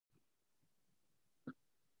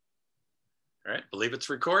All right, believe it's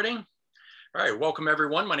recording. All right, welcome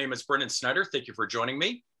everyone. My name is Brendan Snyder. Thank you for joining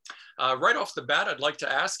me. Right off the bat, I'd like to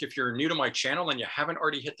ask if you're new to my channel and you haven't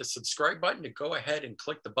already hit the subscribe button, to go ahead and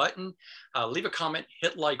click the button, leave a comment,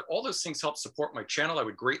 hit like. All those things help support my channel. I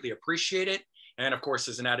would greatly appreciate it. And of course,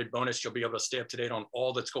 as an added bonus, you'll be able to stay up to date on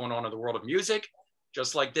all that's going on in the world of music,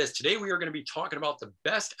 just like this. Today, we are going to be talking about the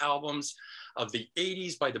best albums of the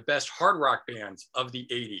 80s by the best hard rock bands of the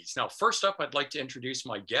 80s. Now, first up, I'd like to introduce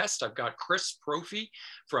my guest. I've got Chris Propfe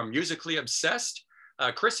from Musically Obsessed.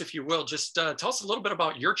 Chris, if you will, just tell us a little bit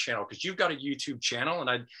about your channel, because you've got a YouTube channel, and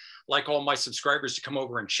I'd like all my subscribers to come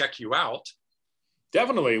over and check you out.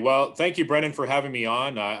 Definitely. Well, thank you, Brendan, for having me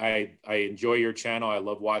on. I enjoy your channel. I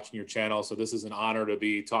love watching your channel. So this is an honor to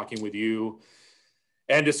be talking with you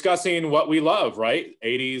and discussing what we love, right?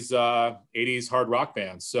 80s hard rock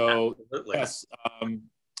bands. So Absolutely. Yes,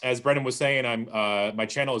 as Brendan was saying, my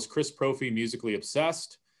channel is Chris Propfe, Musically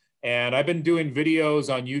Obsessed. And I've been doing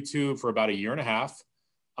videos on YouTube for about a year and a half.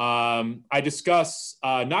 I discuss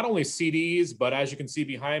not only CDs, but as you can see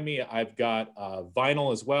behind me, I've got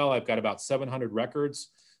vinyl as well. I've got about 700 records.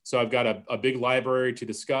 So I've got a big library to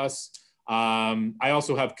discuss. I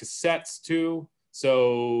also have cassettes too.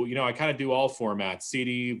 So, you know, I kind of do all formats: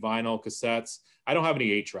 CD, vinyl, cassettes. I don't have any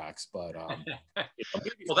 8-tracks, but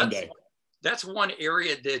well, that's one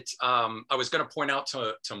area that I was going to point out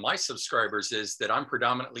to my subscribers, is that I'm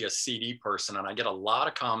predominantly a CD person, and I get a lot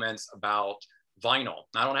of comments about vinyl.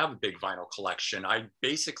 I don't have a big vinyl collection. I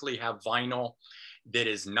basically have vinyl that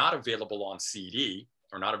is not available on CD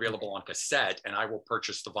or not available on cassette, and I will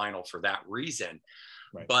purchase the vinyl for that reason.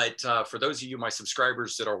 Right. But for those of you, my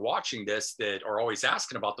subscribers that are watching this, that are always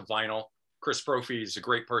asking about the vinyl, Chris Propfe is a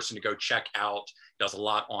great person to go check out. Does a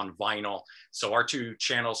lot on vinyl. So our two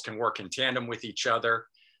channels can work in tandem with each other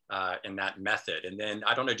in that method. And then,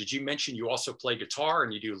 I don't know, did you mention you also play guitar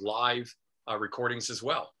and you do live recordings as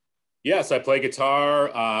well? Yes, I play guitar.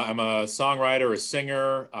 I'm a songwriter, a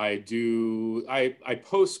singer. I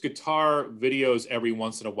post guitar videos every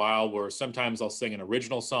once in a while, where sometimes I'll sing an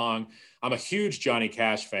original song. I'm a huge Johnny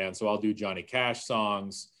Cash fan, so I'll do Johnny Cash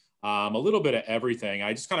songs, a little bit of everything.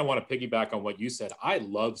 I just kind of want to piggyback on what you said. I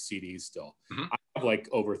love CDs still. Mm-hmm. I have like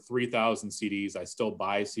over 3,000 CDs. I still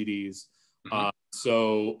buy CDs. Mm-hmm.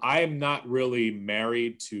 So I'm not really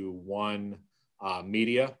married to one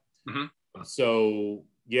media. Mm-hmm. So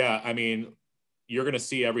yeah, I mean, you're going to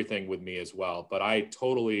see everything with me as well, but I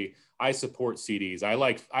support CDs. I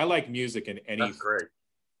like music in any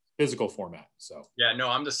physical format. So yeah, no,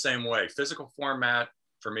 I'm the same way. Physical format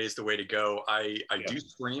for me is the way to go. I do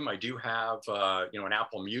stream. I do have an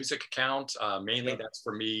Apple Music account. Mainly that's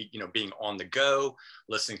for me, being on the go,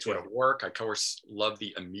 listening to it at work. I of course love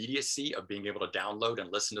the immediacy of being able to download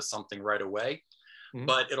and listen to something right away. Mm-hmm.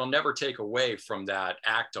 But it'll never take away from that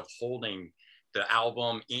act of holding the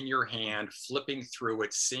album in your hand, flipping through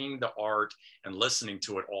it, seeing the art, and listening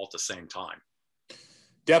to it all at the same time.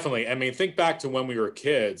 Definitely. I mean, think back to when we were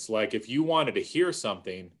kids. Like, if you wanted to hear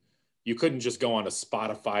something, you couldn't just go on to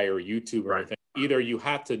Spotify or YouTube or anything. Either you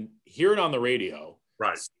had to hear it on the radio,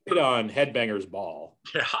 see it on Headbangers Ball,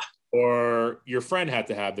 or your friend had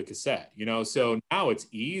to have the cassette, So now it's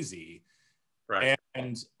easy. Right.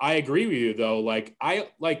 And I agree with you, though. Like, a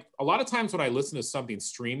lot of times when I listen to something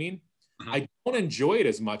streaming, mm-hmm. I don't enjoy it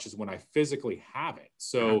as much as when I physically have it.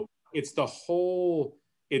 So it's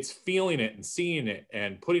it's feeling it and seeing it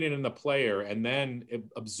and putting it in the player and then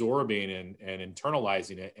absorbing and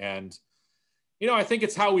internalizing it. And, I think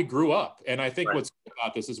it's how we grew up. And I think what's good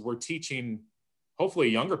about this is we're teaching, hopefully,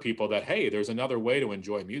 younger people that, hey, there's another way to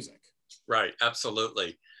enjoy music. Right.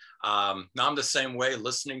 Absolutely. Now I'm the same way.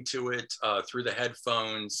 Listening to it through the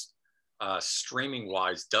headphones, streaming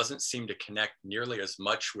wise, doesn't seem to connect nearly as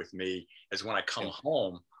much with me as when I come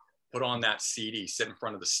home, put on that CD, sit in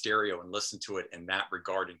front of the stereo and listen to it in that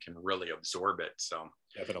regard, and can really absorb it. So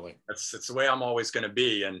definitely, it's the way I'm always going to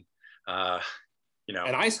be. And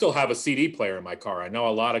and I still have a CD player in my car. I know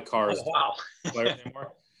a lot of cars don't play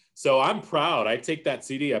anymore. So I'm proud. I take that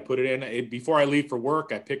CD, I put it in before I leave for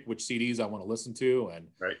work. I pick which CDs I want to listen to,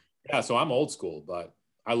 and so I'm old school, but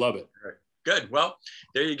I love it. Right. Good. Well,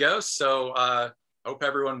 there you go. So hope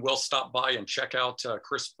everyone will stop by and check out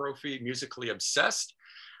Chris Propfe, Musically Obsessed.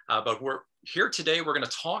 But we're here today. We're going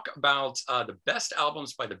to talk about the best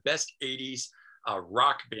albums by the best 80s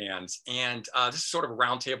rock bands. And this is sort of a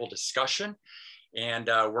roundtable discussion. And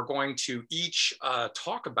we're going to each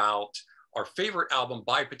talk about our favorite album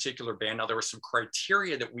by a particular band. Now, there were some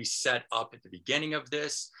criteria that we set up at the beginning of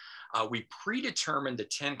this. We predetermined the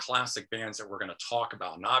 10 classic bands that we're going to talk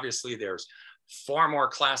about. And obviously, there's far more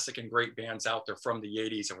classic and great bands out there from the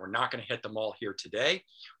 80s, and we're not going to hit them all here today.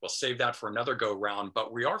 We'll save that for another go round,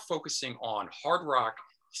 but we are focusing on hard rock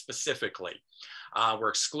specifically. We're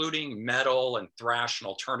excluding metal and thrash and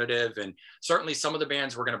alternative, and certainly some of the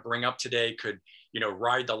bands we're going to bring up today could, you know,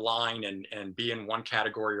 ride the line and be in one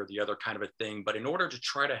category or the other kind of a thing. But in order to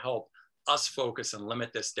try to help us focus and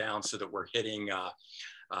limit this down so that we're hitting,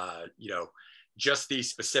 you know, just these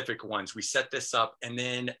specific ones, we set this up. And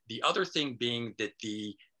then the other thing being that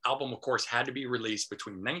the album, of course, had to be released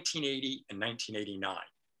between 1980 and 1989.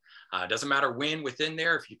 Doesn't matter when within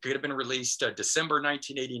there. If you could have been released December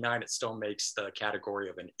 1989, it still makes the category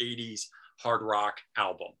of an 80s hard rock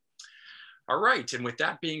album. All right, and with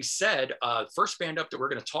that being said, first band up that we're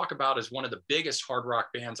going to talk about is one of the biggest hard rock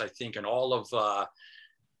bands, I think, in all of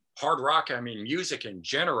hard rock, I mean, music in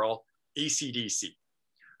general, AC/DC.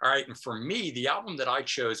 All right, and for me, the album that I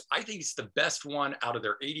chose, I think it's the best one out of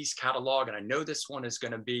their 80s catalog, and I know this one is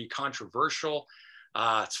going to be controversial.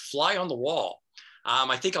 It's Fly on the Wall.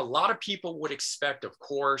 I think a lot of people would expect, of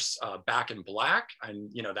course, Back in Black, and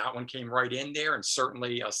you know that one came right in there, and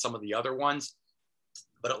certainly some of the other ones.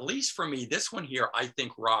 But at least for me, this one here, I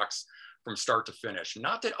think rocks from start to finish.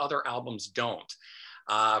 Not that other albums don't.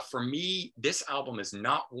 For me, this album is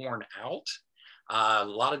not worn out. A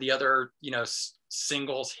lot of the other, you know,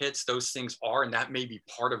 singles, hits, those things are, and that may be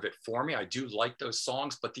part of it for me. I do like those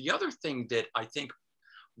songs. But the other thing that I think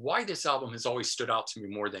why this album has always stood out to me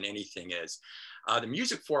more than anything is the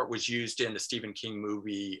music for it was used in the Stephen King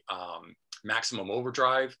movie Maximum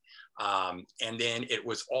Overdrive. And then it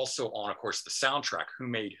was also on, of course, the soundtrack, Who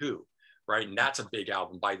Made Who, right? And that's a big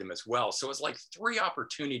album by them as well. So it's like 3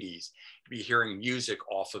 opportunities to be hearing music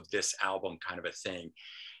off of this album kind of a thing.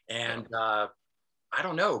 And I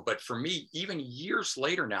don't know, but for me, even years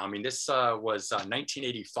later now, I mean, this was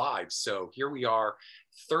 1985. So here we are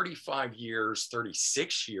 35 years,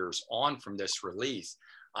 36 years on from this release.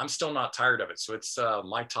 I'm still not tired of it. So it's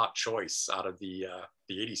my top choice out of the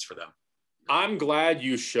 80s for them. I'm glad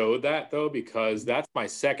you showed that, though, because that's my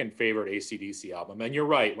second favorite AC/DC album. And you're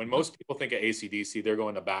right. When most people think of AC/DC, they're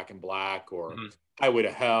going to Back in Black or Highway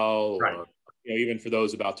to Hell, right, or you know, even for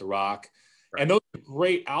those about to rock. Right. And those are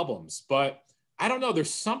great albums. But I don't know.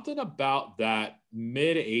 There's something about that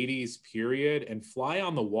mid-80s period, and Fly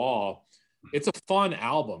on the Wall. It's a fun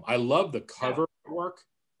album. I love the cover work.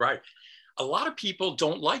 Right. A lot of people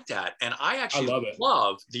don't like that. And I actually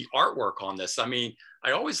love the artwork on this. I mean,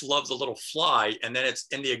 I always love the little fly, and then it's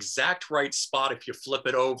in the exact right spot if you flip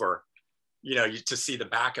it over, you know, to see the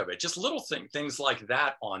back of it. Just little things like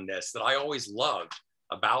that on this that I always loved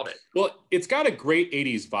about it. Well, it's got a great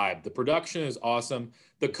 80s vibe. The production is awesome.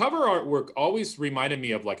 The cover artwork always reminded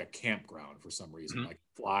me of like a campground for some reason, like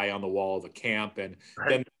fly on the wall of a camp. And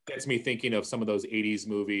then it gets me thinking of some of those 80s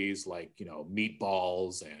movies like, you know,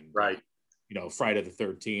 Meatballs and, you know, Friday the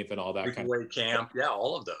 13th and all that kind of camp. Yeah,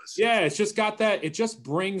 all of those. Yeah, it's just got that. It just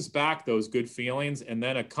brings back those good feelings, and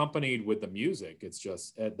then accompanied with the music. It's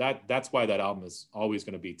just that's why that album is always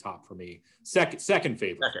going to be top for me. Second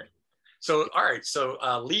favorite. Okay. So, all right. So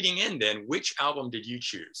leading in then, which album did you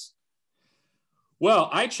choose? Well,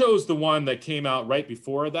 I chose the one that came out right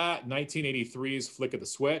before that, 1983's Flick of the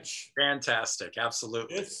Switch. Fantastic.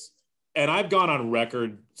 Absolutely. And I've gone on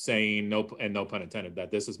record saying, no pun intended,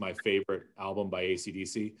 that this is my favorite album by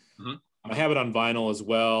AC/DC. I have it on vinyl as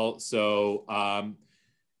well. So,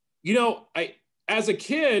 you know, as a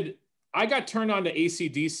kid, I got turned on to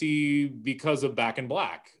AC/DC because of Back in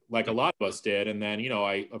Black, like a lot of us did. And then, you know,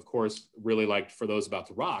 I, of course, really liked For Those About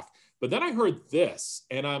to Rock. But then I heard this,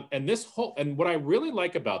 and what I really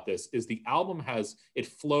like about this is the album it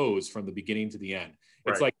flows from the beginning to the end.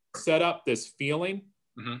 It's like set up this feeling.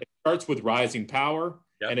 It starts with Rising Power,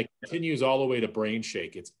 and it continues all the way to Brain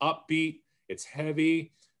Shake. It's upbeat, it's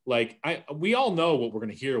heavy. Like we all know what we're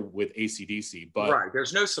going to hear with AC/DC, but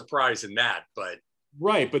there's no surprise in that. But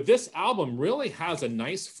but this album really has a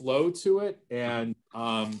nice flow to it, and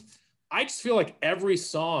I just feel like every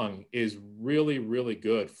song is really, really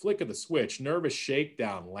good. Flick of the Switch, Nervous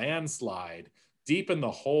Shakedown, Landslide, Deep in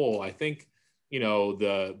the Hole. I think, you know,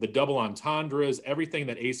 the double entendres, everything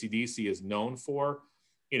that AC/DC is known for.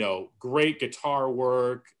 You know, great guitar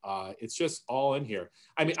work. It's just all in here.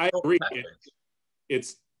 I mean, I agree.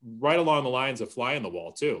 It's right along the lines of Fly on the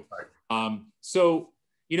Wall too. So,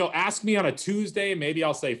 you know, ask me on a Tuesday, maybe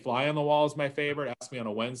I'll say Fly on the Wall is my favorite. Ask me on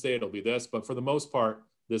a Wednesday, it'll be this. But for the most part,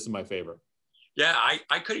 this is my favorite. Yeah,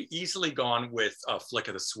 I could have easily gone with Flick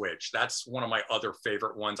of the Switch. That's one of my other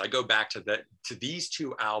favorite ones. I go back to these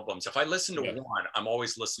two albums. If I listen to one, I'm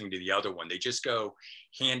always listening to the other one. They just go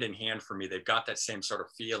hand in hand for me. They've got that same sort of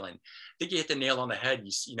feeling. I think you hit the nail on the head.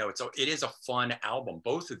 You know, it is a fun album.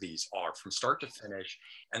 Both of these are from start to finish,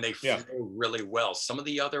 and they flow really well. Some of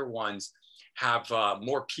the other ones have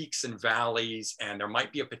more peaks and valleys, and there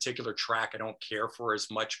might be a particular track I don't care for as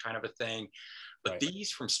much, kind of a thing. But these,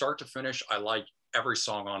 from start to finish, I like every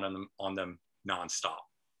song on them nonstop.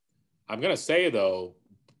 I'm gonna say though,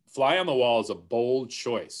 "Fly on the Wall" is a bold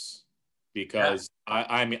choice because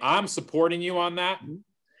I mean I'm supporting you on that,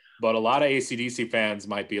 but a lot of AC/DC fans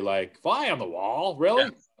might be like, "Fly on the Wall, really?"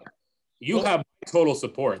 Yeah. You have total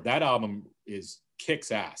support. That album kicks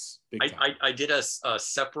ass. I did a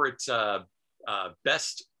separate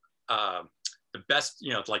best. The best,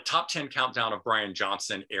 you know, like top 10 countdown of Brian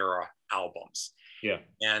Johnson era albums. Yeah.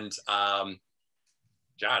 And God,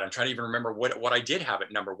 I'm trying to even remember what I did have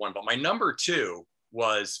at number one, but my number two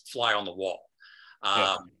was Fly on the Wall,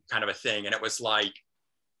 kind of a thing. And it was like,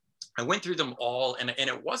 I went through them all, and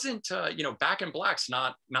it wasn't, you know, Back in Black's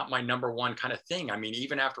not my number one kind of thing. I mean,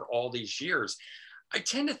 even after all these years, I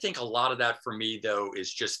tend to think a lot of that for me though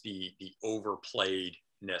is just the overplayed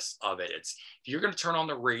of it. It's, if you're going to turn on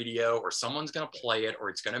the radio or someone's going to play it or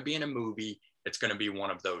it's going to be in a movie, it's going to be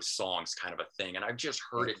one of those songs, kind of a thing. And I've just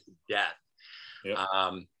heard it to death.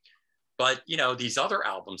 But you know, these other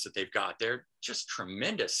albums that they've got, they're just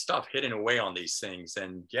tremendous stuff hidden away on these things.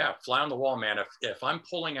 And yeah, Fly on the Wall, man, if I'm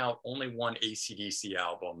pulling out only one AC/DC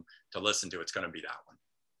album to listen to, it's going to be that one.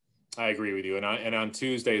 I agree with you. And on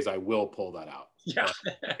Tuesdays, I will pull that out. Yeah.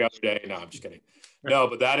 The other day, no, I'm just kidding. No,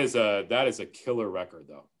 but that is a killer record,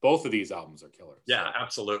 though. Both of these albums are killers. Yeah, so.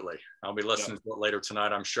 Absolutely. I'll be listening to it later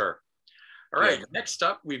tonight, I'm sure. All right, next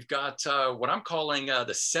up, we've got what I'm calling the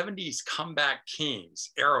 70s comeback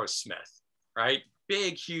kings, Aerosmith, right?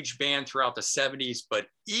 Big, huge band throughout the 70s, but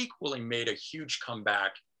equally made a huge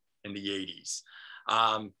comeback in the 80s.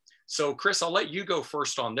 So, Chris, I'll let you go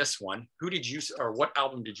first on this one. What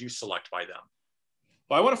album did you select by them?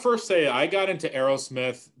 Well, I want to first say I got into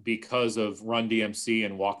Aerosmith because of Run DMC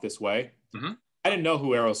and Walk This Way. Mm-hmm. I didn't know who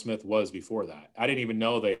Aerosmith was before that. I didn't even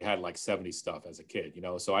know they had like 70s stuff as a kid, you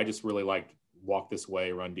know? So I just really liked Walk This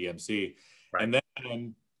Way, Run DMC. Right. And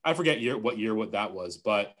then I forget what that was,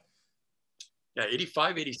 but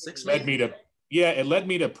 85, 86 it led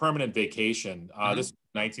me to Permanent Vacation. This is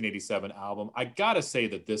 1987 album. I gotta say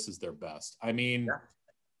that this is their best. I mean,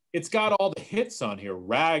 it's got all the hits on here: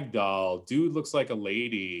 Ragdoll, Dude Looks Like a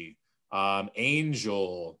Lady,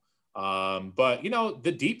 Angel. But you know,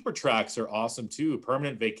 the deeper tracks are awesome too.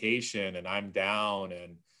 Permanent Vacation and I'm Down,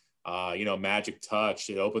 and you know, Magic Touch.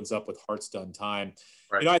 It opens up with Hearts Done Time.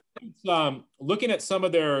 Right. You know, I think looking at some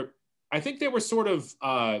of I think they were sort of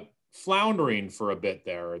floundering for a bit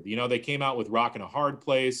there. You know, they came out with Rockin' a Hard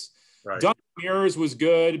Place. Right. Dun Mirrors was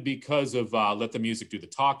good because of Let the Music Do the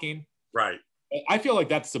Talking. Right. I feel like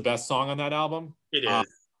that's the best song on that album. It is.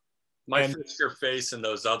 My Fix Your Face and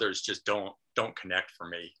those others just don't connect for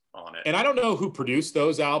me on it. And I don't know who produced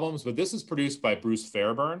those albums, but this is produced by Bruce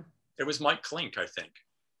Fairbairn. It was Mike Klink, I think.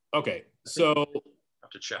 Okay, so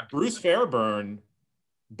have to check. Bruce Fairbairn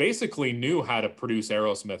basically knew how to produce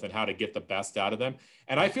Aerosmith and how to get the best out of them.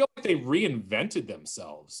 And I feel like they reinvented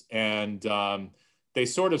themselves, and they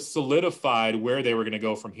sort of solidified where they were going to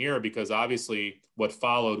go from here, because obviously what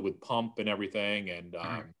followed with Pump and everything, and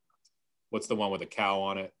what's the one with a cow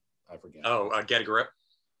on it? I forget. Get a Grip.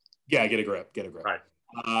 Yeah, Get a Grip.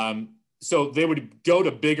 Right. So they would go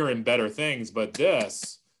to bigger and better things, but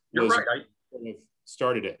this You're right. Sort of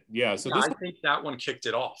started it. Yeah. So I think that one kicked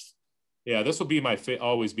it off. Yeah, this will be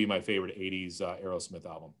always be my favorite 80s Aerosmith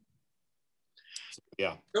album. So,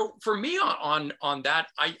 yeah. So for me on that,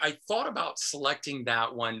 I thought about selecting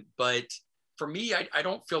that one, but for me, I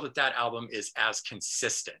don't feel that album is as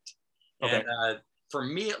consistent. Okay. And for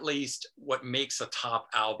me, at least, what makes a top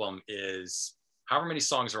album is however many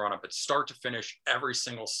songs are on it, but start to finish, every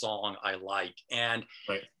single song I like. And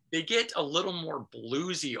they get a little more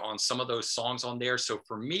bluesy on some of those songs on there. So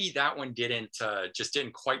for me, that one didn't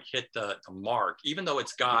quite hit the mark, even though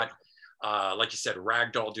it's got, like you said,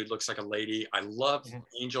 Ragdoll, Dude Looks Like a Lady. I love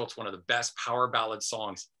Angel. It's one of the best power ballad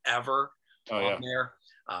songs ever on there.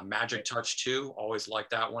 Magic Touch too. Always like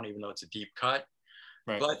that one, even though it's a deep cut.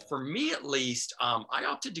 Right. But for me, at least, I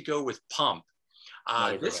opted to go with Pump.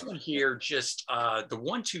 This one here, just the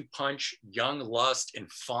 1-2 punch, Young, Lust,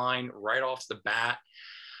 and Fine right off the bat.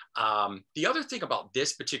 The other thing about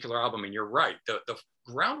this particular album, and you're right, the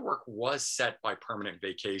groundwork was set by Permanent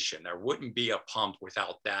Vacation. There wouldn't be a Pump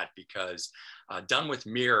without that, because Done with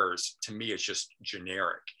Mirrors to me is just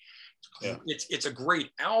generic. Yeah. It's a great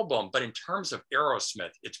album, but in terms of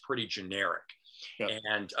Aerosmith, it's pretty generic. Yeah.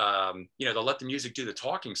 And you know, the Let the Music Do the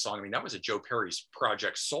Talking song, I mean, that was a Joe Perry's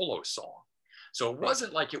project solo song. So it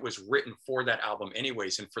wasn't like it was written for that album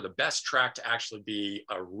anyways. And for the best track to actually be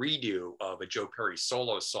a redo of a Joe Perry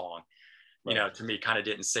solo song, you know, to me kind of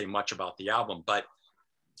didn't say much about the album. But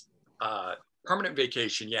Permanent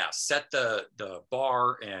Vacation, yeah, set the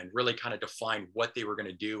bar and really kind of defined what they were going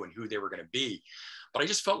to do and who they were going to be. But I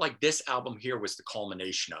just felt like this album here was the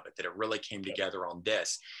culmination of it, that it really came together on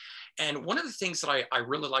this. And one of the things that I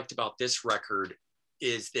really liked about this record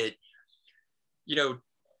is that, you know,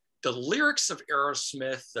 the lyrics of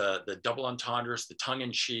Aerosmith, the double entendres, the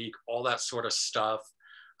tongue-in-cheek, all that sort of stuff,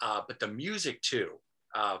 but the music too.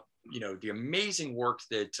 You know, the amazing work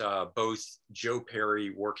that both Joe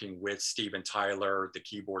Perry working with Steven Tyler, the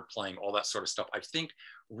keyboard playing, all that sort of stuff, I think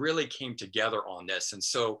really came together on this. And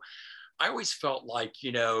so I always felt like,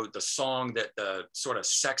 you know, the song that the sort of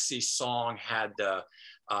sexy song had the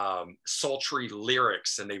sultry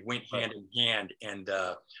lyrics and they went hand in hand, and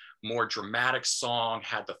the more dramatic song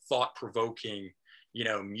had the thought-provoking, you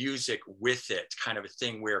know, music with it, kind of a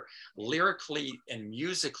thing where lyrically and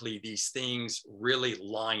musically these things really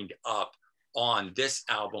lined up on this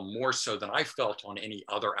album more so than I felt on any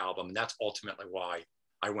other album. And that's ultimately why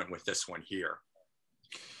I went with this one here.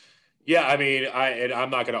 Yeah, I mean,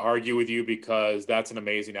 I'm not going to argue with you, because that's an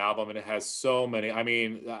amazing album and it has so many. I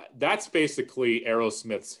mean, that's basically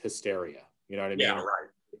Aerosmith's Hysteria. You know what I mean? Yeah, right.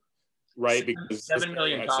 Right, because 7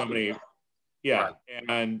 million so many. Yeah, right.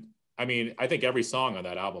 And I mean, I think every song on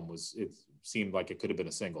that album it seemed like it could have been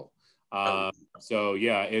a single. So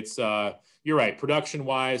yeah, it's you're right. Production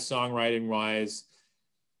wise, songwriting wise,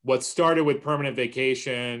 what started with Permanent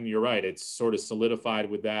Vacation, you're right, it's sort of solidified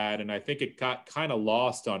with that. And I think it got kind of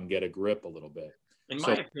lost on Get a Grip a little bit. In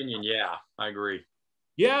my opinion, yeah, I agree.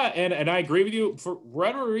 Yeah, and I agree with you. For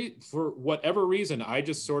whatever reason, I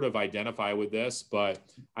just sort of identify with this. But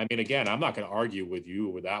I mean, again, I'm not going to argue with you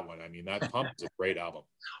with that one. I mean, that Pump is a great album.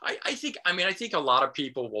 I think a lot of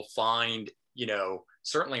people will find, you know,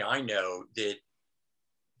 certainly I know that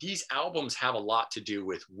these albums have a lot to do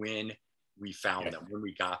with when we found them, when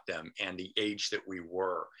we got them, and the age that we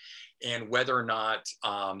were, and whether or not,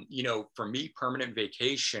 you know, for me, Permanent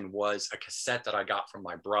Vacation was a cassette that I got from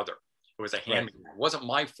my brother. It was a hand. It wasn't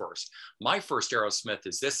my first. My first Aerosmith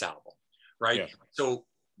is this album, right? Yeah. So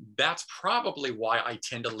that's probably why I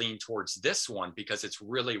tend to lean towards this one, because it's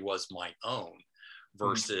really was my own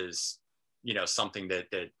versus, you know, something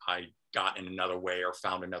that I got in another way or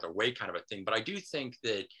found another way, kind of a thing. But I do think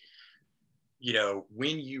that, you know,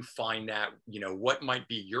 when you find that, you know, what might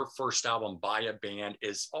be your first album by a band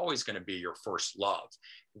is always going to be your first love,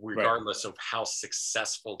 regardless of how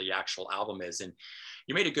successful the actual album is. And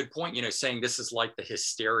you made a good point, you know, saying this is like the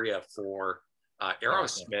Hysteria for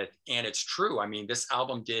Aerosmith. And it's true. I mean, this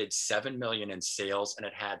album did 7 million in sales and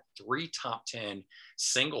it had 3 top 10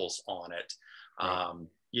 singles on it.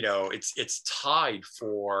 You know, it's tied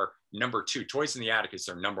for number 2. Toys in the Attic is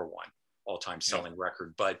their number 1 all-time selling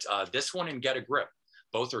record, but this one and Get a Grip,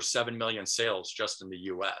 both are 7 million sales just in the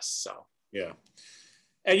US. So yeah.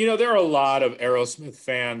 And you know, there are a lot of Aerosmith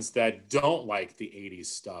fans that don't like the 80s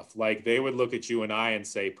stuff. Like they would look at you and I and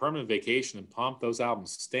say Permanent Vacation and Pump, those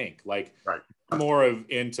albums stink. Like more of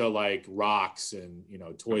into like Rocks and, you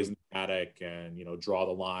know, Toys in the Attic and, you know, Draw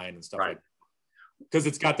the Line and stuff like that. Because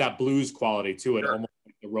it's got that blues quality to it, almost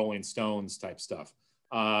like the Rolling Stones type stuff.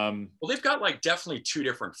 Well, they've got like definitely 2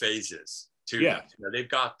 different phases too. Yeah. You know, they've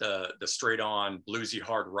got the straight on bluesy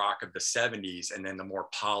hard rock of the 70s and then the more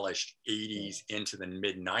polished 80s into the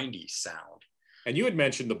mid 90s sound. And you had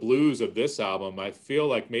mentioned the blues of this album. I feel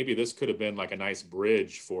like maybe this could have been like a nice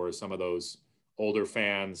bridge for some of those older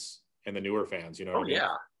fans and the newer fans, you know what I mean?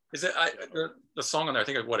 Yeah. Is it the song on there, I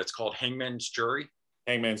think of what it's called, Hangman's Jury?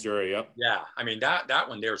 Hangman's Jury, yep. Yeah. I mean, that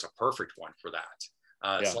one there's a perfect one for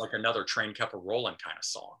that. It's like another Train Kept a Rollin' kind of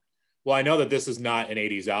song. Well, I know that this is not an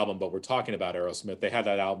 80s album, but we're talking about Aerosmith. They had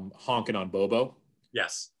that album, Honkin' on Bobo.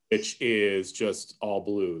 Yes. Which is just all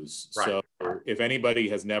blues. So if anybody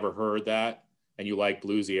has never heard that and you like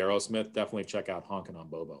bluesy Aerosmith, definitely check out Honkin' on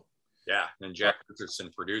Bobo. Yeah, and Jack Richardson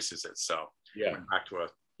produces it. So went back to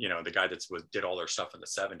the guy that did all their stuff in the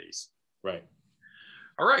 70s. Right.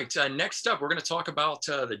 All right, next up, we're going to talk about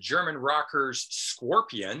the German rockers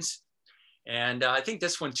Scorpions. And I think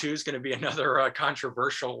this one too is going to be another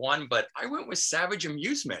controversial one, but I went with Savage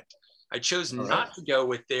Amusement. I chose not to go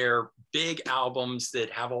with their big albums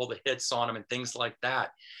that have all the hits on them and things like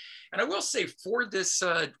that. And I will say, for this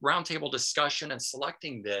roundtable discussion and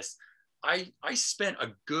selecting this, I spent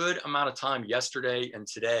a good amount of time yesterday and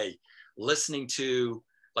today listening to,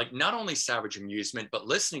 like, not only Savage Amusement, but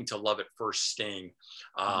listening to Love at First Sting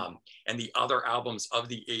and the other albums of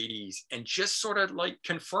the 80s, and just sort of like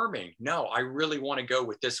confirming, no, I really want to go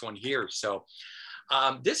with this one here. So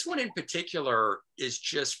this one in particular is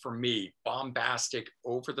just, for me, bombastic,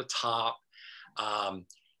 over the top.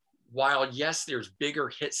 While, yes, there's bigger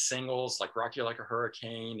hit singles like Rock You Like a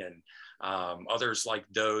Hurricane and others like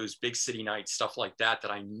those, Big City Nights, stuff like that,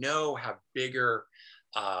 that I know have bigger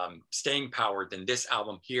staying power than this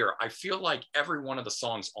album here, I feel like every one of the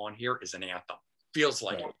songs on here is an anthem. Feels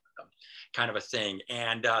like an anthem kind of a thing.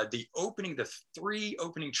 And the 3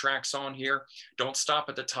 opening tracks on here, Don't Stop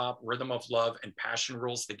at the Top, Rhythm of Love, and Passion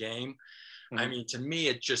Rules the Game. I mean, to me,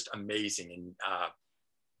 it's just amazing. And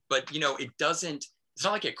but, you know, it's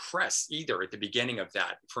not like it crests either at the beginning of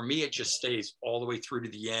that. For me, it just stays all the way through to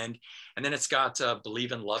the end. And then it's got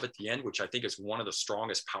Believe in Love at the end, which I think is one of the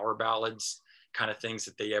strongest power ballads kind of things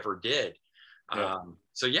that they ever did.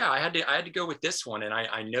 So yeah, I had to go with this one. And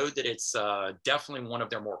I know that it's definitely one of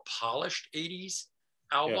their more polished 80s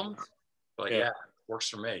albums, but yeah, works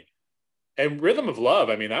for me. And Rhythm of Love,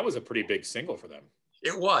 I mean, that was a pretty big single for them.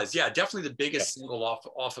 It was, yeah, definitely the biggest single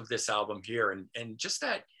off of this album here. And just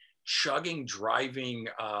that chugging, driving,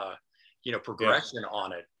 you know, progression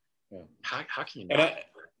on it. How can you not?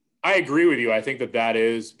 I agree with you. I think that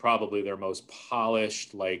is probably their most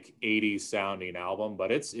polished, like 80s sounding album,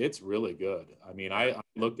 but it's really good. I mean, I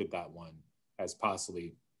looked at that one as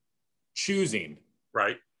possibly choosing.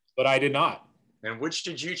 Right. But I did not. And which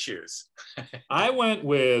did you choose? I went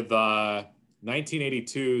with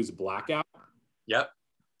 1982's Blackout. Yep.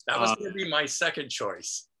 That was going to be my second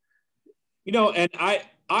choice. You know, and I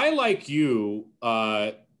like you,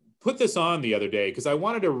 put this on the other day because I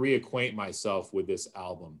wanted to reacquaint myself with this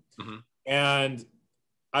album. And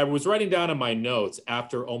I was writing down in my notes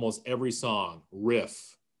after almost every song,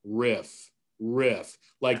 riff, riff, riff.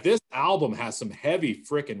 Like, this album has some heavy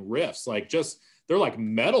freaking riffs. Like, they're like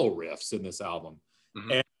metal riffs in this album.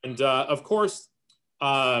 And of course,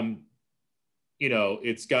 you know,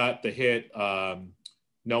 it's got the hit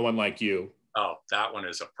No One Like You. Oh, that one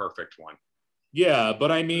is a perfect one. Yeah,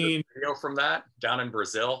 but I mean, video from that down in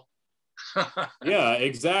Brazil. Yeah,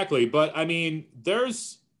 exactly. But I mean,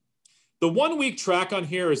 there's the 1 week track on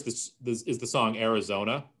here is the song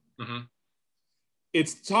Arizona.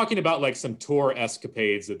 It's talking about like some tour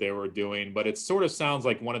escapades that they were doing, but it sort of sounds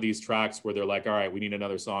like one of these tracks where they're like, all right, we need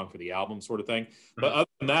another song for the album, sort of thing. But other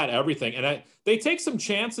than that, everything. And they take some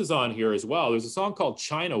chances on here as well. There's a song called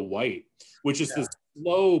China White, which is this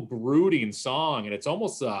slow, brooding song, and it's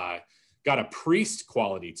almost got a Priest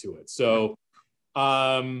quality to it. So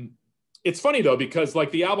it's funny though, because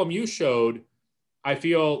like the album you showed, I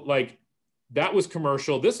feel like that was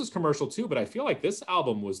commercial. This was commercial too, but I feel like this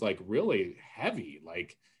album was like really heavy.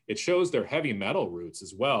 Like, it shows their heavy metal roots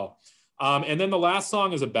as well. And then the last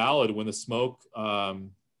song is a ballad, When the Smoke, my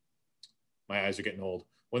eyes are getting old,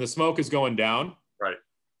 When the Smoke is Going Down. Right.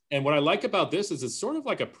 And what I like about this is it's sort of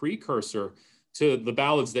like a precursor to the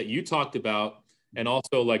ballads that you talked about, and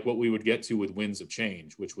also like what we would get to with Winds of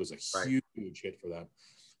Change, which was a huge hit for them.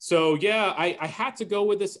 So yeah, I had to go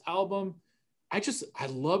with this album. I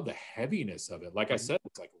love the heaviness of it. Like I said,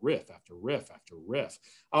 it's like riff after riff after riff.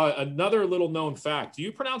 Another little known fact. Do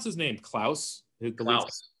you pronounce his name Klaus?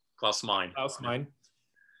 Klaus Meine. Klaus Meine.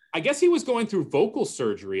 I guess he was going through vocal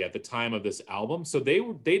surgery at the time of this album. So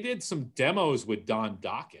they did some demos with Don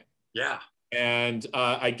Dokken. Yeah. And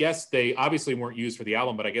I guess they obviously weren't used for the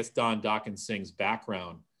album, but I guess Don Dokken sings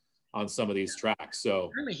background on some of these tracks. So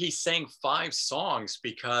apparently he sang 5 songs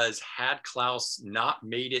because had Klaus not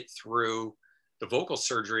made it through the vocal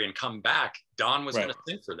surgery and come back, Don was going to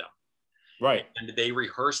sing for them. Right. And they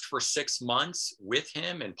rehearsed for 6 months with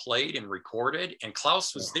him and played and recorded. And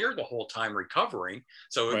Klaus was there the whole time recovering.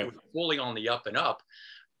 So it was fully on the up and up.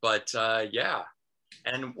 But yeah.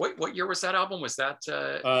 And what year was that album? Was that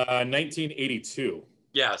 1982?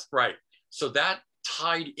 Yes, right. So that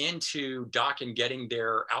tied into Dokken getting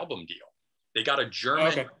their album deal. They got a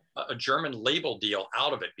German label deal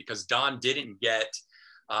out of it because Don didn't get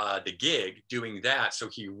the gig doing that. So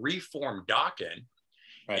he reformed Dokken,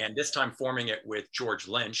 and this time forming it with George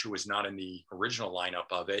Lynch, who was not in the original lineup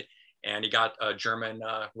of it. And he got a German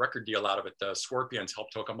record deal out of it. The Scorpions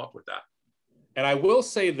helped hook him up with that. And I will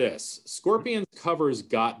say this, Scorpions covers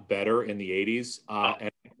got better in the 80s. And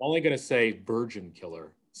I'm only going to say Virgin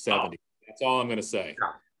Killer 70. That's all I'm going to say.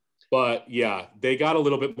 But yeah, they got a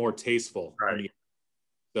little bit more tasteful. Right.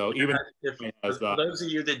 So even for those of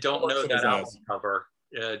you that don't know that album cover,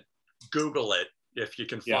 Google it if you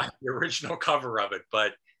can find the original cover of it.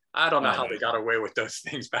 But I don't know how they got away with those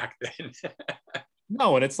things back then.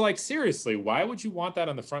 No, and it's like, seriously, why would you want that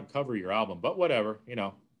on the front cover of your album? But whatever, you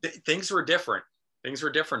know. Things were different. Things were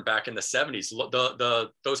different back in the 70s.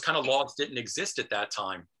 Those kind of laws didn't exist at that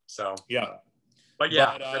time. So yeah. But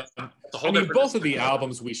yeah, I mean, both of the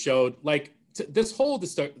albums we showed, like this whole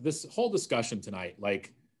discussion tonight,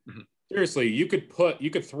 like seriously, you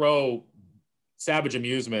could throw Savage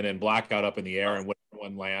Amusement and Blackout up in the air, and whichever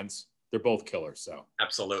one lands, they're both killers. So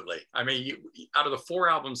absolutely. I mean, out of the 4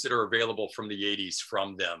 albums that are available from the 80s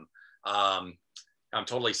from them, I'm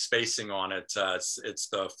totally spacing on it. It's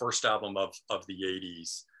the first album of the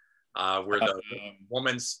 80s. Where the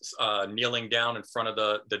woman's kneeling down in front of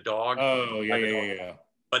the dog. Oh, yeah.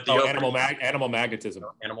 But the Animal Magnetism.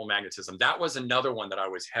 Animal Magnetism. That was another one that I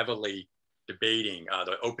was heavily debating.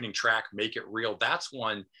 The opening track, Make It Real. That's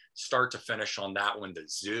one start to finish on that one. The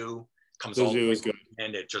Zoo comes on. The Zoo is good.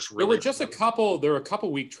 And it just really... There were a couple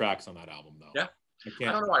weak tracks on that album, though. Yeah.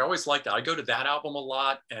 I don't know. I always like that. I go to that album a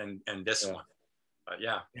lot and this one.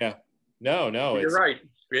 Yeah. Yeah. No. You're right.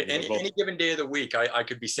 Any given day of the week, I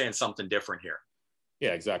could be saying something different here.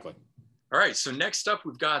 Yeah, exactly. All right. So next up,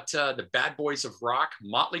 we've got the Bad Boys of Rock,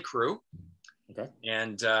 Motley Crue. Okay.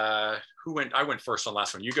 And who went? I went first on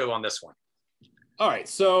last one. You go on this one. All right.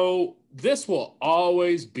 So this will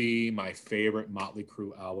always be my favorite Motley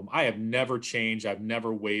Crue album. I have never changed. I've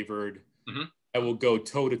never wavered. Mm-hmm. I will go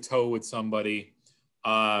toe to toe with somebody.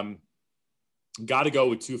 Got to go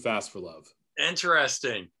with Too Fast for Love.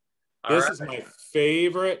 Interesting. This is my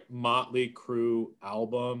favorite Motley Crue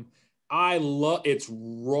album. I love it's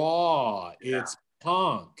raw, it's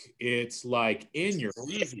punk, it's like in your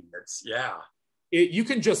face. You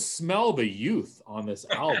can just smell the youth on this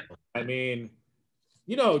album. I mean,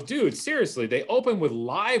 you know, dude, seriously, they open with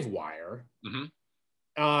Live Wire.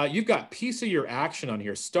 Mm-hmm. You've got Piece of Your Action on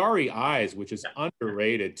here, Starry Eyes, which is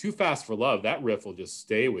underrated. Too Fast for Love, that riff will just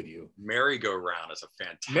stay with you. Merry-Go-Round is a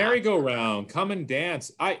fantastic. Merry-Go-Round, Come and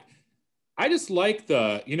Dance. I just like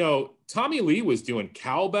Tommy Lee was doing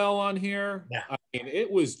cowbell on here. Yeah. I mean,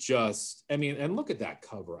 it was just, and look at that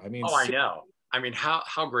cover. I mean, I know. I mean, how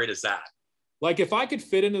great is that? Like, if I could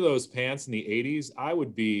fit into those pants in the 80s, I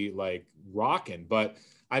would be like rocking. But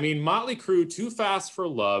I mean, Motley Crue, Too Fast for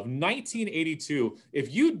Love, 1982.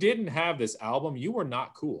 If you didn't have this album, you were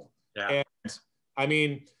not cool. Yeah. And I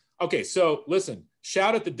mean, okay, so listen,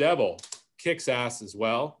 Shout at the Devil kicks ass as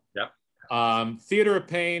well. Yep. Theater of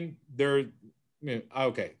Pain,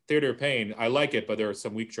 Theater of Pain, I like it, but there are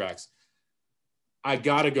some weak tracks. I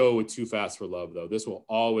gotta go with Too Fast for Love, though. This will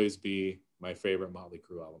always be my favorite Motley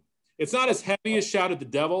Crue album. It's not as heavy as Shout at the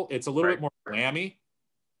Devil. It's a little bit more glammy,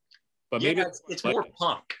 but maybe it's more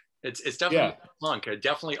punk. It's definitely punk,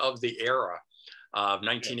 definitely of the era of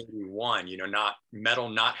 1981. You know, not metal,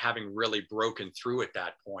 not having really broken through at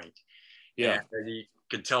that point. Yeah. And you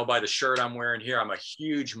can tell by the shirt I'm wearing here, I'm a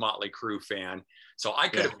huge Motley Crue fan. So I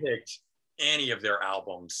could have picked any of their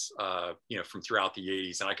albums, from throughout the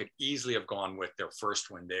 80s, and I could easily have gone with their first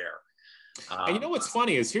one there. And you know what's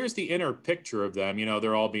funny is here's the inner picture of them. You know,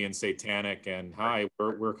 they're all being satanic and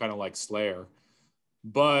we're kind of like Slayer,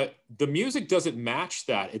 but the music doesn't match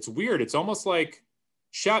that. It's weird. It's almost like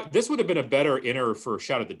this would have been a better inner for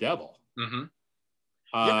Shout at the Devil. Mm-hmm.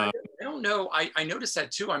 I don't know. I noticed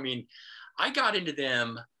that too. I mean, I got into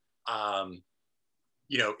them,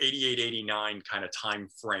 88, 89 kind of time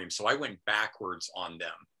frame. So I went backwards on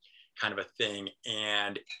them, kind of a thing,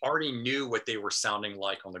 and already knew what they were sounding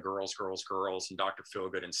like on the Girls, and Dr.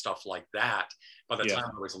 Feelgood and stuff like that by the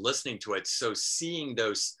time I was listening to it. So seeing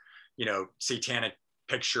those, satanic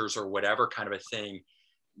pictures or whatever kind of a thing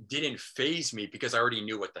didn't faze me because I already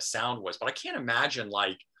knew what the sound was. But I can't imagine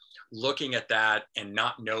like looking at that and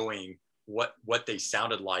not knowing what they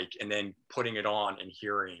sounded like, and then putting it on and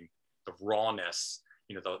hearing the rawness,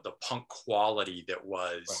 the punk quality that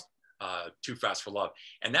was Too Fast for Love.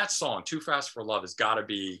 And that song, Too Fast for Love, has got to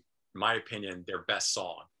be, in my opinion, their best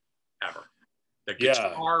song ever. The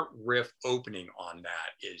guitar riff opening on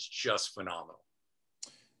that is just phenomenal.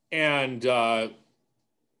 And,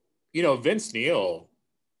 Vince Neil,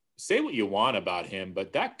 say what you want about him,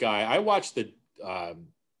 but that guy, I watched the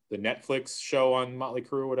Netflix show on Motley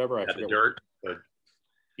Crue or whatever. The Dirt.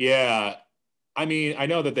 Yeah. I mean, I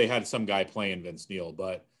know that they had some guy playing Vince Neil,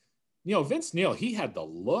 but, Vince Neil, he had the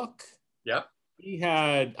look. Yep.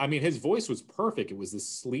 His voice was perfect. It was this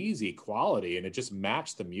sleazy quality, and it just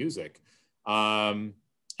matched the music. And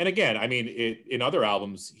And again, I mean, in other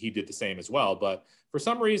albums, he did the same as well. But for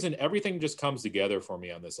some reason, everything just comes together for me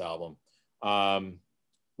on this album,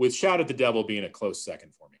 with Shout at the Devil being a close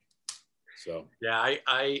second for me. So yeah,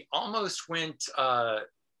 I almost went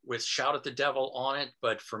with Shout at the Devil on it,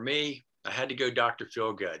 but for me, I had to go Dr.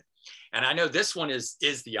 Feelgood. And I know this one is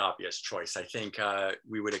the obvious choice. I think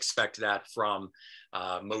we would expect that from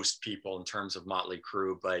most people in terms of Motley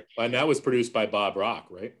Crue. And that was produced by Bob Rock,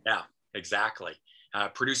 right? Yeah, exactly.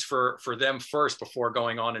 Produced for them first before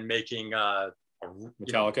going on and making a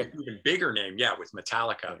Metallica, even bigger name. Yeah, with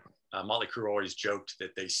Metallica. Motley Crue always joked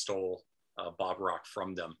that they stole Bob Rock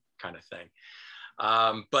from them, kind of thing.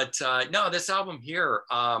 But no, this album here,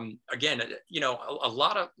 again, a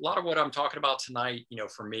lot of what I'm talking about tonight,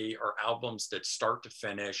 for me are albums that start to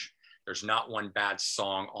finish. There's not one bad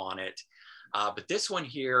song on it. But this one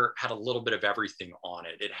here had a little bit of everything on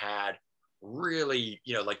it. It had really,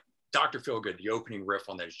 like Dr. Feelgood, the opening riff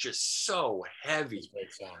on that is just so heavy.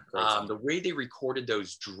 Great song. The way they recorded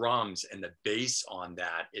those drums and the bass on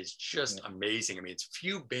that is just amazing. I mean, it's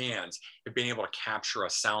few bands have been able to capture a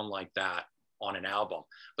sound like that on an album.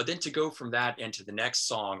 But then to go from that into the next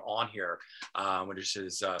song on here, which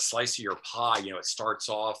is Slice of Your Pie, it starts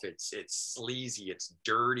off, it's sleazy, it's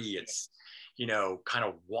dirty, it's, kind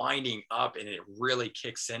of winding up, and it really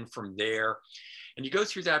kicks in from there. And you go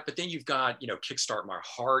through that, but then you've got, Kickstart My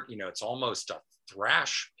Heart, it's almost a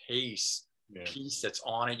thrash pace piece that's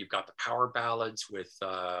on it. You've got the power ballads with,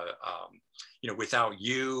 Without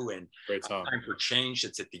You, and great song. Time for Change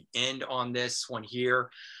that's at the end on this one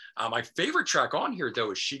here. My favorite track on here,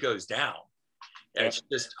 though, is She Goes Down. It's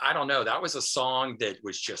just, I don't know, that was a song that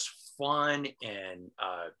was just fun and,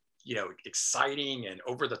 exciting and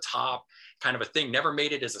over the top kind of a thing. Never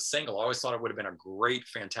made it as a single. I always thought it would have been a great,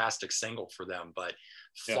 fantastic single for them. But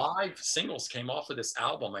 5 singles came off of this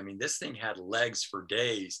album. I mean, this thing had legs for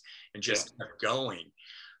days and just kept going.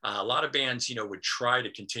 A lot of bands, would try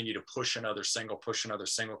to continue to push another single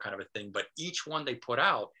kind of a thing. But each one they put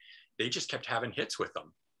out, they just kept having hits with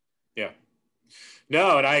them. Yeah.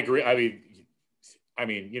 No, and I agree. I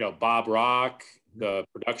mean, Bob Rock, the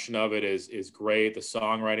production of it is great. The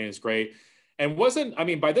songwriting is great. And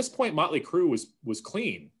by this point, Motley Crue was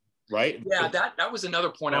clean, right? Yeah, that was another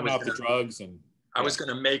point I was off the drugs, and I was going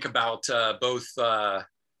to make about both,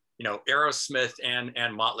 Aerosmith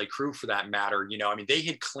and Motley Crue for that matter. They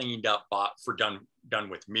had cleaned up for Done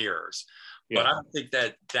with Mirrors. But I don't think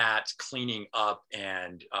that cleaning up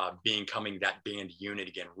and becoming that band unit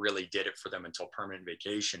again really did it for them until Permanent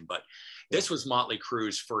Vacation. But this was Motley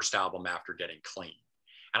Crue's first album after getting clean.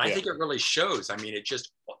 And I think it really shows. I mean, it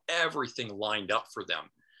just, everything lined up for them.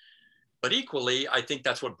 But equally, I think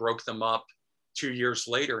that's what broke them up 2 years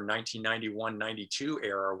later, 1991-92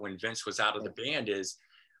 era, when Vince was out of the band, is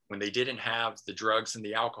when they didn't have the drugs and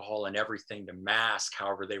the alcohol and everything to mask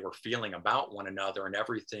however they were feeling about one another, and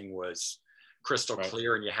everything was crystal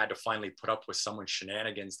clear, and you had to finally put up with someone's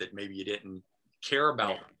shenanigans that maybe you didn't care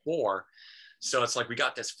about before. So it's like we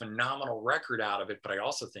got this phenomenal record out of it, but I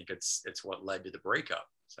also think it's what led to the breakup.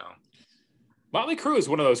 So Motley Crue is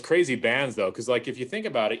one of those crazy bands, though, because if you think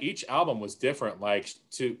about it, each album was different. Like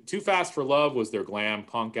Too Fast for Love was their glam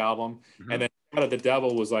punk album, and then Out of the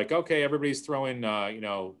Devil was like, okay, everybody's throwing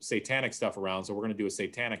satanic stuff around, so we're going to do a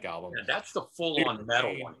satanic album. Yeah, that's the full-on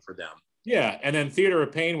metal one for them. Yeah, and then Theater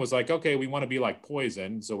of Pain was like, okay, we want to be like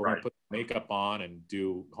Poison, so we're going to put makeup on and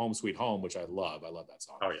do Home Sweet Home, which I love. I love that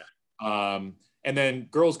song. Oh yeah. And then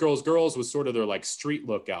Girls, Girls, Girls was sort of their like street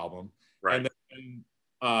look album. Right. And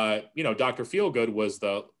then Dr. Feelgood was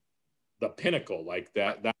the pinnacle. Like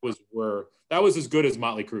that was as good as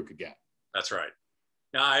Motley Crue could get. That's right.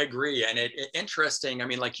 No, I agree. And it interesting. I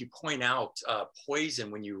mean, like you point out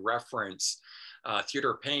Poison when you reference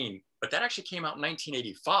Theater of Pain, but that actually came out in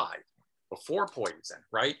 1985. Before Poison,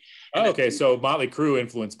 right? And so Motley Crue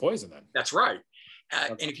influenced Poison then. That's right.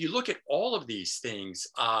 And if you look at all of these things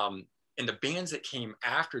and the bands that came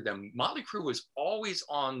after them, Motley Crue was always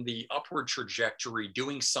on the upward trajectory,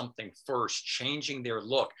 doing something first, changing their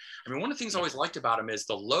look. I mean, one of the things I always liked about them is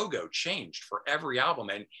the logo changed for every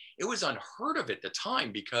album. And it was unheard of at the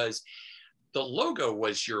time because the logo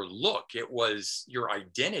was your look. It was your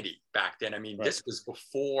identity back then. I mean, this was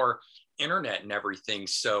before internet and everything.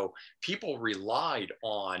 So people relied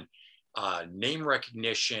on name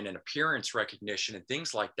recognition and appearance recognition and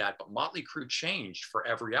things like that. But Motley Crue changed for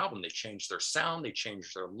every album. They changed their sound, they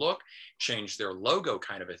changed their look, changed their logo,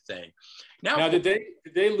 kind of a thing. Now did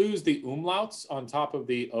they lose the umlauts on top of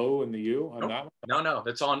the O and the U on that one? No,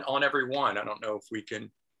 that's on every one. I don't know if we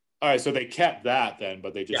can. All right, so they kept that then,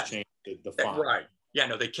 but they just changed the font. Right. Yeah,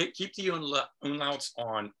 no, they keep the umlauts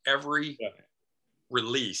on every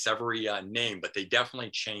release, every name, but they definitely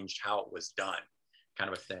changed how it was done,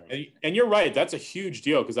 kind of a thing. And you're right. That's a huge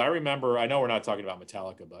deal because I remember, I know we're not talking about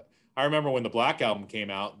Metallica, but I remember when the Black Album came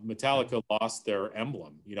out, Metallica lost their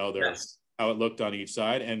emblem, you know, their how it looked on each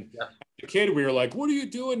side. And as a kid, we were like, what are you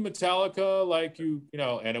doing, Metallica? Like you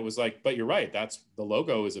know, and it was like, but you're right. That's the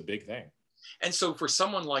logo is a big thing. And so for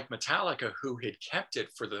someone like Metallica, who had kept it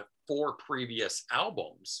for the 4 previous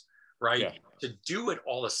albums, right, to do it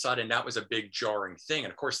all of a sudden, that was a big jarring thing.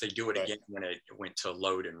 And of course, they do it again when it went to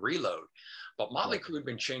load and reload. But Motley Crue had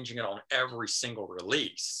been changing it on every single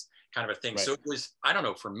release, kind of a thing. So it was, I don't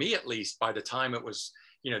know, for me at least, by the time it was,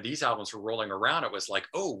 you know, these albums were rolling around, it was like,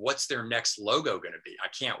 oh, what's their next logo going to be? I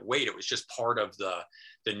can't wait. It was just part of the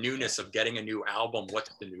newness of getting a new album.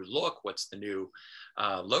 What's the new look? What's the new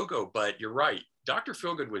logo? But you're right. Dr.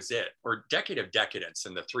 Feelgood was it, or Decade of Decadence,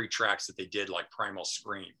 and the 3 tracks that they did, like Primal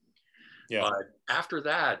Scream. Yeah. But after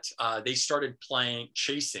that, they started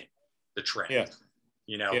chasing the trend. Yeah.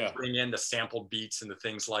 You know, bring in the sample beats and the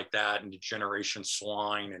things like that, and the Generation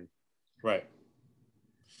Swine and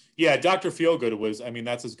yeah, Dr. Feelgood was, I mean,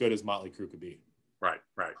 that's as good as Motley Crue could be. Right.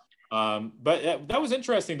 But that was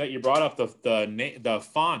interesting that you brought up the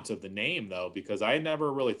font of the name, though, because I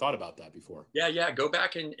never really thought about that before. Yeah. Go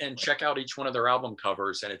back and check out each one of their album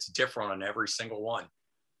covers, and it's different on every single one.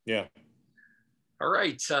 Yeah. All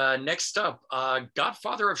right. Next up,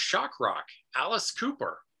 Godfather of Shock Rock, Alice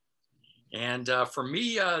Cooper. And for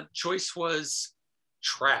me, choice was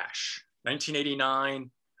Trash,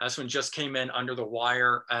 1989. This one just came in under the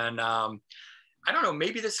wire. And I don't know,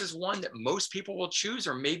 maybe this is one that most people will choose,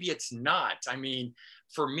 or maybe it's not. I mean,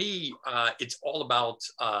 for me, it's all about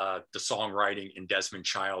the songwriting and Desmond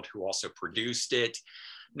Child, who also produced it.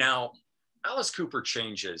 Now, Alice Cooper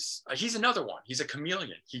changes. He's another one. He's a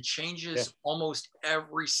chameleon. He changes almost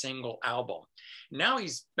every single album. Now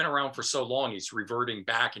he's been around for so long, he's reverting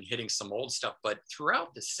back and hitting some old stuff. But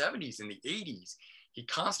throughout the 70s and the 80s, he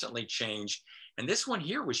constantly changed. And this one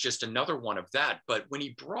here was just another one of that. But when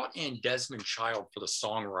he brought in Desmond Child for the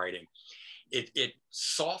songwriting, it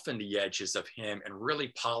softened the edges of him and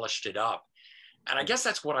really polished it up. And I guess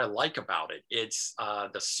that's what I like about it. It's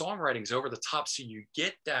the songwriting's over the top. So you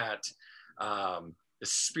get that, the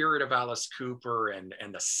spirit of Alice Cooper and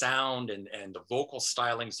the sound and the vocal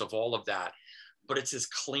stylings of all of that. But it's as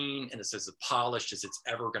clean and it's as polished as it's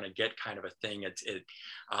ever going to get, kind of a thing. You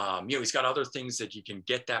know, he's got other things that you can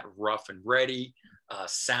get that rough and ready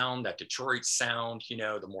sound, that Detroit sound, you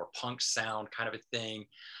know, the more punk sound kind of a thing.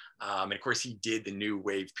 And of course, he did the new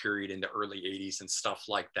wave period in the early 80s and stuff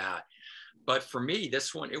like that. But for me,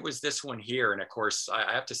 this one, it was this one here. And of course,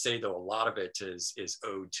 I have to say, though, a lot of it is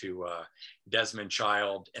owed to Desmond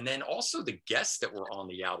Child. And then also the guests that were on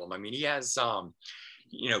the album. I mean, he has,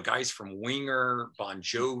 you know, guys from Winger, Bon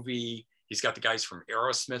Jovi. He's got the guys from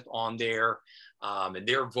Aerosmith on there. And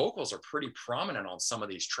their vocals are pretty prominent on some of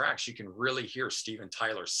these tracks. You can really hear Steven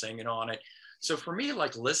Tyler singing on it. So for me,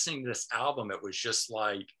 like listening to this album, it was just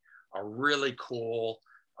like a really cool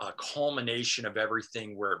culmination of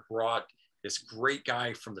everything, where it brought this great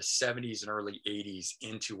guy from the 70s and early 80s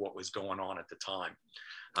into what was going on at the time.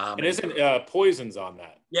 And isn't Poison's on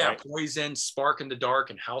that? Yeah, right? Poison, Spark in the Dark,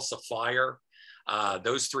 and House of Fire.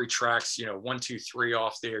 Those 3 tracks, you know, 1, 2, 3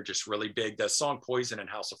 off there, just really big. The song Poison and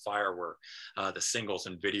House of Fire were the singles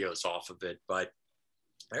and videos off of it. But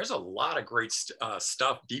there's a lot of great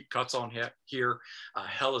stuff, deep cuts on here.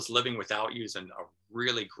 Hell is Living Without You is a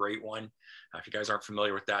really great one. If you guys aren't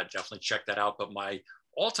familiar with that, definitely check that out. But my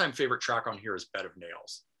all-time favorite track on here is Bed of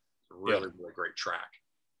Nails. It's a really great track.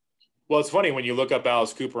 Well, it's funny when you look up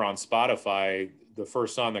Alice Cooper on Spotify, the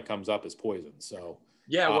first song that comes up is Poison. So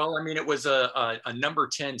yeah, well, I mean, it was a number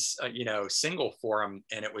 10, you know, single for him,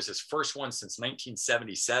 and it was his first one since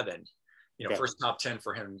 1977. You know, first top 10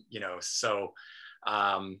 for him. You know, so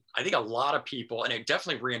I think a lot of people, and it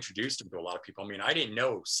definitely reintroduced him to a lot of people. I mean, I didn't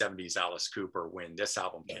know 70s Alice Cooper when this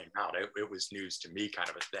album came out. It was news to me, kind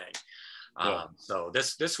of a thing. So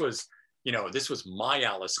this was, you know, this was my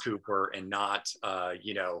Alice Cooper, and not,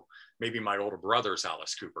 you know, maybe my older brother's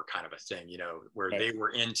Alice Cooper, kind of a thing, you know, where they were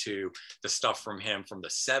into the stuff from him from the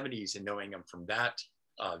 70s and knowing him from that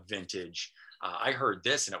vintage. I heard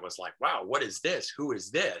this and it was like, wow, what is this? Who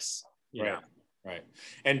is this? You know? Right.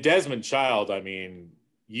 And Desmond Child, I mean,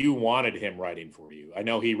 you wanted him writing for you. I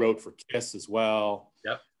know he wrote for Kiss as well.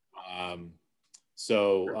 Yep.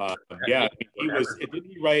 Yeah, didn't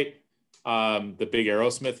he write the big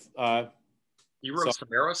Aerosmith? He wrote some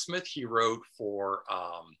Aerosmith. He wrote for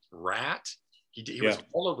Rat. He was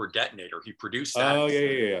all over Detonator. He produced that. Oh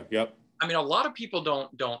yeah. Yep. I mean, a lot of people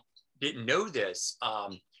didn't know this.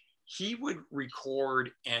 he would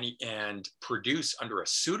record and produce under a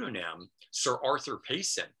pseudonym, Sir Arthur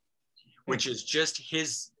Payson, which is just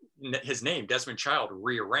his name, Desmond Child,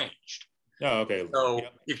 rearranged. Oh, okay. So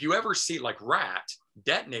if you ever see like Rat,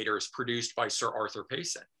 Detonator is produced by Sir Arthur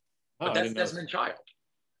Payson, but that's Desmond Child.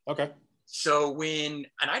 Okay. So and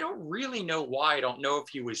I don't really know why. I don't know if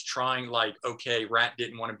he was trying like, okay, Rat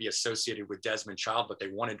didn't want to be associated with Desmond Child, but they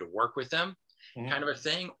wanted to work with them, kind of a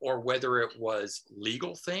thing, or whether it was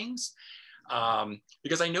legal things.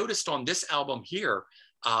 Because I noticed on this album here,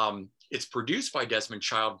 it's produced by Desmond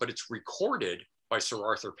Child, but it's recorded by Sir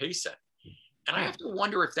Arthur Payson. And I have to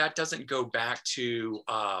wonder if that doesn't go back to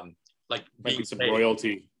like being some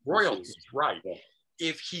royalties, right? Yeah.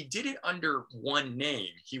 If he did it under one name,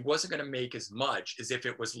 he wasn't going to make as much as if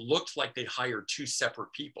it looked like they hired two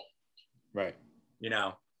separate people. Right. You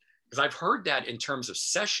know, because I've heard that in terms of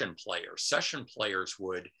session players. Session players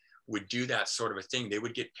would do that sort of a thing. They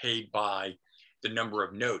would get paid by the number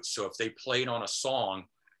of notes. So if they played on a song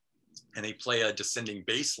and they play a descending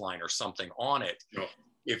bass line or something on it,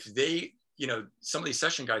 if they, you know, some of these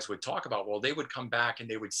session guys would talk about, well, they would come back and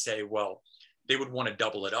they would say, well, they would want to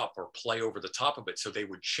double it up or play over the top of it. So they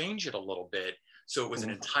would change it a little bit. So it was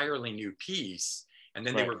an entirely new piece. And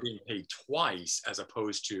then they were being paid twice as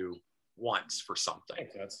opposed to once for something.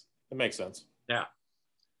 That makes sense. Yeah.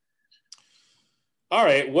 All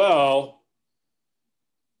right. Well,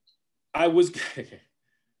 I was going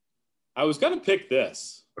to pick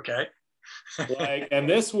this. Okay. Like, and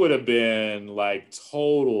this would have been like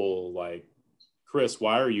total, like, Chris,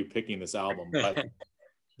 why are you picking this album? But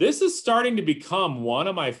this is starting to become one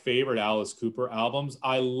of my favorite Alice Cooper albums.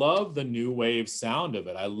 I love the new wave sound of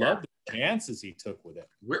it. I love the chances he took with it.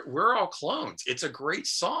 We're all clones. It's a great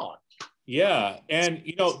song. Yeah. And,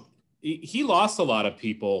 you know, he lost a lot of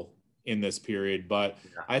people in this period, but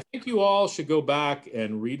I think you all should go back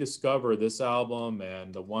and rediscover this album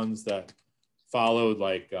and the ones that followed,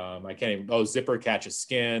 like, I can't even, Zipper Catches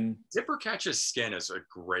Skin. Zipper Catches Skin is a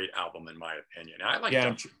great album, in my opinion. I like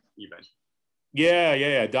that even.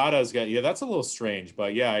 Yeah. Dada's got, that's a little strange,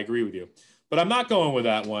 but yeah, I agree with you. But I'm not going with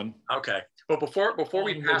that one. Okay. But before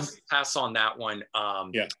we pass on that one,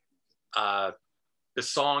 the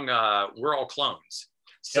song We're All Clones.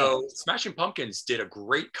 So Smashing Pumpkins did a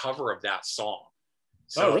great cover of that song.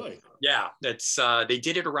 So, really? Yeah, it's they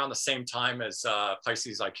did it around the same time as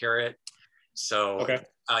Pisces I Carry It. So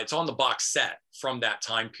it's on the box set from that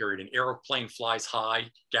time period. An Aeroplane Flies High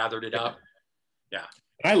gathered it up. Yeah.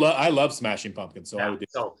 I love Smashing Pumpkins. So I would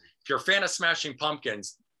so if you're a fan of Smashing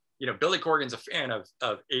Pumpkins, you know, Billy Corgan's a fan of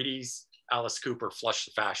 80s Alice Cooper, Flush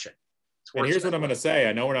the Fashion. And here's what I'm going to say.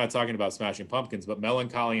 I know we're not talking about Smashing Pumpkins, but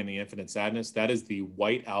Melancholy and the Infinite Sadness, that is the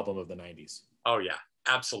white album of the 90s. Oh, yeah,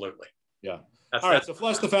 absolutely. Yeah. All right, so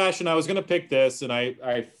Flush the Fashion, I was going to pick this, and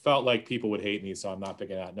I felt like people would hate me, so I'm not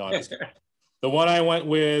picking that. No, I'm just kidding. The one I went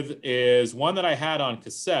with is one that I had on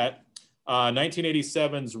cassette,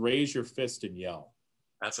 1987's Raise Your Fist and Yell.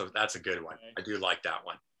 That's a good one. I do like that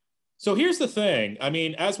one. So here's the thing. I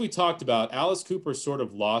mean, as we talked about, Alice Cooper sort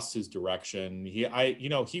of lost his direction. He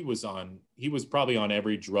was probably on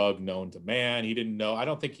every drug known to man. He didn't know. I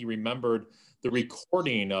don't think he remembered the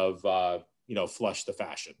recording of, Flush the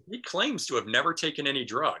Fashion. He claims to have never taken any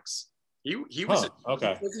drugs. He was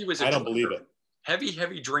okay. He was a I don't believe it.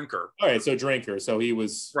 Heavy drinker. All right, so drinker. So he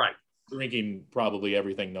was right drinking probably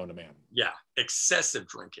everything known to man. Yeah, excessive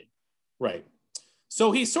drinking. Right.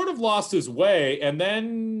 So he sort of lost his way, and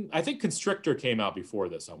then I think Constrictor came out before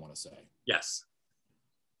this, I want to say. Yes.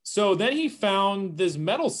 So then he found this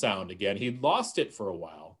metal sound again. He'd lost it for a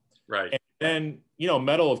while. Right. And then,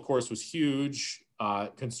 metal, of course, was huge.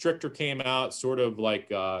 Constrictor came out sort of like,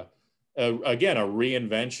 again, a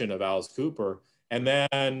reinvention of Alice Cooper. And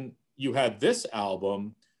then you had this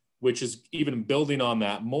album, which is even building on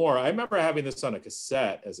that more. I remember having this on a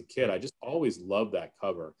cassette as a kid. I just always loved that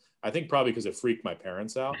cover. I think probably because it freaked my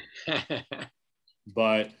parents out.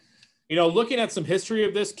 But, looking at some history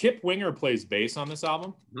of this, Kip Winger plays bass on this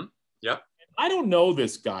album. Mm-hmm. Yep. I don't know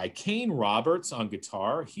this guy, Kane Roberts on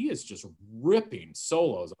guitar. He is just ripping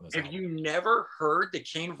solos on this album. Have you never heard the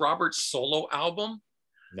Kane Roberts solo album?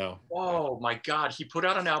 No. Oh my God. He put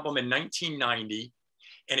out an album in 1990.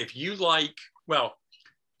 And if you like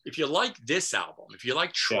this album, if you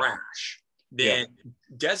like trash, then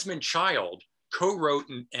Desmond Child co-wrote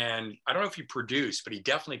and I don't know if he produced, but he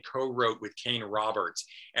definitely co-wrote with Kane Roberts.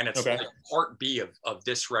 And it's like part B of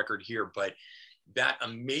this record here. But that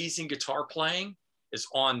amazing guitar playing is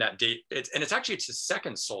on that date. It's his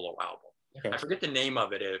second solo album. I forget the name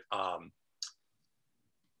of it. Oh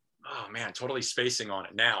man, totally spacing on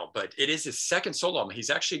it now, but it is his second solo album. He's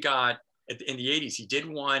actually got in the 80s. He did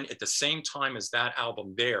one at the same time as that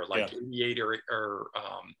album there, like 88 or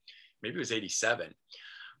maybe it was 87.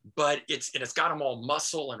 But it's got him all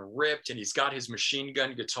muscle and ripped, and he's got his machine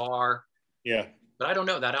gun guitar. Yeah. But I don't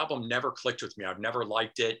know, that album never clicked with me. I've never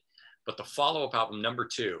liked it. But the follow-up album, number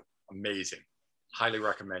 2, amazing. Highly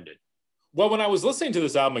recommended. Well, when I was listening to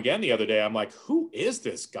this album again the other day, I'm like, who is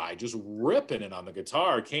this guy just ripping it on the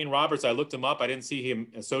guitar? Kane Roberts, I looked him up. I didn't see him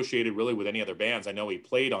associated really with any other bands. I know he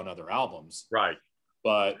played on other albums. Right.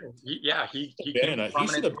 But he should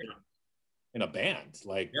have been in a band.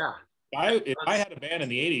 Like, yeah. If I had a band in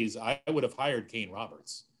the 80s, I would have hired Kane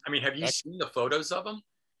Roberts. I mean, have you seen the photos of him?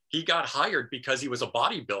 He got hired because he was a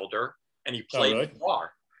bodybuilder and he played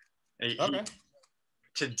guitar. And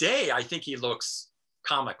today, I think he looks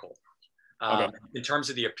comical. In terms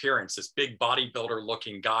of the appearance, this big bodybuilder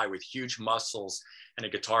looking guy with huge muscles and a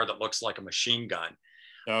guitar that looks like a machine gun.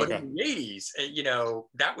 But in the 80s, you know,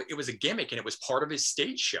 it was a gimmick and it was part of his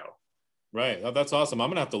stage show. Right. Oh, that's awesome. I'm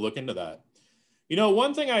going to have to look into that. You know,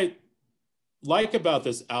 one thing I like about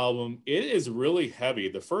this album, it is really heavy.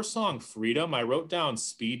 The first song, Freedom, I wrote down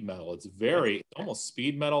speed metal. It's almost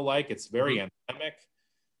speed metal-like. It's very anthemic.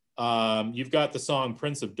 You've got the song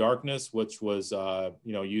Prince of Darkness, which was,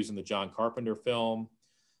 used in the John Carpenter film.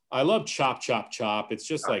 I love Chop, Chop, Chop. It's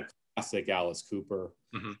just like classic Alice Cooper.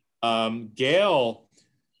 Gale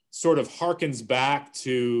sort of harkens back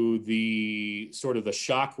to the sort of the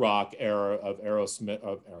shock rock era of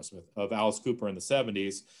of Alice Cooper in the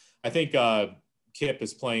 70s. I think Kip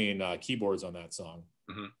is playing keyboards on that song.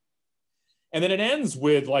 And then it ends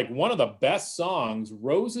with like one of the best songs,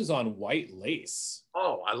 Roses on White Lace.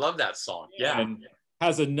 Oh, I love that song. Yeah. And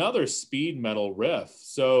has another speed metal riff.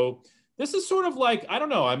 So this is sort of like, I don't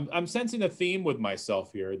know, I'm sensing a theme with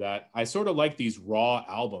myself here that I sort of like these raw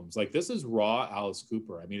albums. Like this is raw Alice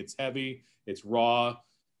Cooper. I mean, it's heavy, it's raw.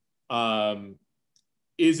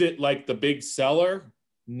 Is it like the big seller?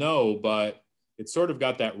 No, but it's sort of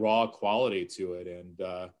got that raw quality to it. And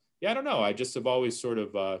I don't know. I just have always sort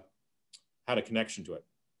of had a connection to it.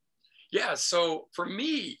 Yeah. So for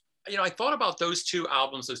me, you know, I thought about those two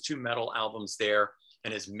albums, those two metal albums there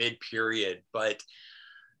in his mid period, but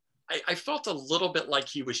I felt a little bit like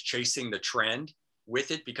he was chasing the trend with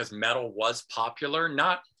it because metal was popular.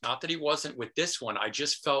 Not that he wasn't with this one. I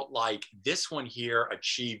just felt like this one here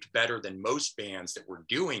achieved better than most bands that were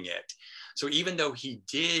doing it. So even though he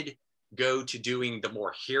did go to doing the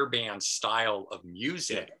more hair band style of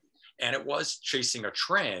music, and it was chasing a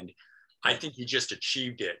trend, I think he just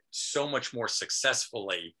achieved it so much more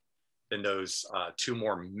successfully than those two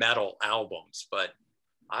more metal albums. But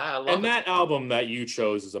I love and that album that you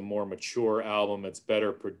chose is a more mature album. It's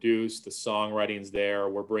better produced. The songwriting's there.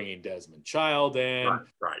 We're bringing Desmond Child in.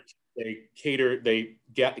 Right. They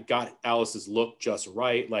got Alice's look just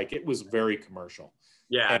right. Like it was very commercial.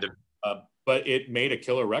 Yeah. But it made a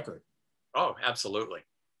killer record. Oh, absolutely.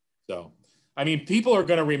 So, I mean, people are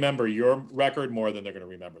going to remember your record more than they're going to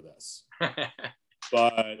remember this.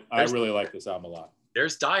 But I really like this album a lot.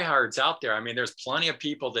 There's diehards out there. I mean, there's plenty of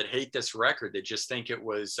people that hate this record that just think it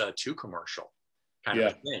was too commercial kind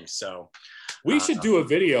of a thing. So we should do a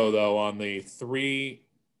video though on the 3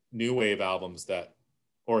 new wave albums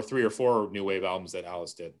or 3 or 4 new wave albums that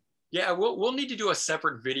Alice did. Yeah, we'll need to do a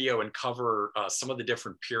separate video and cover some of the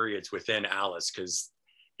different periods within Alice because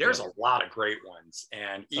there's a lot of great ones.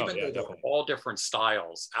 And even though they're all different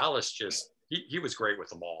styles, Alice he was great with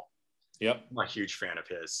them all. Yep. I'm a huge fan of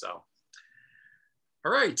his. So,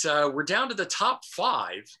 all right, we're down to the top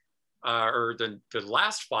 5, or the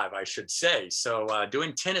last 5, I should say. So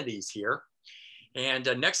doing 10 of these here. And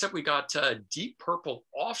next up, we got Deep Purple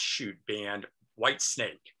offshoot band, White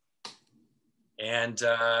Snake. And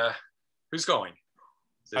who's going?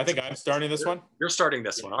 I think I'm starting this one. You're starting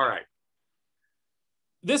this one. All right.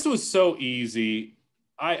 This was so easy.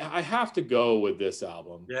 I have to go with this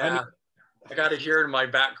album. Yeah, I got it here in my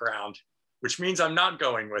background, which means I'm not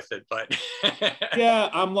going with it, but yeah,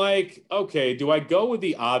 I'm like, okay, do I go with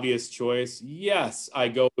the obvious choice? Yes, I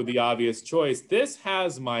go with the obvious choice. This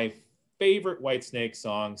has my favorite Whitesnake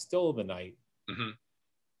song, Still of the Night.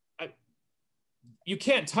 You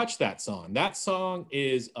can't touch that song. That song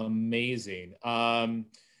is amazing.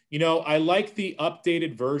 You know, I like the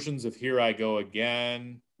updated versions of Here I Go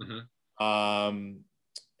Again. And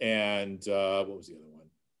what was the other one?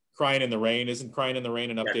 Crying in the Rain. Isn't Crying in the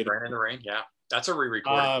Rain an updated? Crying in the Rain, yeah. That's a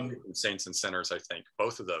re-recording from Saints and Sinners, I think.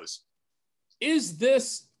 Both of those. Is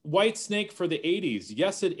this Whitesnake for the 80s?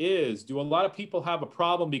 Yes, it is. Do a lot of people have a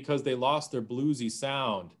problem because they lost their bluesy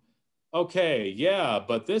sound? Okay, yeah,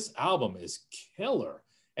 but this album is killer.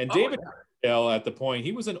 And David Dale, at the point,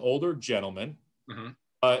 he was an older gentleman,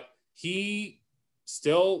 but he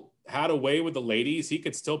still had a way with the ladies. He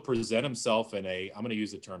could still present himself in a, I'm going to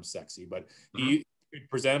use the term sexy, but he could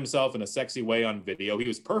present himself in a sexy way on video. He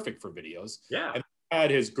was perfect for videos. Yeah. And he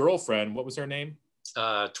had his girlfriend, what was her name?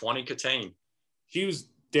 20 Katane. She was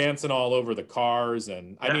dancing all over the cars.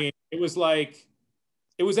 And I mean, it was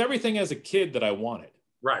everything as a kid that I wanted.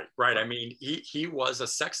 Right. I mean, he was a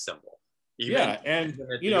sex symbol. And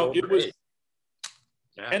you know, it was,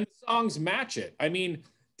 and the songs match it. I mean,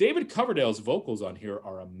 David Coverdale's vocals on here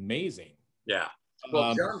are amazing. Yeah.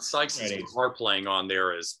 Well, John Sykes' guitar playing on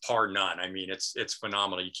there is par none. I mean, it's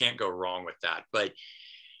phenomenal. You can't go wrong with that. But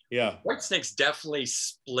yeah, Whitesnake's definitely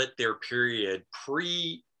split their period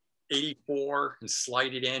pre 84 and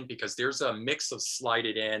Slide It In, because there's a mix of Slide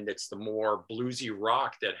It In that's the more bluesy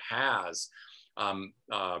rock that has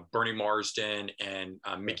Bernie Marsden and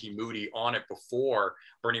Mickey Moody on it before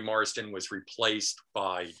Bernie Marsden was replaced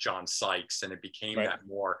by John Sykes, and it became that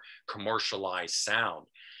more commercialized sound.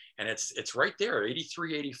 And it's right there,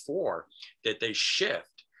 83, 84, that they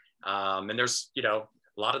shift. And there's, you know,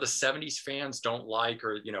 a lot of the 70s fans don't like,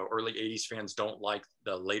 or, you know, early 80s fans don't like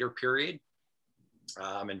the later period,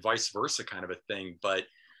 and vice versa kind of a thing. But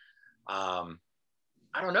I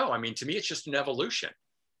don't know. I mean, to me, it's just an evolution.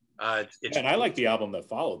 And I like the album that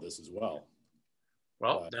followed this as well.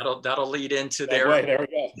 Well, that'll lead into there we go.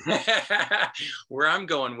 where I'm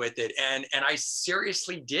going with it. And I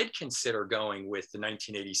seriously did consider going with the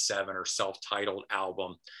 1987 or self-titled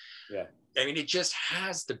album. Yeah. I mean, it just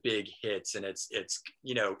has the big hits, and it's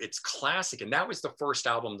you know, it's classic. And that was the first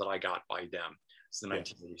album that I got by them. It's the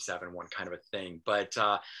 1987 one, kind of a thing. But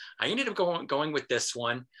I ended up going with this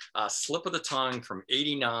one, Slip of the Tongue from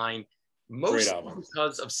 89, mostly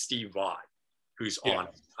because of Steve Vai, who's on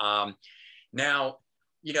it. Now,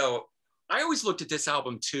 you know, I always looked at this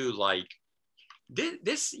album too, like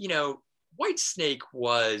this, you know, Whitesnake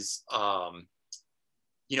was,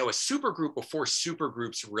 you know, a supergroup before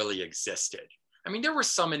supergroups really existed. I mean, there were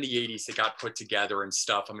some in the 80s that got put together and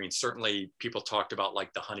stuff. I mean, certainly people talked about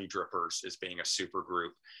like the Honey Drippers as being a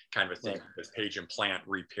supergroup kind of a thing, because Page and Plant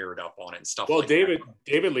repaired up on it and stuff like that.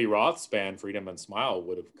 David Lee Roth's band, Freedom and Smile,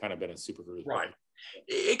 would have kind of been a supergroup. Right.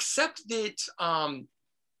 Except that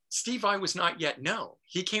Steve Vai was not yet known.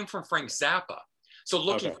 He came from Frank Zappa. So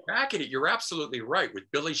looking back at it, you're absolutely right. With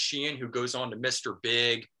Billy Sheehan, who goes on to Mr.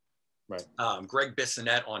 Big, Greg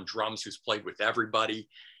Bissonette on drums, who's played with everybody.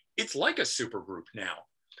 It's like a supergroup now.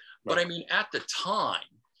 But I mean, at the time,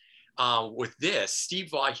 with this, Steve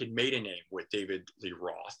Vai had made a name with David Lee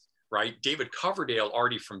Roth, right? David Coverdale,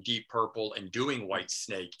 already from Deep Purple and doing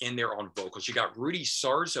Whitesnake, in there on vocals. You got Rudy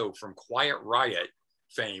Sarzo from Quiet Riot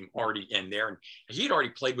fame already in there. And he had already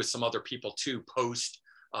played with some other people too, post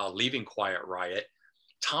leaving Quiet Riot.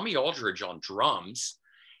 Tommy Aldridge on drums.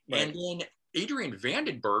 And then Adrian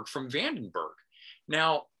Vandenberg from Vandenberg.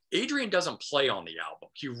 Now, Adrian doesn't play on the album.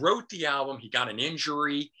 He wrote the album, he got an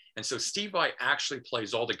injury, and so Steve Vai actually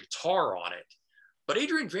plays all the guitar on it. But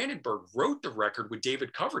Adrian Vandenberg wrote the record with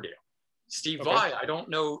David Coverdale. Steve Vai, I don't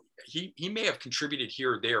know, he may have contributed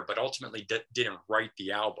here or there, but ultimately didn't write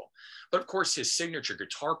the album. But of course, his signature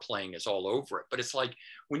guitar playing is all over it. But it's like,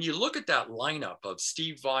 when you look at that lineup of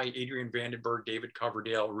Steve Vai, Adrian Vandenberg, David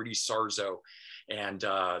Coverdale, Rudy Sarzo, and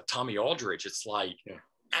Tommy Aldridge, it's like,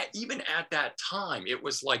 even at that time, it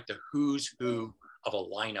was like the who's who of a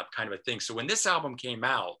lineup kind of a thing. So when this album came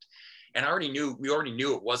out, and we already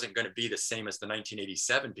knew it wasn't going to be the same as the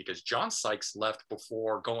 1987, because John Sykes left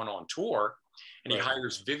before going on tour, and he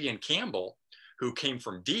hires Vivian Campbell, who came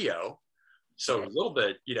from Dio. So a little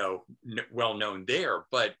bit, you know, well known there,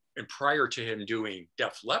 but and prior to him doing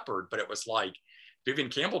Def Leppard, but it was like Vivian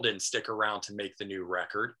Campbell didn't stick around to make the new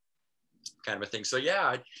record kind of a thing. So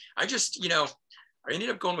yeah, I just, you know, I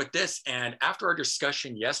ended up going with this. And after our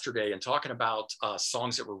discussion yesterday and talking about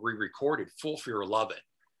songs that were re-recorded, Fool for Your Lovin'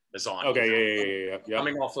 is on.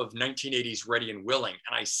 Coming off of 1980s Ready and Willing.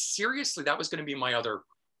 And I seriously, that was going to be my other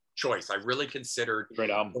choice. I really considered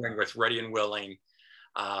going with Ready and Willing.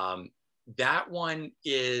 That one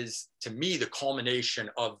is, to me, the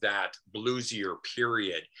culmination of that bluesier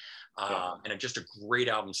period. And just a great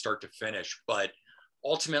album start to finish. But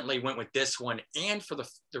ultimately went with this one, and for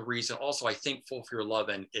the reason also, I think Fool for Your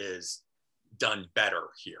Lovin' is done better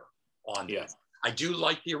here on this. I do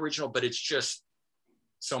like the original, but it's just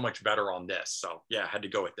so much better on this. So yeah, I had to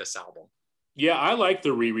go with this album. Yeah, I like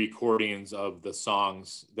the re-recordings of the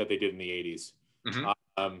songs that they did in the 80s.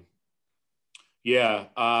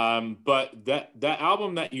 But that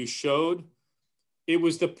album that you showed, it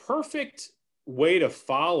was the perfect way to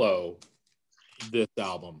follow this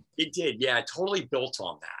album. It did, yeah, it totally built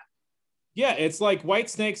on that. Yeah, it's like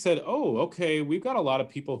Whitesnake said, "Oh, okay, we've got a lot of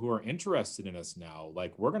people who are interested in us now.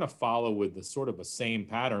 Like we're gonna follow with the sort of a same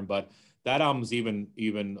pattern, but that album's even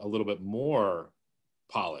a little bit more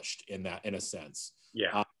polished in that in a sense.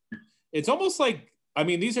 Yeah. It's almost like, I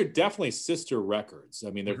mean, these are definitely sister records.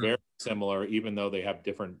 I mean, they're Mm-hmm. very similar, even though they have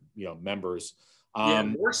different, members. Yeah,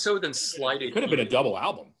 more so than It Slided could have been a double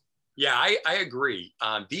album. Yeah, I agree.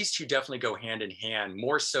 These two definitely go hand in hand,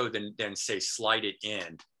 more so than say Slide It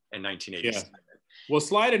in 1987. Yeah. Well,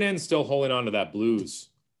 Slide It In still holding on to that blues.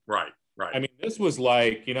 Right, right. I mean, this was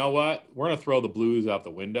like, you know what? We're gonna throw the blues out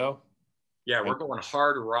the window. Yeah, we're going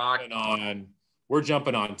hard rock. We're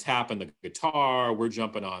jumping on tapping the guitar. We're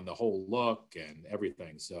jumping on the whole look and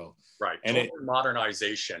everything. So right, and total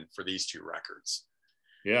modernization for these two records.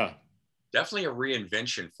 Yeah, definitely a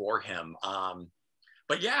reinvention for him.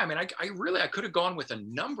 But yeah, I mean, I could have gone with a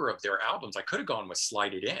number of their albums. I could have gone with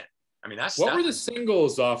Slide It In. I mean, what were the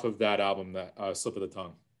singles off of that album, that Slip of the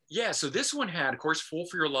Tongue? Yeah, so this one had, of course, Fool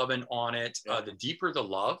for Your Lovin' on it. Yeah. The Deeper the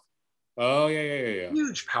Love. Oh yeah.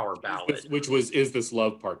 Huge power ballad. Which was Is This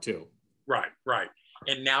Love Part 2. Right.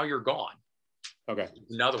 And Now You're Gone. Okay.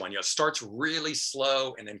 Another one, starts really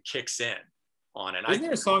slow and then kicks in on it. Isn't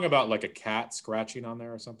there a song about like a cat scratching on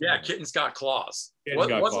there or something? Yeah, Kitten's Got Claws.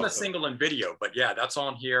 Wasn't a single in video, but yeah, that's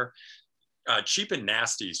on here. Cheap and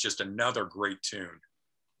Nasty is just another great tune.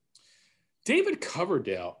 David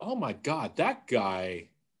Coverdale. Oh my God, that guy.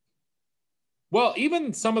 Well,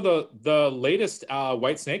 even some of the latest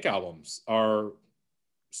Whitesnake albums are,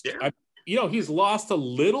 he's lost a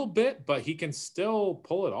little bit, but he can still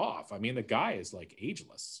pull it off. I mean, the guy is like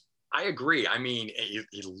ageless. I agree. I mean,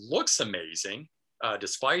 he looks amazing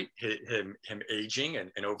despite him aging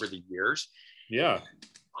and over the years. Yeah.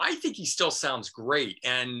 I think he still sounds great.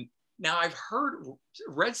 And now I've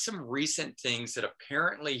read some recent things that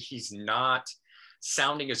apparently he's not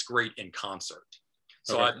sounding as great in concert.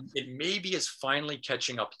 So it maybe is finally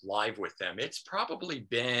catching up live with them. It's probably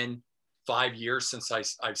been 5 years since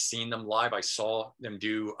I've seen them live. I saw them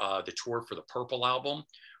do the tour for the Purple album,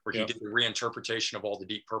 where he did the reinterpretation of all the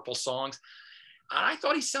Deep Purple songs. And I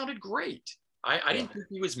thought he sounded great. I didn't think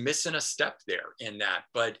he was missing a step there in that.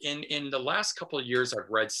 But in the last couple of years, I've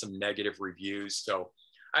read some negative reviews. So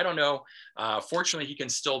I don't know. Fortunately, he can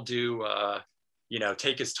still do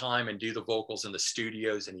take his time and do the vocals in the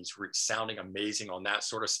studios, and he's sounding amazing on that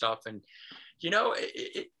sort of stuff. And,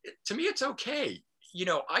 to me, it's okay.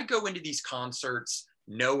 I go into these concerts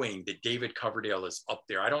knowing that David Coverdale is up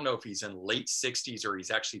there. I don't know if he's in late 60s or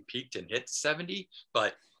he's actually peaked and hit 70,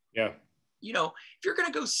 but yeah, if you're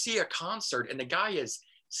going to go see a concert and the guy is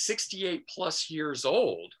 68 plus years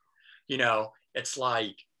old, it's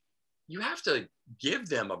like, you have to give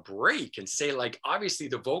them a break and say, like, obviously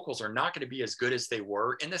the vocals are not going to be as good as they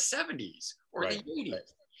were in the 70s or the 80s.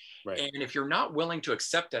 Right. And if you're not willing to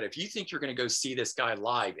accept that, if you think you're going to go see this guy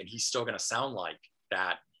live and he's still going to sound like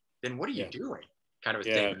that, then what are you doing? Kind of a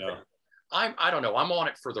thing. No. I don't know. I'm on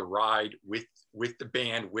it for the ride with the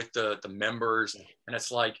band, with the members. And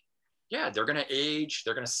it's like, yeah, they're going to age.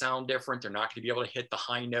 They're going to sound different. They're not going to be able to hit the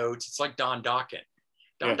high notes. It's like Don Dokken.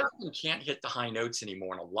 Don Dokken can't hit the high notes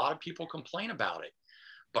anymore. And a lot of people complain about it.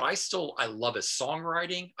 But I love his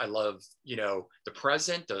songwriting. I love, the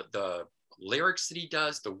present, the lyrics that he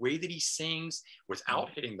does, the way that he sings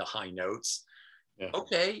without hitting the high notes. Yeah.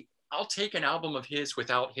 Okay, I'll take an album of his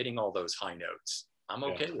without hitting all those high notes. I'm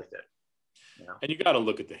okay with it. And you got to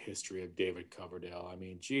look at the history of David Coverdale. I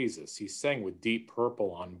mean, Jesus, he sang with Deep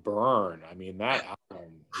Purple on Burn. I mean, that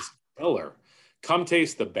album is killer. Come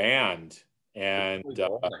Taste the Band. And,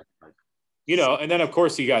 and then of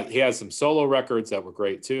course he has some solo records that were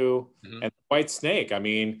great too. Mm-hmm. And Whitesnake, I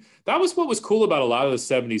mean, that was what was cool about a lot of the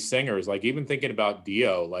 70s singers. Like even thinking about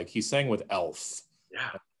Dio, like he sang with Elf.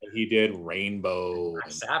 Yeah. He did Rainbow.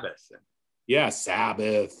 And Sabbath. Yeah,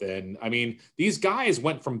 Sabbath. And I mean, these guys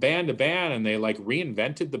went from band to band and they like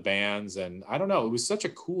reinvented the bands. And I don't know, it was such a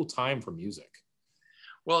cool time for music.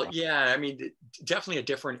 Well, yeah, I mean, definitely a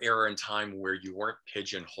different era in time where you weren't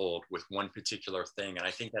pigeonholed with one particular thing. And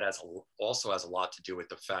I think that also has a lot to do with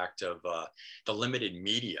the fact of the limited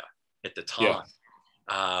media at the time.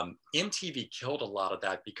 Yeah. MTV killed a lot of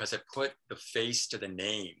that because it put the face to the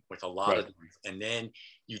name with a lot of them. And then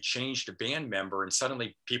you changed a band member and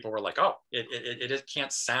suddenly people were like, oh, it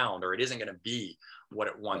can't sound, or it isn't going to be what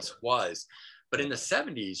it once was. But in the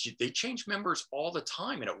 70s, they changed members all the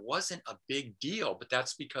time and it wasn't a big deal. But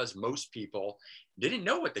that's because most people didn't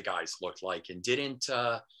know what the guys looked like and didn't,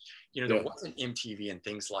 there wasn't MTV and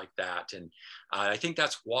things like that. And I think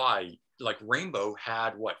that's why, like, Rainbow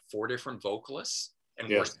had, 4 different vocalists and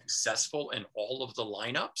were successful in all of the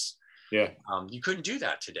lineups. Yeah. You couldn't do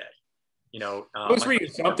that today. You know, I was reading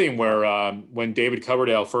something where when David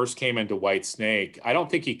Coverdale first came into White Snake, I don't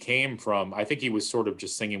think he came from, I think he was sort of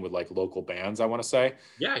just singing with like local bands, I want to say.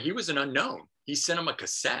 Yeah, he was an unknown. He sent him a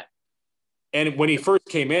cassette. And when he first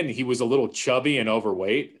came in, he was a little chubby and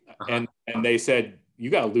overweight. And they said, you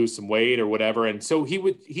got to lose some weight or whatever. And so he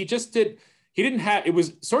didn't have, it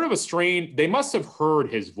was sort of a strain. They must have heard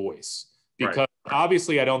his voice because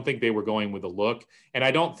obviously I don't think they were going with a look. And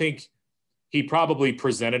I don't think he probably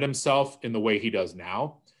presented himself in the way he does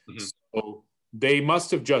now. So they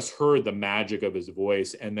must have just heard the magic of his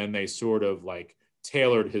voice. And then they sort of like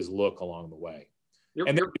tailored his look along the way.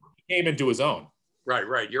 And then he came into his own.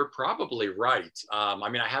 Right. You're probably right. I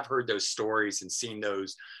mean, I have heard those stories and seen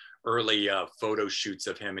those early photo shoots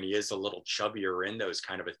of him, and he is a little chubbier in those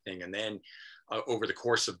kind of a thing. And then over the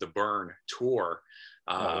course of the Burn tour,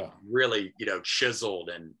 really, you know, chiseled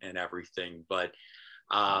and everything. But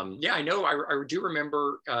yeah, I know. I do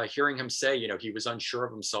remember hearing him say, you know, he was unsure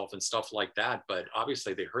of himself and stuff like that. But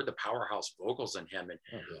obviously, they heard the powerhouse vocals in him. And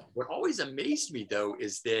what always amazed me, though,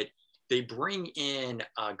 is that they bring in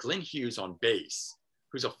Glenn Hughes on bass,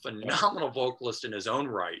 who's a phenomenal vocalist in his own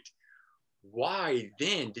right. Why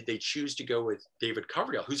then did they choose to go with David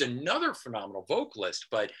Coverdale, who's another phenomenal vocalist?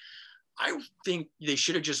 But I think they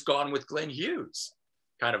should have just gone with Glenn Hughes,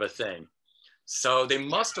 kind of a thing. So they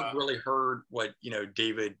must have really heard what, you know,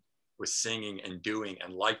 David was singing and doing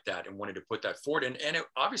and liked that and wanted to put that forward. And it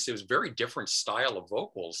obviously was a very different style of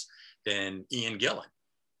vocals than Ian Gillan.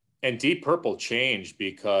 And Deep Purple changed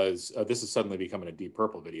because this is suddenly becoming a Deep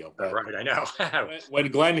Purple video. But right, I know.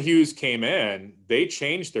 when Glenn Hughes came in, they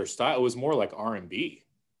changed their style. It was more like R&B.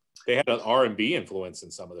 They had an R&B influence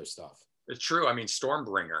in some of their stuff. It's true. I mean,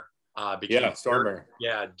 Stormbringer. Stormbringer.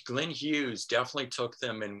 Yeah, Glenn Hughes definitely took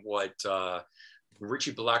them in what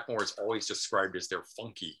Richie Blackmore has always described as their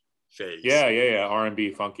funky phase. Yeah.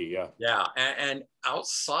 R&B funky, Yeah, and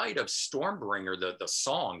outside of Stormbringer, the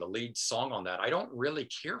song, the lead song on that, I don't really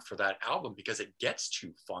care for that album because it gets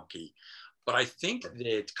too funky. But I think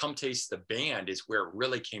that Come Taste the Band is where it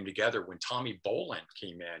really came together when Tommy Bolin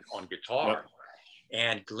came in on guitar.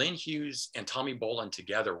 And Glenn Hughes and Tommy Bolin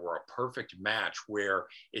together were a perfect match where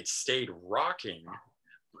it stayed rocking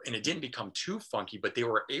and it didn't become too funky, but they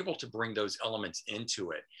were able to bring those elements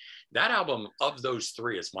into it. That album of those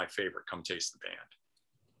three is my favorite, Come Taste the Band.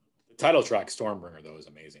 The title track, Stormbringer, though, is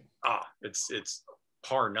amazing. It's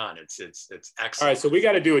par none. It's excellent. All right, so we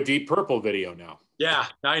got to do a Deep Purple video now. Yeah,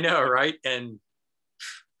 I know, right? And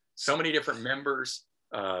so many different members,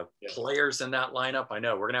 players in that lineup. I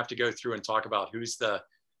know we're gonna have to go through and talk about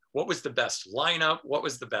what was the best lineup, what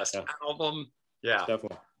was the best album. Yeah,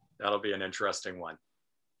 definitely. That'll be an interesting one.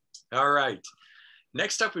 All right.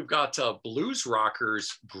 Next up, we've got Blues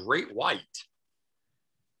Rockers, Great White.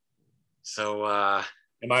 So,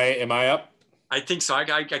 am I up? I think so.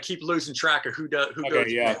 I keep losing track of who goes.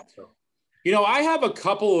 Yeah. So. You know, I have a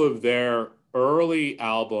couple of their early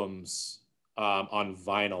albums on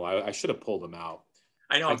vinyl. I should have pulled them out.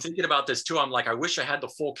 I know. I'm thinking about this too. I'm like, I wish I had the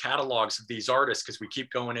full catalogs of these artists because we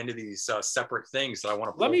keep going into these separate things that I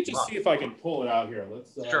want to. Let me just see if I can pull it out here.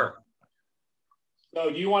 Let's. Sure. So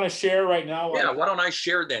do you want to share right now? Yeah, why don't I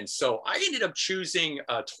share then? So I ended up choosing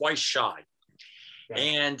Twice Shy.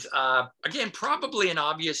 Okay. And again, probably an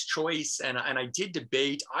obvious choice. And I did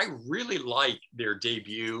debate. I really like their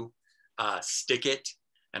debut, Stick It.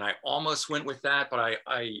 And I almost went with that, but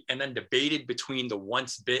I then debated between the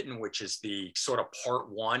Once Bitten, which is the sort of part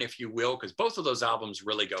one, if you will, because both of those albums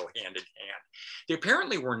really go hand in hand. They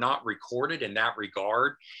apparently were not recorded in that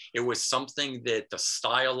regard. It was something that the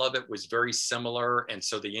style of it was very similar. And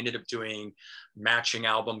so they ended up doing matching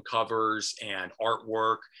album covers and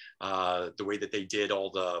artwork, the way that they did all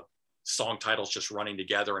the song titles just running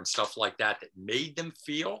together and stuff like that made them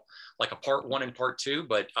feel like a part one and part two,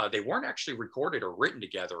 but they weren't actually recorded or written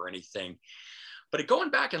together or anything. But going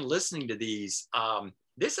back and listening to these,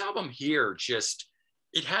 this album here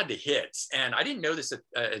it had the hits. And I didn't know this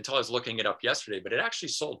until I was looking it up yesterday, but it actually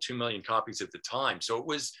sold 2 million copies at the time. So it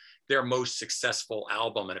was their most successful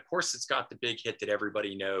album. And of course, it's got the big hit that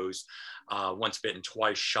everybody knows, Once Bitten,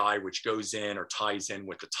 Twice Shy, which goes in or ties in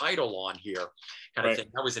with the title on here. Kind of thing.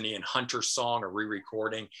 That was an Ian Hunter song, a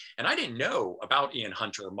re-recording. And I didn't know about Ian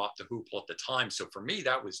Hunter or Mott the Hoople at the time. So for me,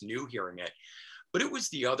 that was new hearing it. But it was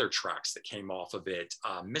the other tracks that came off of it.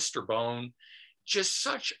 Mr. Bone, just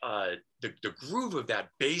such the groove of that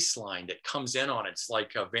bass line that comes in on it. It's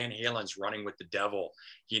like Van Halen's Running with the Devil,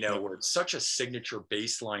 where it's such a signature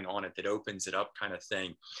bass line on it that opens it up kind of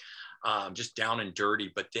thing. Just down and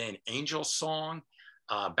dirty. But then Angel Song,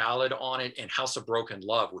 ballad on it, and House of Broken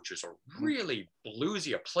Love, which is a really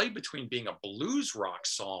bluesy, a play between being a blues rock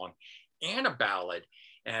song and a ballad.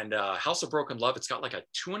 And House of Broken Love, it's got like a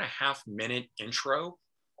 2.5-minute intro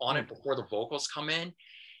on it before the vocals come in.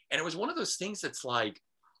 And it was one of those things that's like,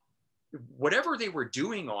 whatever they were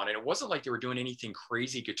doing on it, it wasn't like they were doing anything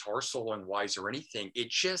crazy guitar solo wise or anything. It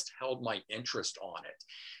just held my interest on it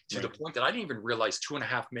to the point that I didn't even realize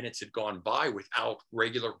 2.5 minutes had gone by without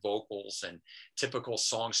regular vocals and typical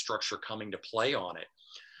song structure coming to play on it.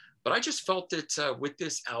 But I just felt that with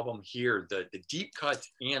this album here, the deep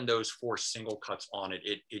cuts and those 4 single cuts on it,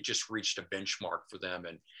 it just reached a benchmark for them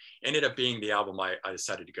and ended up being the album I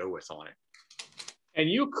decided to go with on it. And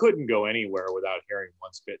you couldn't go anywhere without hearing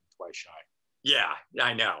Once Bitten, Twice Shy. Yeah,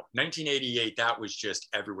 I know. 1988, that was just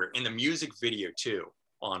everywhere. In the music video too,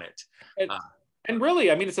 on it. And really,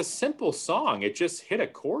 I mean, it's a simple song. It just hit a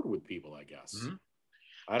chord with people, I guess. Mm-hmm.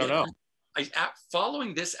 I don't know.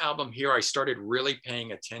 Following this album here, I started really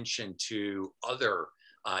paying attention to other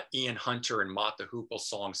Ian Hunter and Mott the Hoople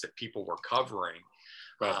songs that people were covering,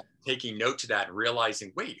 taking note to that and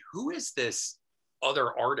realizing, wait, who is this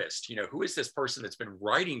other artist? You know, who is this person that's been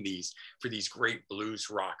writing these for these great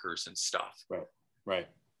blues rockers and stuff? Right.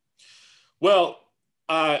 Well,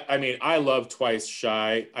 I mean, I love Twice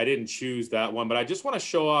Shy. I didn't choose that one, but I just want to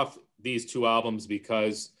show off these 2 albums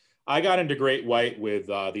because I got into Great White with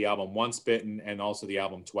the album Once Bitten and also the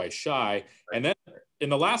album Twice Shy. And then in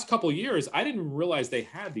the last couple of years, I didn't realize they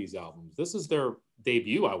had these albums. This is their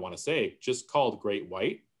debut, I want to say, just called Great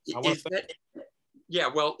White. Yeah,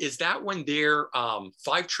 well, is that one their 5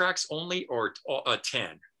 tracks only or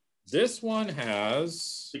 10? This one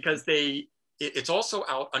has... Because it's also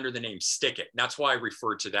out under the name Stick It. That's why I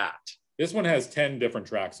referred to that. This one has 10 different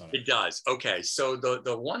tracks on it. It does. Okay, so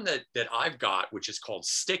the one that I've got, which is called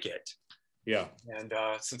Stick It. Yeah. And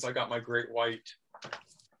since I got my Great White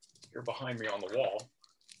here behind me on the wall,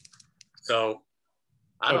 so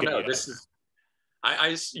I don't know. Yeah. This is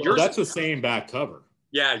yours. That's the same back cover.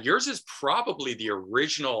 Yeah, yours is probably the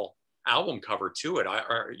original album cover to it.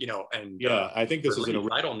 I think this is an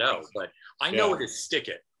original. I don't know, but I know it is Stick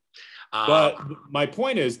It. But my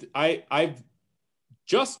point is, I've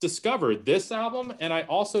just discovered this album, and I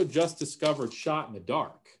also just discovered Shot in the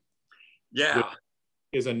Dark. Yeah, which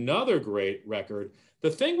is another great record. The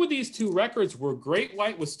thing with these 2 records were Great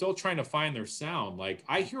White was still trying to find their sound. Like,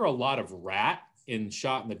 I hear a lot of Rat in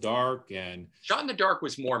Shot in the Dark, and Shot in the Dark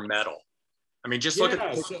was more metal. I mean, just look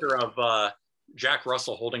at the picture of Jack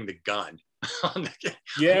Russell holding the gun.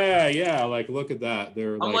 Yeah. Like, look at that.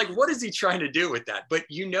 I'm like, what is he trying to do with that? But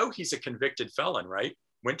you know, he's a convicted felon, right?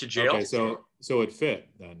 Went to jail. Okay, so it fit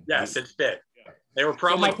then. Yes, it fit. Yeah. They were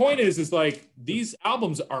probably. So my point is like these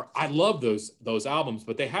albums are. I love those albums,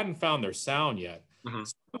 but they hadn't found their sound yet. Mm-hmm.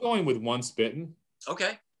 So I'm going with Once Bitten.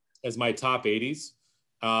 Okay. As my top 80s.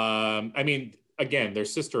 I mean, again, they're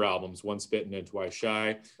sister albums, Once Bitten and Twice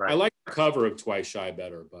Shy. Right. I like the cover of Twice Shy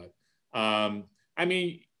better, but I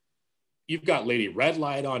mean, you've got Lady Red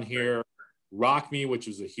Light on here, Rock Me, which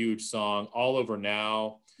is a huge song, All Over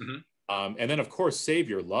Now. Mm-hmm. And then, of course, Save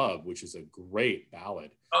Your Love, which is a great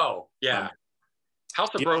ballad. Oh, yeah. House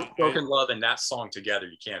of Broken Love and that song together,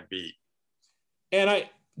 you can't beat. And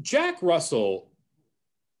Jack Russell,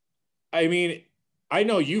 I mean, I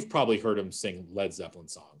know you've probably heard him sing Led Zeppelin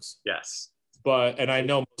songs. Yes. And I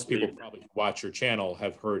know most people probably watch your channel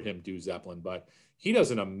have heard him do Zeppelin, but he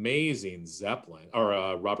does an amazing Zeppelin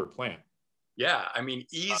or Robert Plant. Yeah, I mean,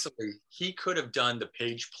 easily he could have done the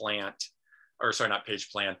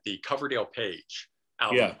the Coverdale Page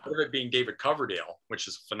album. Yeah. Instead of it being David Coverdale, which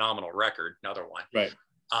is a phenomenal record, another one. Right.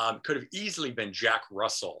 Could have easily been Jack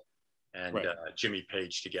Russell and Jimmy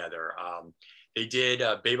Page together. They did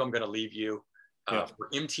Babe, I'm Gonna Leave You for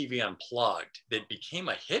MTV Unplugged. That became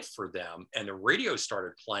a hit for them, and the radio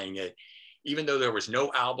started playing it. Even though there was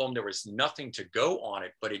no album, there was nothing to go on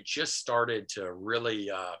it, but it just started to really,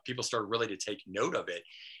 people started really to take note of it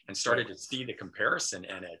and started to see the comparison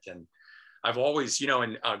in it. And I've always,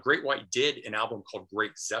 and Great White did an album called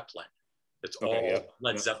Great Zeppelin. It's all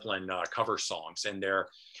Led Zeppelin cover songs. And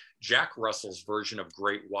Jack Russell's version of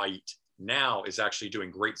Great White now is actually doing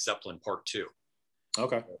Great Zeppelin Part 2.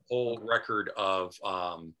 Okay. A whole record of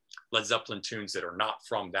Led Zeppelin tunes that are not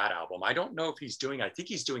from that album. I don't know if I think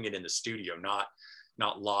he's doing it in the studio,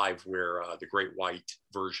 not live, where the Great White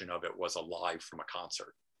version of it was a live from a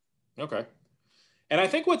concert. Okay. And I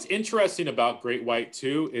think what's interesting about Great White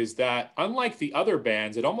too is that unlike the other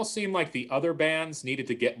bands, it almost seemed like the other bands needed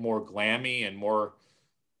to get more glammy and more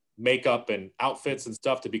makeup and outfits and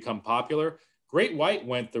stuff to become popular. Great White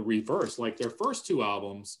went the reverse. Like their first 2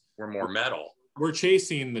 albums were more metal. We're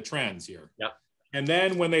chasing the trends here. Yep. And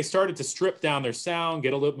then when they started to strip down their sound,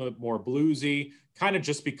 get a little bit more bluesy, kind of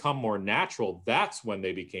just become more natural, that's when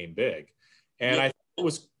they became big. And I think what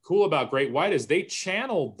was cool about Great White is they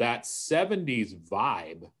channeled that 70s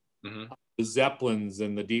vibe, the Zeppelins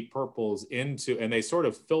and the Deep Purples into, and they sort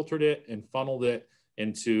of filtered it and funneled it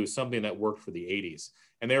into something that worked for the 80s.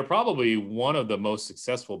 And they were probably one of the most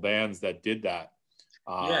successful bands that did that.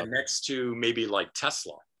 Next to maybe like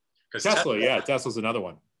Tesla. Tesla's another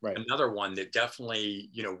one. Right. Another one that definitely,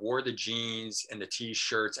 you know, wore the jeans and the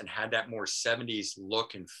t-shirts and had that more 70s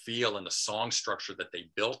look and feel and the song structure that they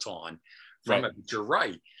built on from it. But you're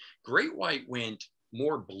right. Great White went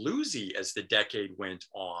more bluesy as the decade went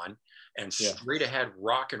on and straight ahead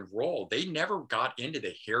rock and roll. They never got into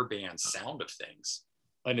the hairband sound of things.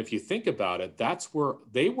 And if you think about it, that's where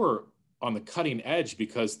they were on the cutting edge,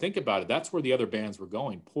 because think about it, that's where the other bands were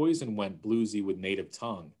going. Poison went bluesy with Native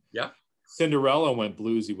Tongue. Yeah. Cinderella went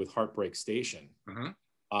bluesy with Heartbreak Station.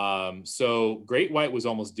 So Great White was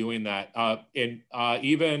almost doing that.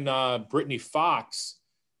 Even Brittany Fox,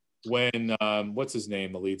 when what's his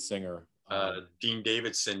name, the lead singer? Dean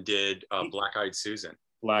Davidson did Black Eyed Susan.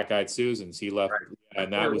 Black Eyed Susans. He left,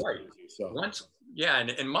 and that was bluesy, so.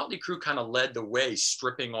 And Motley Crue kind of led the way,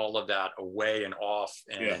 stripping all of that away and off,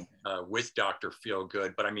 and with Dr.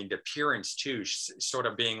 Feelgood. But I mean, the appearance too, sort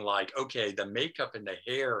of being like, okay, the makeup and the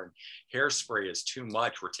hair and hairspray is too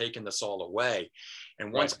much. We're taking this all away.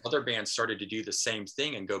 And once other bands started to do the same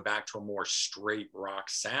thing and go back to a more straight rock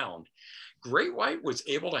sound, Great White was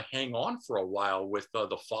able to hang on for a while with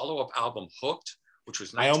the follow-up album Hooked, which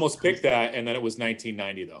was. I almost picked that, and then it was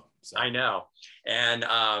 1990 though. So. I know,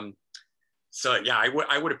 and. So yeah,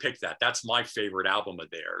 I would have picked that. That's my favorite album of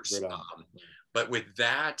theirs. But with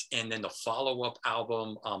that, and then the follow-up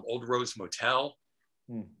album, Old Rose Motel,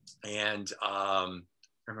 and I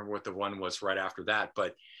remember what the one was right after that.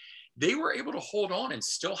 But they were able to hold on and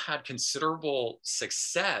still had considerable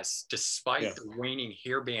success despite the waning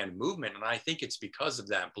hairband movement. And I think it's because of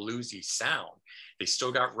that bluesy sound. They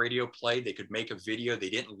still got radio play. They could make a video. They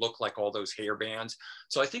didn't look like all those hair bands.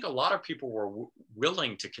 So I think a lot of people were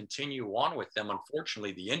willing to continue on with them.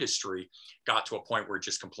 Unfortunately, the industry got to a point where it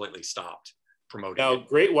just completely stopped promoting. Now,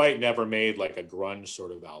 Great White never made like a grunge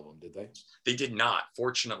sort of album, did they? They did not,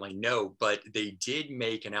 fortunately, no. But they did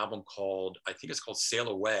make an album called, I think it's called Sail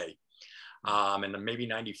Away, and then maybe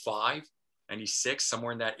 95, 96,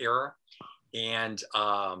 somewhere in that era. And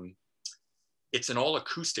it's an all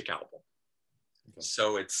acoustic album.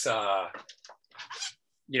 So it's,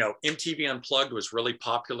 you know, MTV Unplugged was really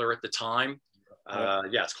popular at the time.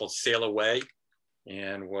 It's called Sail Away,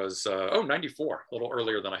 and was, 94, a little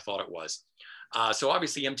earlier than I thought it was. So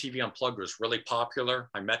obviously MTV Unplugged was really popular.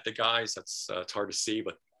 I met the guys, it's hard to see,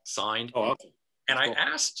 but signed. Oh, okay. And I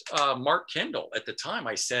asked Mark Kendall at the time,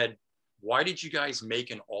 I said, why did you guys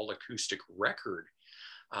make an all acoustic record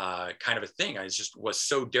kind of a thing? I just was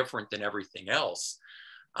so different than everything else.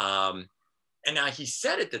 And now he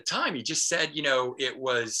said at the time, he just said, you know, it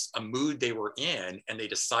was a mood they were in, and they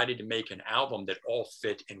decided to make an album that all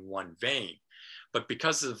fit in one vein. But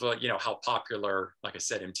because of, you know, how popular, like I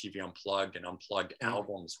said, MTV Unplugged and Unplugged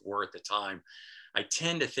albums were at the time, I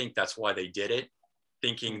tend to think that's why they did it,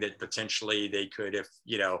 thinking that potentially they could, if,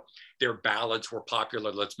 you know, their ballads were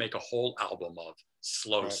popular, let's make a whole album of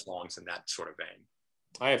slow songs in that sort of vein.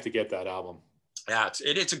 I have to get that album. Yeah,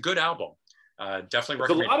 it's a good album. Definitely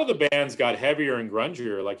recommend. A lot of the bands got heavier and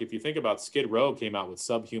grungier. Like if you think about Skid Row came out with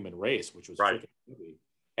Subhuman Race, which was freaking heavy.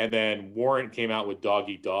 And then Warrant came out with Dog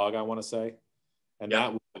Eat Dog, I want to say. And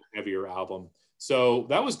that was a heavier album. So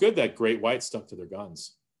that was good that Great White stuck to their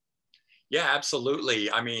guns. Yeah,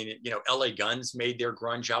 absolutely. I mean, you know, LA Guns made their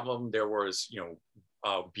grunge album. There was, you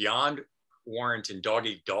know, beyond Warrant and Dog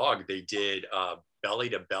Eat Dog, they did Belly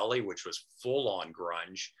to Belly, which was full on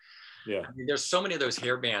grunge. Yeah, I mean, there's so many of those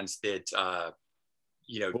hair bands that,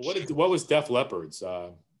 you know. Well, what was Def Leppard's?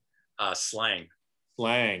 Slang.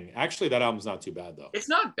 Slang. Actually, that album's not too bad, though. It's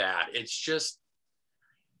not bad. It's just,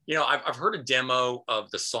 you know, I've heard a demo of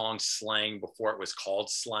the song Slang before it was called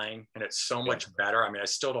Slang, and it's so much better. I mean, I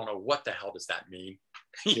still don't know what the hell does that mean.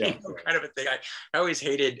 You know, kind of a thing. I always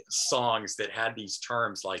hated songs that had these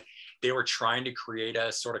terms, like they were trying to create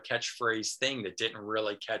a sort of catchphrase thing that didn't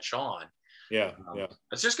really catch on. I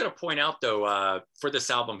was just going to point out, though, for this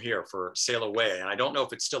album here, for Sail Away, and I don't know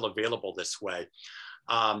if it's still available this way.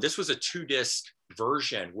 This was a 2-disc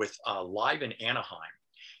version with Live in Anaheim.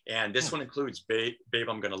 And this one includes Babe,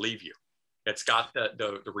 I'm Gonna Leave You. It's got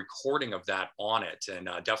the recording of that on it, and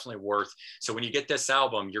definitely worth. So when you get this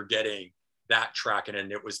album, you're getting that track,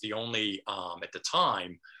 and it was the only, at the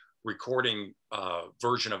time, recording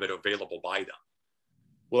version of it available by them.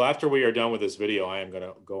 Well, after we are done with this video, I am going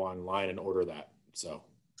to go online and order that. So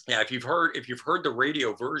yeah, if you've heard the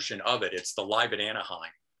radio version of it, it's the Live at Anaheim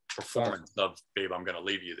performance of Babe, I'm Gonna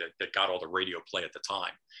Leave You that got all the radio play at the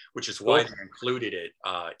time, which is why they included it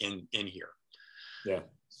in here. Yeah.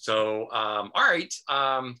 So, all right,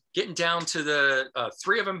 getting down to the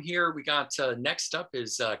three of them here. We got next up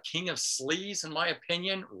is King of Sleaze, in my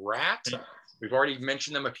opinion, Rat. We've already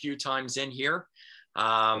mentioned them a few times in here.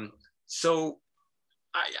 So,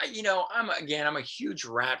 I'm a huge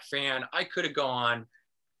Rat fan. I could have gone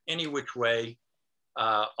any which way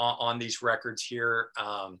on these records here.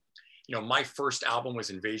 My first album was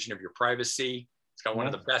Invasion of Your Privacy. It's got one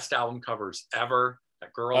of the best album covers ever.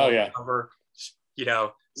 That girl on the cover,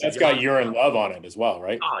 that's got You're in Love on it as well,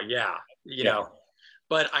 right? Oh yeah, know.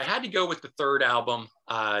 But I had to go with the third album,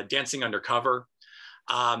 Dancing Undercover.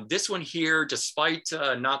 This one here, despite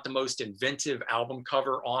not the most inventive album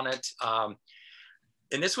cover on it,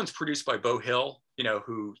 and this one's produced by Beau Hill,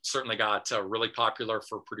 who certainly got really popular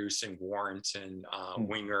for producing Warrant and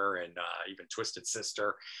Winger and even Twisted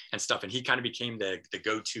Sister and stuff. And he kind of became the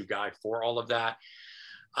go-to guy for all of that.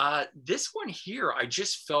 This one here, I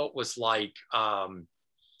just felt was like, a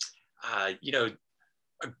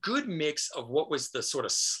good mix of what was the sort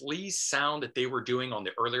of sleaze sound that they were doing on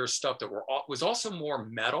the earlier stuff that was also more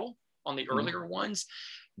metal on the earlier ones,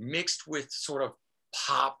 mixed with sort of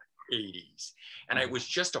pop 80s. And it was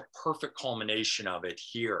just a perfect culmination of it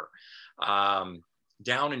here. Down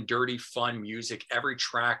and dirty, fun music, every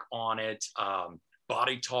track on it,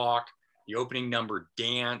 Body Talk, the opening number,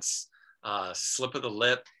 Dance, Slip of the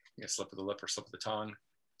Lip, Slip of the Lip or Slip of the Tongue,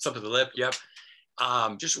 Slip of the Lip, yep.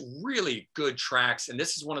 Just really good tracks. And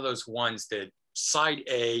this is one of those ones that side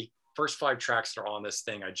A, first 5 tracks that are on this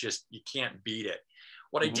thing, you can't beat it.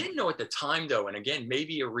 What I didn't know at the time, though, and again,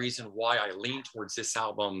 maybe a reason why I leaned towards this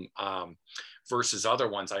album versus other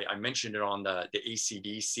ones, I mentioned it on the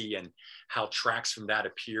AC/DC and how tracks from that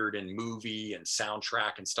appeared in movie and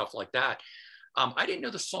soundtrack and stuff like that. I didn't know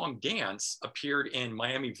the song Dance appeared in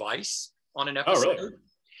Miami Vice on an episode. Oh, really?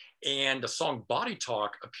 And the song Body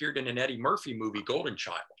Talk appeared in an Eddie Murphy movie, Golden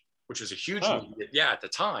Child, which was a huge movie, at the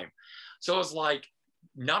time. So I was like,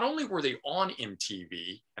 not only were they on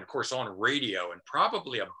MTV and of course on radio and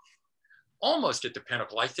probably almost at the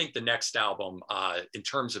pinnacle, I think the next album in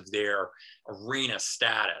terms of their arena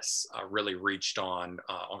status really reached on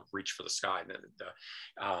Reach for the Sky,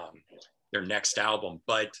 their next album.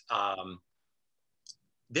 But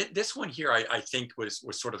this one here, I think was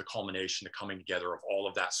sort of the culmination, the coming together of all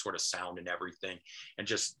of that sort of sound and everything, and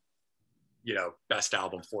just, best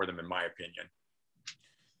album for them, in my opinion.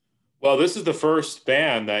 Well, this is the first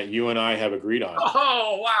band that you and I have agreed on.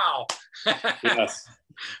 Oh, wow. Yes.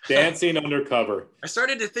 Dancing Undercover. I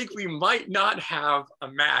started to think we might not have a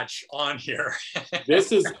match on here.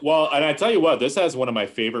 This is, and I tell you what, this has one of my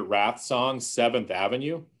favorite Wrath songs, 7th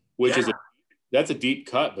Avenue, which is that's a deep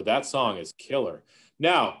cut, but that song is killer.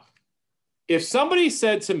 Now, if somebody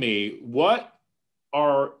said to me, what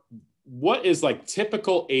is like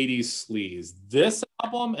typical 80s sleaze, this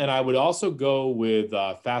album, and I would also go with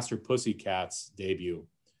Faster Pussycat's debut.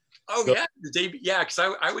 Oh, so, yeah, the debut, yeah, because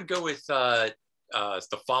I would go with the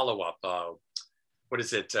follow-up. What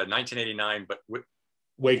is it, 1989, but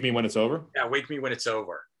Wake Me When It's Over? Yeah, Wake Me When It's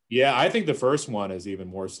Over. Yeah, I think the first one is even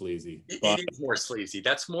more sleazy. It is more sleazy.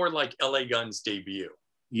 That's more like LA Guns' debut.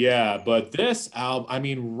 Yeah, but this album, I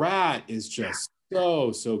mean, Rat is just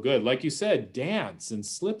so good. Like you said, Dance and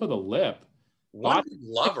Slip of the Lip. One Good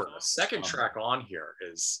Lover, the second track on here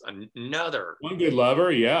is another. One Good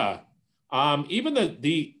Lover, yeah. Even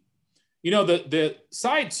the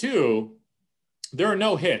side 2, there are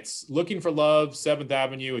no hits. Looking for Love, 7th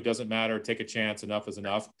Avenue, It Doesn't Matter, Take a Chance, Enough is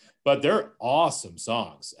Enough. But they're awesome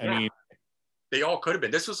songs. I mean, they all could have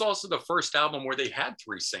been. This was also the first album where they had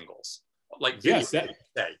 3 singles. Like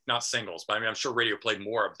not singles, but I mean, I'm sure radio played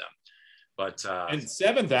more of them. But and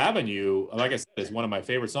 7th Avenue, like I said, is one of my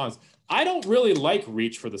favorite songs. I don't really like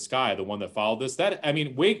Reach for the Sky, the one that followed this.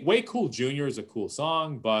 Way Cool Jr. is a cool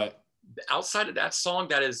song, but outside of that song,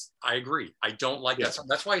 I agree. I don't like that song.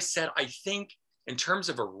 That's why I said I think in terms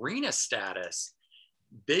of arena status,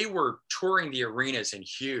 they were touring the arenas and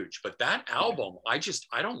huge. But that album, I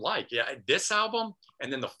don't like. Yeah, this album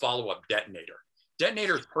and then the follow-up, Detonator.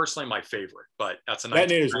 Detonator is personally my favorite, but that's a nice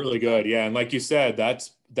Detonator is really good. Yeah, and like you said,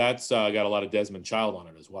 that's got a lot of Desmond Child on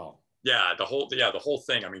it as well. Yeah, the whole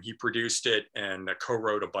thing. I mean, he produced it and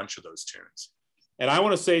co-wrote a bunch of those tunes. And I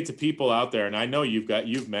want to say to people out there, and I know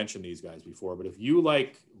you've mentioned these guys before, but if you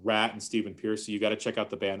like Rat and Stephen Pearcy, you got to check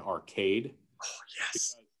out the band Arcade. Oh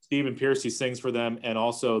yes, Stephen Pearcy sings for them, and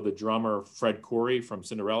also the drummer Fred Coury from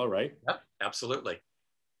Cinderella, right? Yep, absolutely.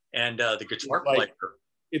 And the guitar like, player.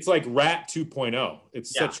 It's like Rat 2.0.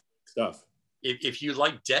 It's such stuff. If you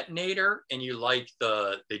like Detonator and you like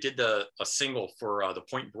they did a single for the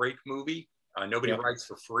Point Break movie, Nobody Rides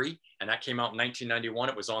for Free, and that came out in 1991.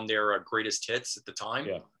 It was on their greatest hits at the time.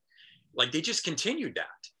 Yeah. Like they just continued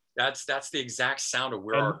that. That's the exact sound of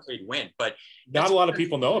where Arcade went. But not a lot of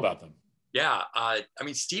people know about them. Yeah. I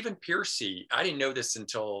mean, Stephen Pearcy, I didn't know this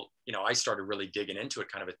until, I started really digging into it,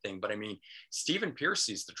 kind of a thing. But I mean, Stephen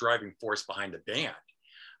Pearcy is the driving force behind the band.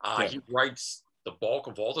 He writes the bulk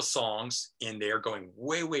of all the songs in there, going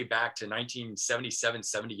way, way back to 1977,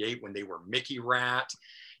 78, when they were Mickey Rat,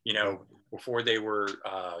 before they were,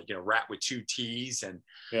 Rat with 2 T's. And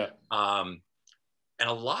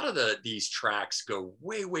a lot of these tracks go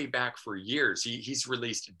way, way back for years. He's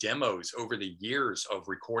released demos over the years of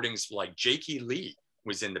recordings, like Jakey Lee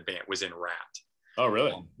was in the band, was in Rat. Oh,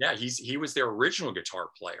 really? Yeah, he was their original guitar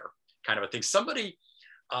player, kind of a thing. Somebody,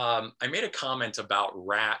 I made a comment about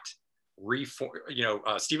Rat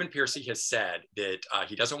Stephen Pearcy has said that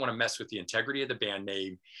he doesn't want to mess with the integrity of the band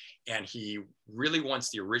name, and he really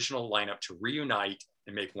wants the original lineup to reunite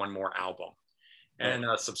and make one more album. And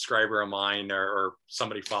a subscriber of mine or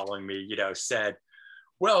somebody following me, said,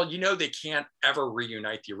 well, they can't ever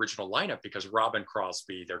reunite the original lineup because Robin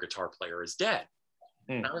Crosby, their guitar player, is dead.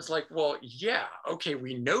 And I was like, well, yeah, okay,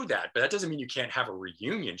 we know that, but that doesn't mean you can't have a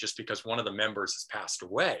reunion just because one of the members has passed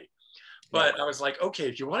away. But I was like, okay,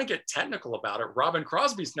 if you want to get technical about it, Robin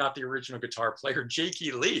Crosby's not the original guitar player,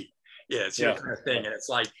 Jakey Lee is, kind of thing. And it's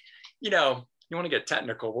like, you want to get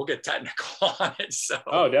technical, we'll get technical on it. So.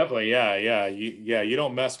 Oh, definitely. Yeah. You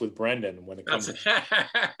don't mess with Brendan when it comes to.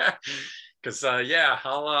 Because,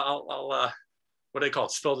 I'll what do they call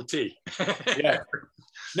it? Spill the tea. Yeah.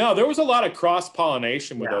 No, there was a lot of cross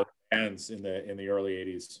pollination with those bands in the early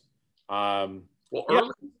 80s.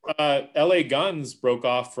 LA Guns broke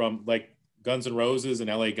off from, like, Guns N' Roses, and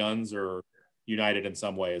LA Guns are united in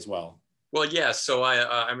some way as well. Well, yeah. So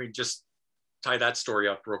I mean, just tie that story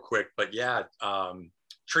up real quick. But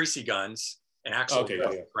Tracy Guns and Axl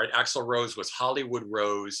Rose, right? Axl Rose was Hollywood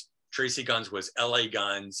Rose. Tracy Guns was LA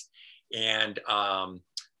Guns, and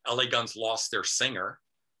LA Guns lost their singer,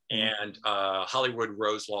 and Hollywood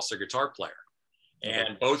Rose lost their guitar player.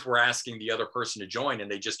 And both were asking the other person to join, and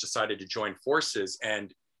they just decided to join forces.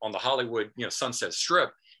 And on the Hollywood, Sunset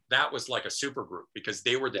Strip, that was like a super group because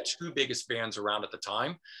they were the 2 biggest bands around at the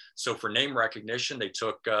time. So for name recognition, they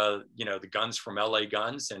took, the Guns from LA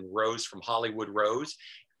Guns and Rose from Hollywood Rose.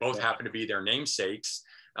 Both happened to be their namesakes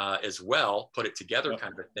as well, put it together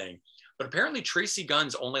kind of a thing. But apparently Tracy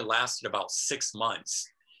Guns only lasted about 6 months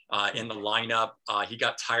in the lineup. He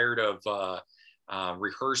got tired of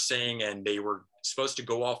rehearsing, and they were supposed to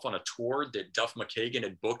go off on a tour that Duff McKagan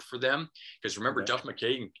had booked for them. Because remember, Duff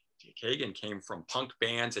McKagan came from punk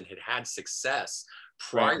bands and had success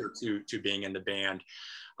prior to being in the band.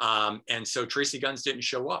 And so Tracy Guns didn't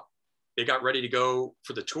show up. They got ready to go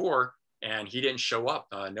for the tour, and he didn't show up,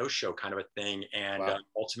 no show kind of a thing. And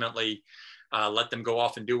ultimately let them go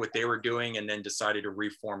off and do what they were doing, and then decided to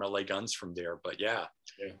reform LA Guns from there. But kind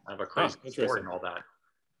of a crazy story and all that.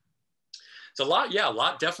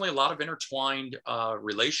 It's definitely a lot of intertwined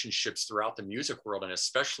relationships throughout the music world, and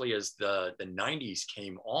especially as the 90s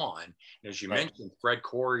came on. And as you mentioned, Fred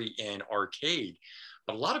Coury and Arcade.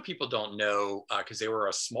 But a lot of people don't know, because they were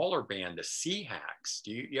a smaller band, the Sea Hags.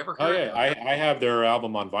 Do you ever heard of them? I have their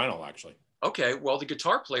album on vinyl, actually. Okay, well, the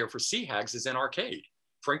guitar player for Sea Hags is in Arcade,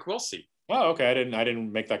 Frank Wilsey. Oh, okay. I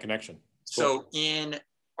didn't make that connection. Cool. So in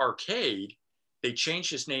Arcade, they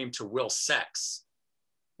changed his name to Will Sex.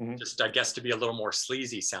 Just, I guess, to be a little more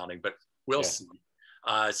sleazy sounding, but Wilson,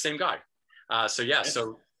 same guy.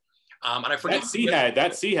 So and I forget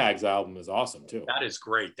that Sea Hags album is awesome too. That is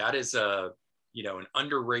great. That is an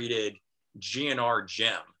underrated GNR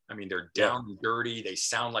gem. I mean, they're down and dirty. They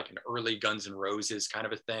sound like an early Guns N' Roses kind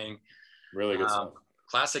of a thing. Really good stuff.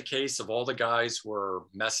 Classic case of all the guys were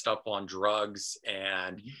messed up on drugs,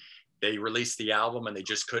 and they released the album and they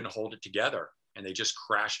just couldn't hold it together, and they just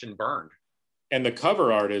crashed and burned. And the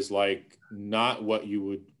cover art is like not what you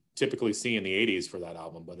would typically see in the 80s for that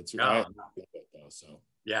album, but it's definitely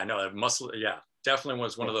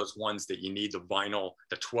was one of those ones that you need the vinyl,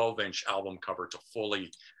 the 12-inch album cover to fully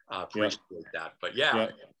appreciate that. But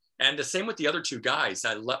and the same with the other 2 guys.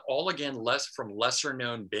 From lesser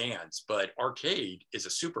known bands, but Arcade is a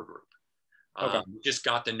super group. Just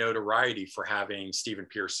got the notoriety for having Stephen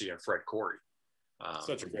Pearcy and Fred Coury.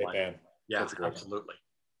 Such a great band. Yeah, absolutely.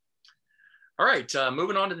 All right,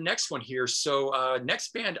 moving on to the next one here. So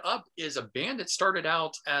next band up is a band that started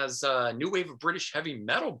out as a new wave of British heavy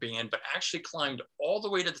metal band, but actually climbed all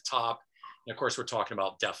the way to the top And of course, we're talking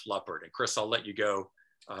about Def Leppard. And Chris, I'll let you go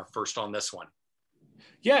first on this one.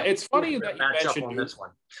 Yeah, it's funny that you match up mentioned on this one.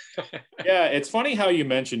 Yeah, it's funny how you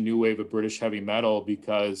mentioned new wave of British heavy metal,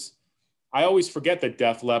 because I always forget that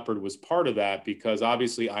Def Leppard was part of that, because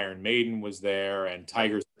obviously Iron Maiden was there, and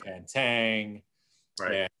Tigers of Pantang,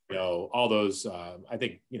 right? And all those. I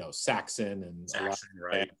think Saxon and Saxon,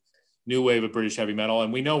 right? New wave of British heavy metal,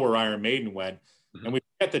 and we know where Iron Maiden went, Mm-hmm. and we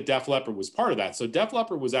forget that Def Leppard was part of that. So Def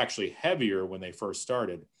Leppard was actually heavier when they first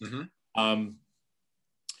started. Mm-hmm.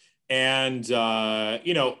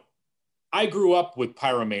 I grew up with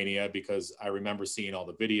Pyromania because I remember seeing all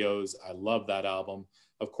the videos. I love that album.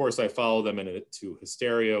 Of course, I followed them into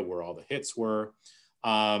Hysteria, where all the hits were.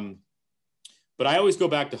 But I always go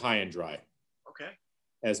back to High and Dry. Okay.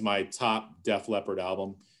 As my top Def Leppard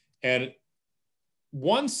album. And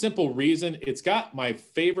one simple reason, it's got my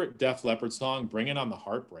favorite Def Leppard song, Bringing on the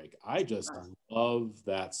Heartbreak. I just love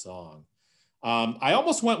that song. I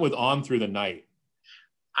almost went with On Through the Night.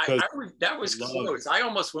 That was close. I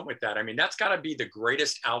almost went with that. I mean, that's got to be the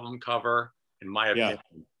greatest album cover, in my opinion.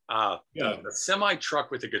 The semi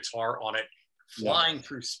truck with the guitar on it, flying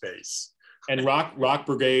through space. And Rock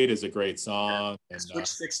Brigade is a great song. And Switch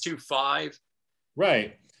 625.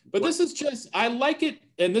 Right. But this is just, I like it.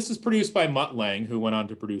 And this is produced by Mutt Lange, who went on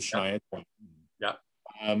to produce Shania Twain. Yeah.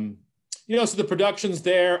 So the production's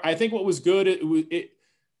there. I think what was good, it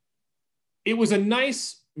was a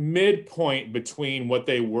nice midpoint between what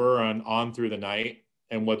they were on Through the Night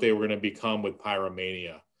and what they were going to become with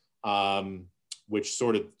Pyromania, which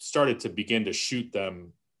sort of started to begin to shoot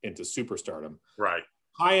them into superstardom. Right.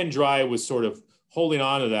 High and Dry was sort of holding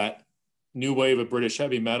on to that new wave of British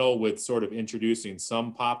heavy metal with sort of introducing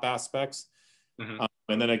some pop aspects. Mm-hmm.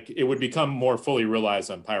 And then it would become more fully realized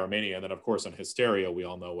on Pyromania. And then, of course, on Hysteria, we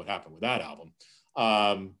all know what happened with that album.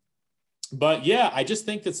 But yeah, I just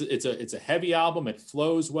think it's a heavy album. It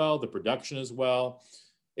flows well. The production as well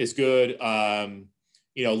is good.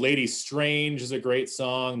 Lady Strange is a great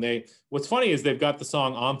song. What's funny is they've got the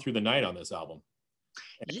song On Through the Night on this album.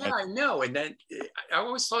 Yeah, I know. And then I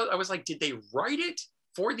always thought, I was like, did they write it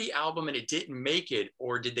for the album and it didn't make it,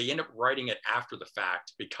 or did they end up writing it after the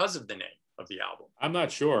fact because of the name of the album? I'm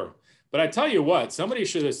not sure. But I tell you what, somebody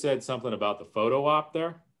should have said something about the photo op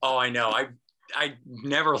there. Oh, I know. I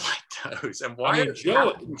never liked those. And why? I mean,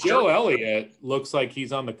 Joe Elliott looks like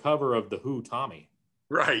he's on the cover of The Who Tommy.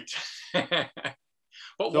 Right. But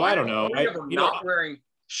so I don't know. Three of them not wearing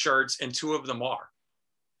shirts and two of them are.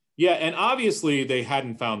 Yeah, and obviously they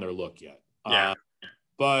hadn't found their look yet. Yeah.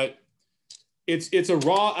 But it's a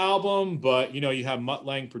raw album, but you have Mutt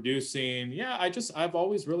Lange producing. Yeah, I've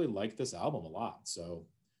always really liked this album a lot. So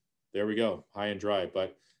there we go, High and Dry.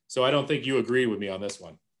 But so I don't think you agree with me on this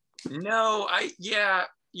one. No, I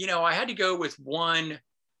had to go with one.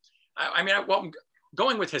 I'm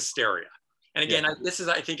going with Hysteria. And again, this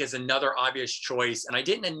I think is another obvious choice. And I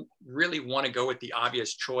didn't really want to go with the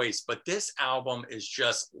obvious choice, but this album is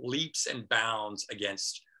just leaps and bounds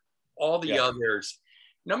against all the others,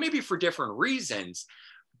 maybe for different reasons,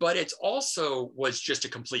 but it's also was just a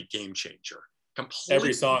complete game changer.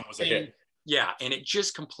 Every song was a hit. Yeah. And it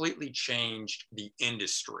just completely changed the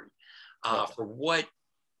industry for what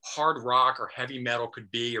hard rock or heavy metal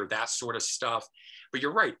could be, or that sort of stuff. But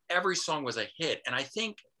you're right. Every song was a hit. And I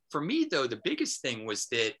think, for me, though, the biggest thing was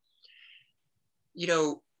that,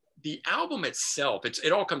 the album itself,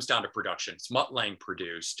 it all comes down to production. It's Mutt Lange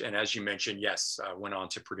produced. And as you mentioned, went on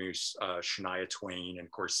to produce Shania Twain. And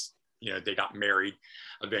of course, they got married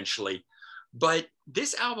eventually. But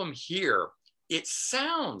this album here, it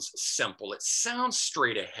sounds simple. It sounds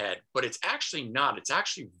straight ahead, but it's actually not. It's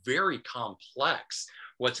actually very complex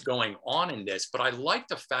what's going on in this, but I like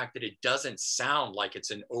the fact that it doesn't sound like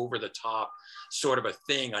it's an over-the-top sort of a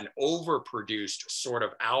thing, an overproduced sort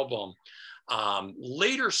of album.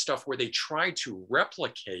 Later stuff where they try to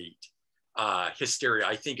replicate Hysteria,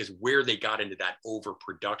 I think, is where they got into that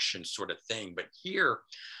overproduction sort of thing. But here,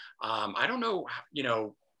 I don't know,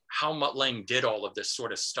 how Mutt Lange did all of this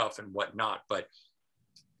sort of stuff and whatnot, but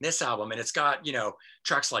this album, and it's got,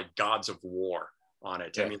 tracks like Gods of War on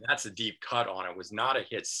it. I mean, that's a deep cut on it. It was not a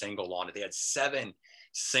hit single on it. They had 7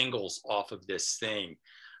 singles off of this thing.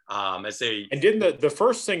 And didn't the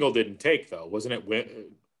first single didn't take, though, wasn't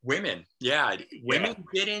it? Women. Yeah. Women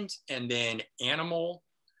didn't. And then Animal.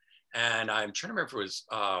 And I'm trying to remember if it was,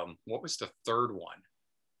 what was the third one?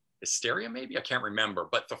 Hysteria, maybe? I can't remember.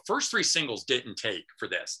 But the first 3 singles didn't take for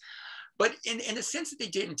this. But in the sense that they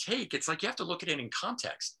didn't take, it's like you have to look at it in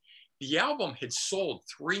context. The album had sold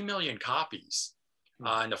 3 million copies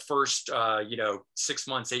in the first, 6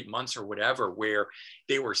 months, 8 months or whatever, where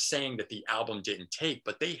they were saying that the album didn't take,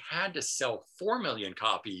 but they had to sell 4 million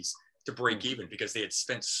copies to break even because they had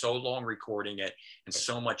spent so long recording it and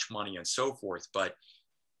so much money and so forth. But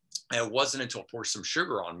it wasn't until Pour Some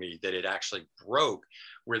Sugar on Me that it actually broke,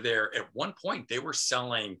 where there at one point they were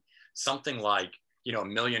selling something like,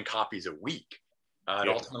 1 million copies a week. It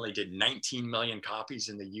ultimately did 19 million copies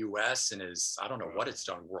in the US and I don't know what it's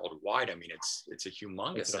done worldwide. I mean, it's a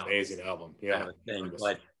humongous It's an amazing album. Yeah. Kind of thing.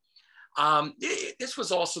 But this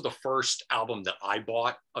was also the first album that I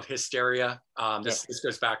bought of Hysteria. This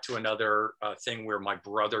goes back to another thing where my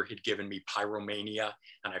brother had given me Pyromania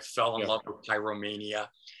and I fell in love with Pyromania,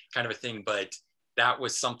 kind of a thing. But that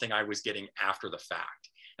was something I was getting after the fact.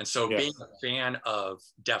 And so being a fan of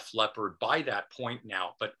Def Leppard by that point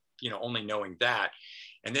now, but only knowing that,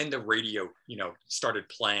 and then the radio, started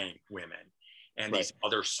playing Women and these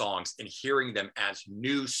other songs and hearing them as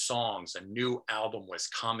new songs, a new album was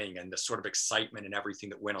coming and the sort of excitement and everything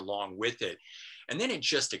that went along with it. And then it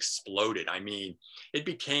just exploded. I mean, it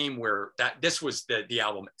became where this was the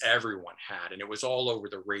album everyone had, and it was all over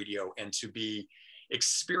the radio, and to be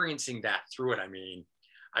experiencing that through it. I mean,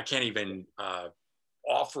 I can't even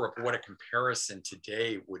offer up what a comparison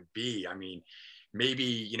today would be. I mean,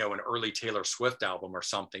 maybe, an early Taylor Swift album or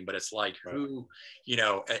something, but it's like who,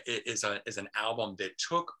 is an album that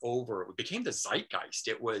took over, it became the zeitgeist.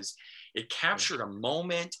 It captured a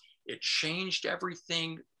moment, it changed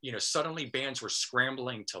everything. Suddenly bands were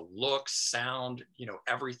scrambling to look, sound,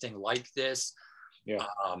 everything like this.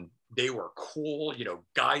 They were cool,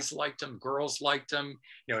 guys liked them, girls liked them,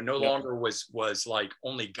 no longer was like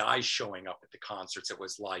only guys showing up at the concerts. It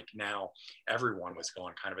was like now everyone was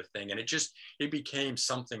going, kind of a thing. And it became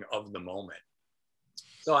something of the moment.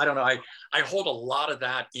 So I don't know, I hold a lot of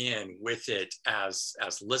that in with it as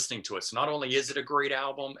listening to it. So not only is it a great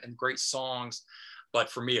album and great songs, but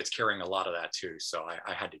for me, it's carrying a lot of that too. So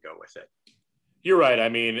I had to go with it. You're right. I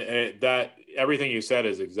mean, that everything you said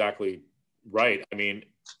is exactly right. I mean,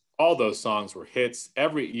 all those songs were hits.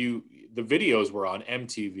 The videos were on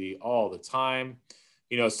MTV all the time.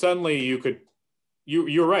 Suddenly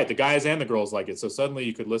you're right. The guys and the girls like it. So suddenly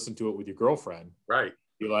you could listen to it with your girlfriend. Right.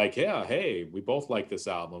 You're like, yeah, hey, we both like this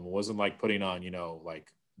album. It wasn't like putting on,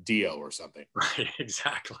 like Dio or something. Right.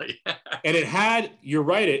 Exactly. And you're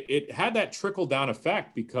right. It had that trickle down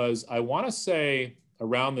effect, because I want to say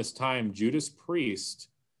around this time, Judas Priest,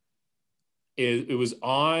 it was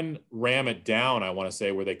on Ram It Down, I want to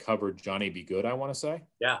say, where they covered Johnny Be Good, I want to say.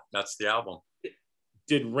 Yeah, that's the album.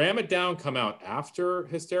 Did Ram It Down come out after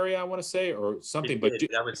Hysteria, I want to say, or something? But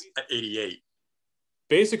that was 88.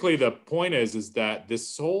 Basically, the point is that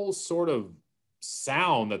this whole sort of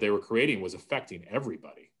sound that they were creating was affecting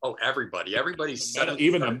everybody. Oh, everybody. Everybody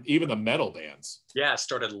even the metal bands. Yeah,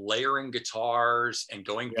 started layering guitars and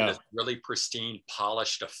going for this really pristine,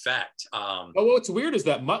 polished effect. What's weird is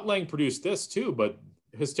that Mutt Lange produced this too, but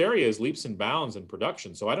Hysteria is leaps and bounds in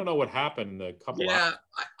production. So I don't know what happened in the couple. Yeah,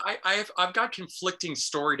 I've got conflicting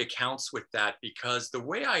storied accounts with that, because the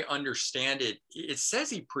way I understand it, it says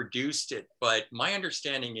he produced it, but my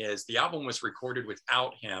understanding is the album was recorded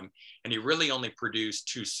without him, and he really only produced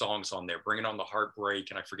 2 songs on there, Bringing on the Heartbreak,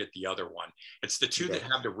 and I forget the other one. It's the 2 that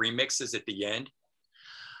have the remixes at the end.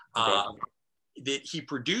 That he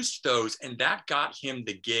produced those, and that got him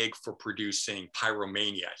the gig for producing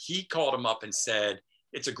Pyromania. He called him up and said,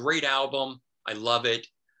 it's a great album, I love it,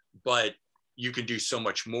 but you can do so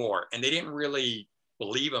much more. And they didn't really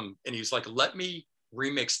believe him. And he was like, let me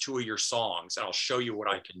remix 2 of your songs and I'll show you what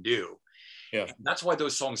I can do. Yeah. And that's why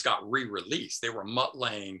those songs got re-released. They were Mutt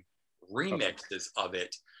Lange remixes of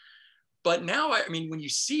it. But now, I mean, when you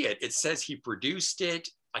see it, it says he produced it.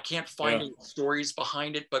 I can't find any stories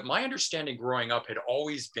behind it, but my understanding growing up had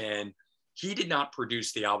always been he did not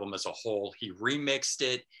produce the album as a whole. He remixed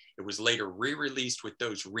it. It was later re-released with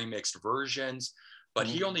those remixed versions, but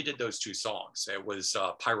he only did those 2 songs. It was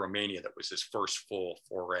Pyromania that was his first full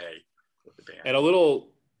foray with the band. And a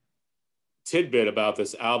little tidbit about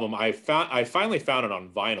this album, I finally found it on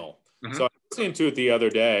vinyl. So I was listening to it the other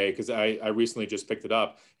day because I recently just picked it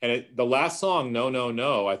up, and the last song, No, No,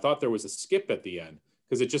 No, I thought there was a skip at the end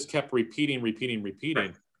because it just kept repeating.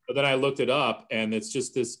 Right. But then I looked it up, and it's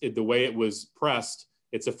just the way it was pressed,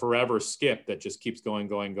 it's a forever skip that just keeps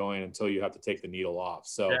going until you have to take the needle off.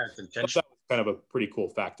 So that was kind of a pretty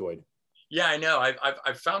cool factoid. Yeah, I know.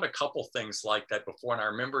 I've found a couple things like that before. And I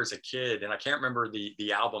remember as a kid, and I can't remember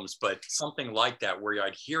the albums, but something like that where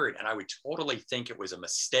I'd hear it and I would totally think it was a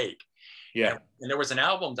mistake. Yeah. And there was an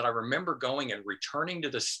album that I remember going and returning to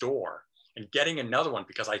the store and getting another one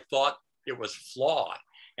because I thought it was flawed.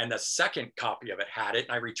 And the second copy of it had it.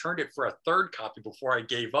 And I returned it for a third copy before I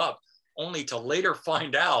gave up, only to later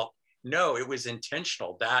find out, no, it was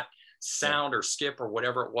intentional. That sound or skip or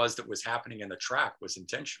whatever it was that was happening in the track was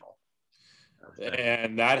intentional.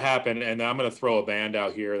 And that happened. And I'm going to throw a band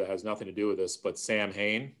out here that has nothing to do with this, but Sam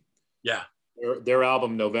Hain. Yeah. Their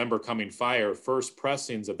album, November Coming Fire, first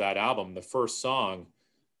pressings of that album, the first song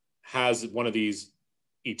has one of these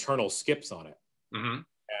eternal skips on it. Mm-hmm.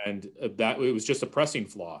 And that it was just a pressing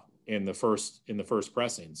flaw in the first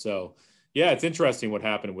pressing. So yeah, it's interesting what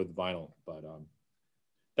happened with vinyl, but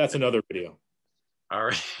that's another video. All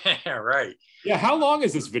right. All right. Yeah. How long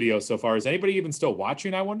is this video so far? Is anybody even still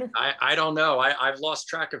watching, I wonder? I don't know. I've lost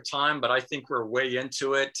track of time, but I think we're way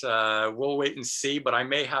into it. We'll wait and see, but I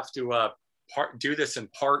may have to do this in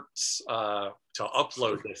parts to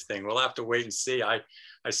upload this thing. We'll have to wait and see. I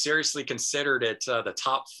seriously considered it the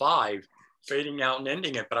top 5, fading out and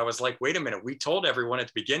ending it, but I was like, wait a minute, we told everyone at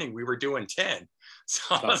the beginning we were doing 10.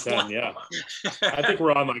 So top 10, yeah. I think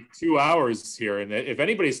we're on like 2 hours here, and if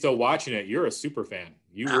anybody's still watching it, you're a super fan.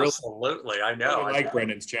 You absolutely really, I know. Really like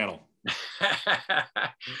Brendan's channel.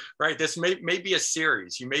 Right. This may be a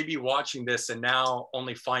series. You may be watching this and now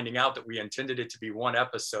only finding out that we intended it to be 1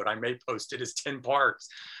 episode. I may post it as 10 parts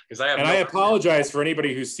because I have. And I apologize for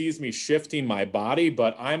anybody who sees me shifting my body,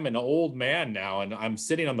 but I'm an old man now and I'm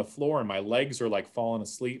sitting on the floor and my legs are like falling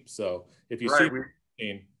asleep. So if you see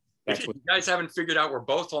me, if you guys haven't figured out we're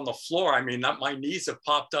both on the floor, I mean, my knees have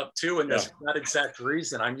popped up too, and that's that exact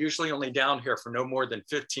reason. I'm usually only down here for no more than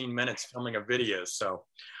 15 minutes filming a video. So.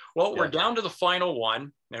 Well, we're down to the final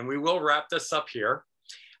one, and we will wrap this up here.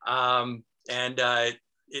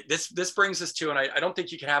 This brings us to, and I don't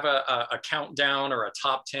think you can have a countdown or a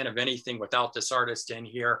top 10 of anything without this artist in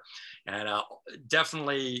here. And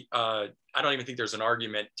definitely, I don't even think there's an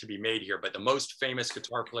argument to be made here, but the most famous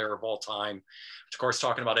guitar player of all time, of course,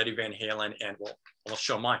 talking about Eddie Van Halen, and I'll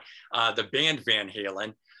show mine, the band Van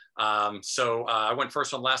Halen. So I went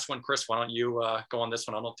first on last one. Chris, why don't you go on this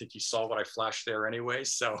one? I don't think you saw what I flashed there anyway.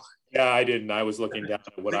 So yeah, I didn't. I was looking down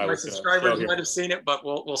at what I was. My subscribers might have seen it, but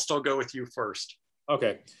we'll still go with you first.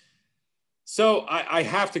 Okay. So I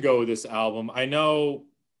have to go with this album. I know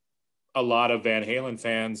a lot of Van Halen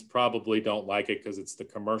fans probably don't like it because it's the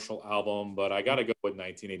commercial album, but I got to go with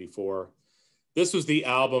 1984. This was the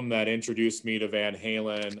album that introduced me to Van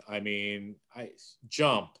Halen. I mean,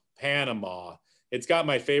 Jump, Panama. It's got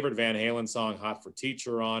my favorite Van Halen song, Hot for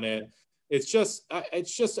Teacher, on it. It's just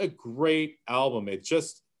a great album. It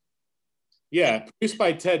just, produced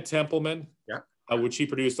by Ted Templeman, which he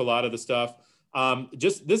produced a lot of the stuff.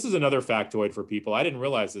 This is another factoid for people. I didn't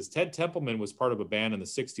realize this. Ted Templeman was part of a band in the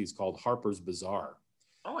 60s called Harper's Bazaar.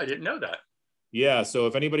 Oh, I didn't know that. Yeah, so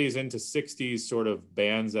if anybody's into 60s sort of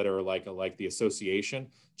bands that are like the Association,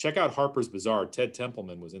 check out Harper's Bazaar. Ted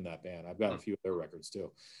Templeman was in that band. I've got a few of their records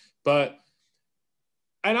too.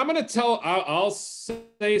 And I'm going to I'll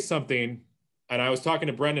say something, and I was talking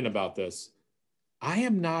to Brendan about this. I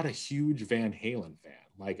am not a huge Van Halen fan.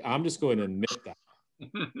 Like, I'm just going to admit that.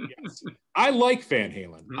 Yes. I like Van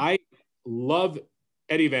Halen. I love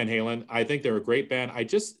Eddie Van Halen. I think they're a great band.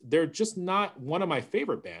 They're just not one of my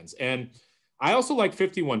favorite bands. And I also like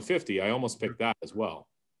 5150. I almost picked that as well.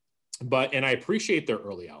 And I appreciate their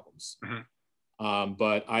early albums.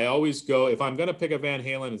 But I always go, if I'm going to pick a Van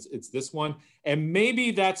Halen, it's this one. And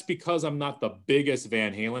maybe that's because I'm not the biggest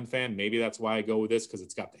Van Halen fan. Maybe that's why I go with this, because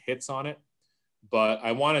it's got the hits on it. But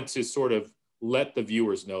I wanted to sort of let the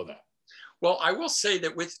viewers know that. Well, I will say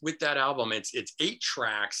that with that album, it's 8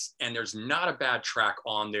 tracks, and there's not a bad track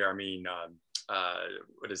on there. I mean,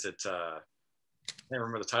 what is it? I can't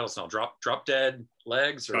remember the titles now. Drop Dead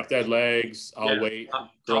Legs? Drop Dead Legs, I'll Wait,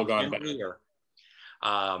 Girl Gone Bad.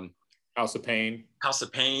 House of Pain. House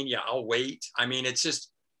of Pain, yeah, I'll Wait. I mean, it's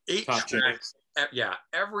just 8 tracks. Yeah,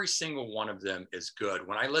 every single one of them is good.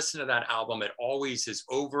 When I listen to that album, it always is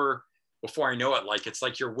over before I know it. Like, it's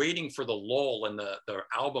like you're waiting for the lull in the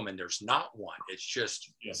album, and there's not one. It's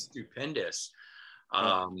just stupendous.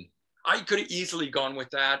 I could have easily gone with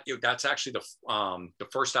that. That's actually the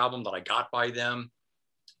first album that I got by them.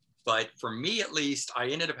 But for me, at least, I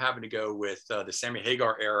ended up having to go with the Sammy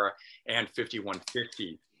Hagar era and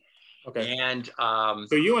 5150. Okay. And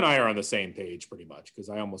so you and I are on the same page pretty much, because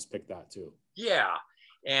I almost picked that too. Yeah.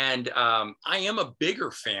 And I am a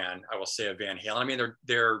bigger fan, I will say, of Van Halen. I mean,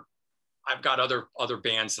 I've got other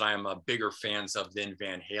bands that I am a bigger fans of than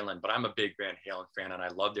Van Halen, but I'm a big Van Halen fan and I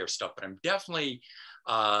love their stuff. But I'm definitely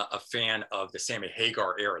a fan of the Sammy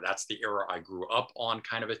Hagar era. That's the era I grew up on,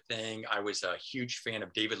 kind of a thing. I was a huge fan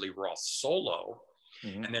of David Lee Roth's solo.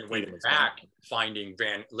 And then went back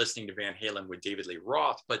listening to Van Halen with David Lee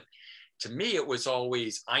Roth. But to me, it was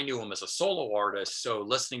always, I knew him as a solo artist, so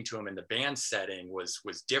listening to him in the band setting was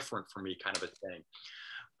different for me, kind of a thing.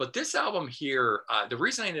 But this album here, the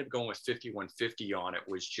reason I ended up going with 5150 on it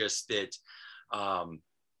was just that, I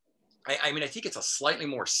mean, I think it's a slightly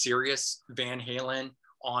more serious Van Halen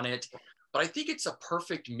on it, but I think it's a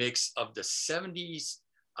perfect mix of the 70s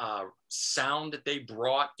sound that they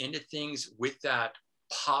brought into things with that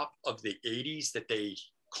pop of the 80s that they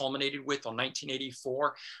culminated with on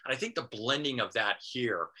 1984. And I think the blending of that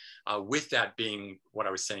here, with that being what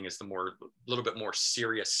I was saying is the little bit more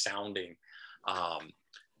serious sounding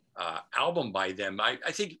album by them. I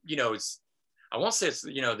think, you know, I won't say it's,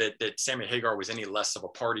 you know, that Sammy Hagar was any less of a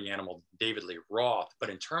party animal than David Lee Roth, but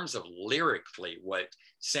in terms of lyrically, what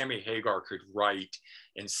Sammy Hagar could write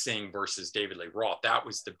and sing versus David Lee Roth, that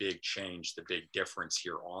was the big change, the big difference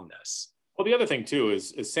here on this. Well, the other thing too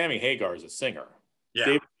is Sammy Hagar is a singer. Yeah.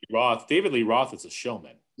 David Lee Roth is a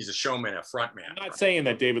showman. He's a showman, a frontman. I'm not saying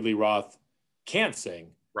that David Lee Roth can't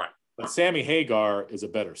sing, right? But Sammy Hagar is a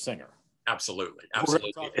better singer. Absolutely. We're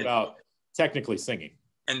talking about technically singing.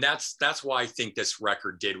 And that's why I think this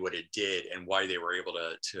record did what it did, and why they were able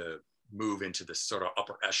to move into this sort of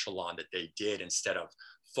upper echelon that they did, instead of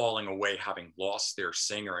falling away having lost their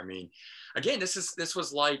singer. I mean, again, this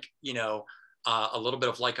was like, you know, a little bit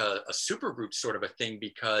of like a super group sort of a thing,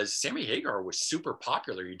 because Sammy Hagar was super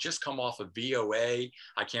popular. He just come off of VOA.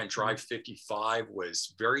 I Can't Drive 55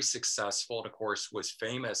 was very successful, and of course was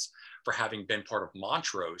famous for having been part of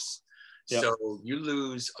Montrose. Yep. So you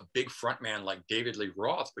lose a big frontman like David Lee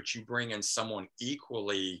Roth, but you bring in someone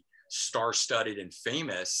equally star-studded and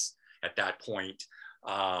famous at that point.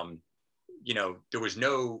 You know, there was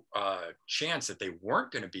no chance that they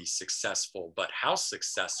weren't going to be successful, but how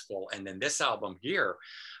successful. And then this album here,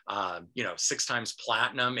 you know, 6 times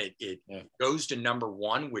platinum, it goes to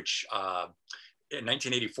 #1, which in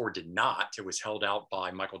 1984 did not. It was held out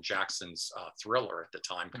by Michael Jackson's Thriller at the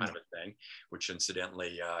time, kind of a thing, which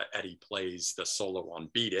incidentally, Eddie plays the solo on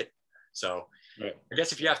Beat It. So I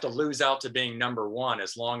guess if you have to lose out to being #1,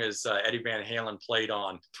 as long as Eddie Van Halen played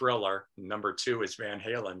on Thriller, #2 is Van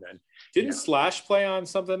Halen, then. Didn't Slash play on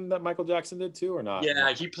something that Michael Jackson did too, or not?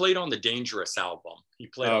 Yeah, he played on the Dangerous album. He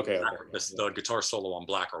played on the guitar solo on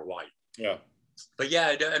Black or White. Yeah. But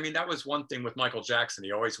yeah, I mean, that was one thing with Michael Jackson.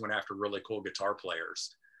 He always went after really cool guitar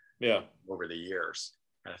players. Yeah. Over the years,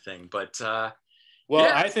 kind of thing. But well,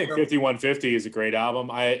 yeah, I think 5150 is a great album.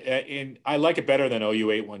 I like it better than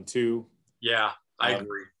OU 812. Yeah, I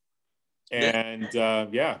agree. And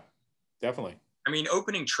yeah, definitely. I mean,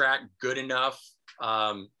 opening track, good enough.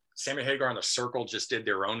 Sammy Hagar and the Circle just did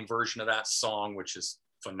their own version of that song, which is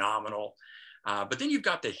phenomenal. But then you've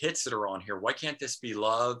got the hits that are on here. Why Can't This Be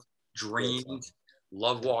Love? Dreamed,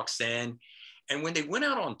 Love Walks In. And when they went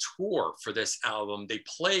out on tour for this album, they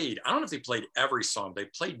played, I don't know if they played every song, they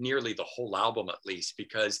played nearly the whole album at least,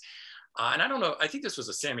 because, and I don't know, I think this was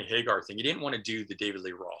a Sammy Hagar thing. He didn't want to do the David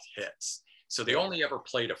Lee Roth hits. So they only ever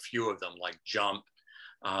played a few of them, like Jump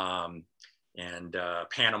and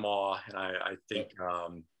Panama. And I think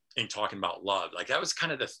in Talking About Love, like that was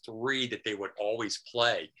kind of the 3 that they would always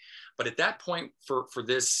play. But at that point for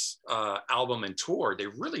this album and tour, they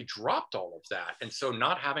really dropped all of that. And so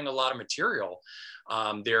not having a lot of material,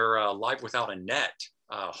 their Live Without a Net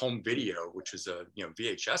home video, which was a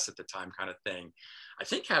VHS at the time kind of thing, I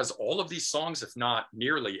think has all of these songs, if not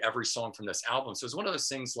nearly every song from this album. So it's one of those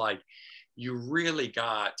things like you really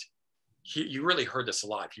heard this a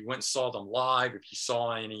lot. If you went and saw them live, if you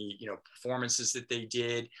saw any, performances that they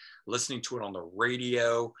did, listening to it on the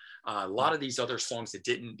radio, a lot of these other songs that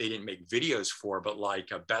they didn't make videos for, but like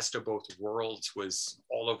Best of Both Worlds was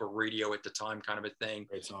all over radio at the time, kind of a thing.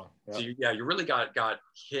 Great song. Yeah. So you really got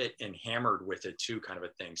hit and hammered with it too, kind of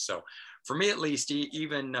a thing. So for me, at least,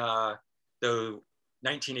 even though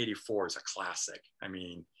 1984 is a classic, I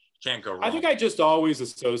mean, can't go wrong. I think I just always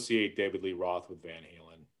associate David Lee Roth with Van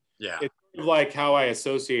Halen. Yeah. It's like how I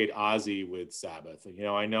associate Ozzy with Sabbath.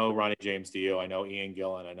 I know Ronnie James Dio, I know Ian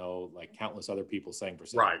Gillan, I know like countless other people sang for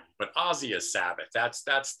Sabbath. Right, but Ozzy is Sabbath. That's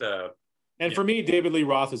the. And for me, David Lee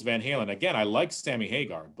Roth is Van Halen. Again, I like Sammy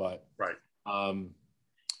Hagar, but right.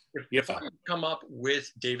 If I could come up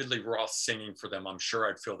with David Lee Roth singing for them, I'm sure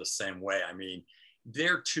I'd feel the same way. I mean,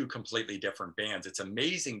 they're 2 completely different bands. It's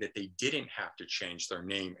amazing that they didn't have to change their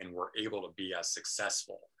name and were able to be as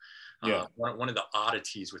successful. Yeah. One of the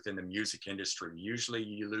oddities within the music industry, usually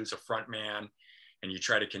you lose a front man and you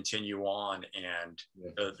try to continue on, and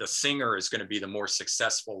the singer is going to be the more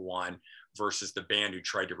successful one versus the band who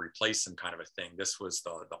tried to replace him, kind of a thing. This was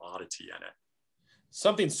the oddity in it.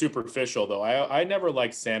 Something superficial though. I never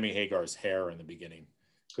liked Sammy Hagar's hair in the beginning.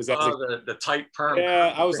 because that's the tight perm.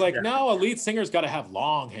 Yeah, I was like, no, a lead singer's got to have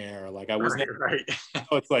long hair. Like I was right.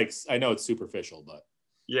 It's like, I know it's superficial, but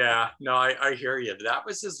yeah, no, I hear you. That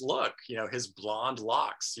was his look, his blonde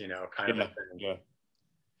locks, kind of a thing. Yeah.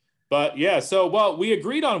 But yeah, so well, we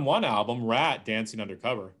agreed on one album, Rat, Dancing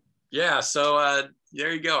Undercover. Yeah, so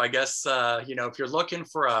there you go. I guess if you're looking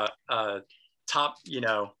for a top,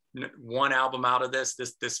 one album out of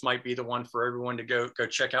this might be the one for everyone to go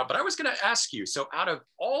check out. But I was going to ask you, so out of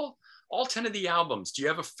all 10 of the albums, do you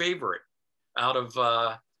have a favorite out of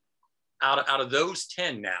those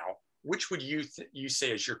 10 now? Which would you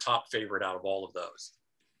say is your top favorite out of all of those?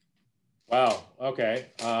 Wow. Okay.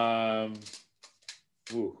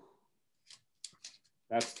 Ooh,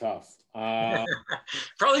 that's tough.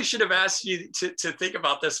 Probably should have asked you to think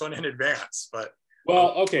about this one in advance, but.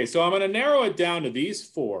 Well, okay. So I'm going to narrow it down to these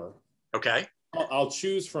 4. Okay. I'll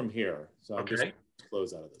choose from here. So I'm just okay.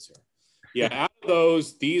 close out of this here. Yeah, out of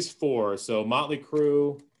those, these 4. So Motley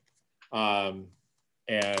Crue, and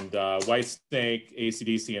Whitesnake,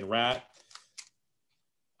 AC/DC, and Rat.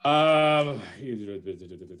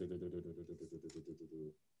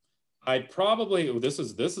 I'd probably. This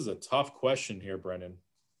is a tough question here, Brennan.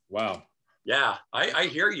 Wow. Yeah, I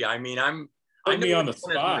hear you. I mean, I'm me on the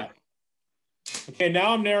spot. Okay,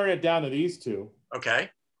 now I'm narrowing it down to these 2.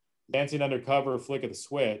 Okay. Dancing Undercover, Flick of the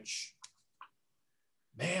Switch.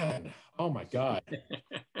 Man, oh my God.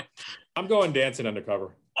 I'm going Dancing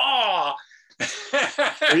Undercover. Oh,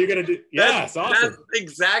 are you gonna do? Yes, awesome. That's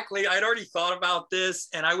exactly. I'd already thought about this,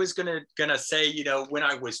 and I was gonna say, when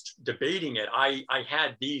I was debating it, I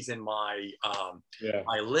had these in my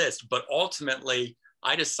my list, but ultimately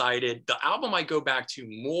I decided the album I go back to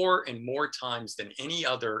more and more times than any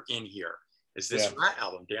other in here is this Rat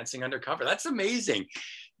album, Dancing Undercover. That's amazing.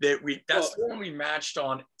 That's the one we matched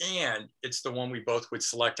on, and it's the one we both would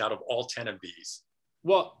select out of all 10 of these.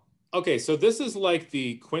 Well, okay, so this is like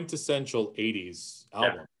the quintessential 80s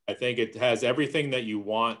album. Yeah. I think it has everything that you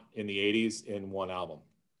want in the 80s in one album.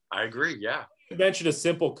 I agree, yeah. You mentioned a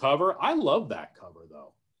simple cover. I love that cover,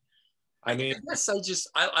 though. I mean, yes,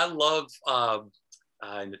 I love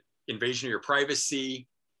Invasion of Your Privacy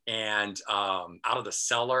and Out of the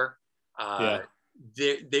Cellar.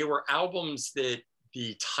 They were albums that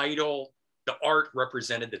the title, the art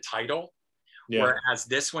represented the title. Yeah. Whereas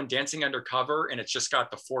this one, Dancing Undercover, and it's just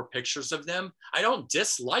got the 4 pictures of them. I don't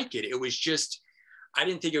dislike it. It was just, I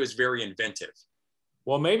didn't think it was very inventive.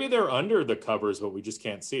 Well, maybe they're under the covers, but we just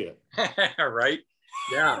can't see it. Right?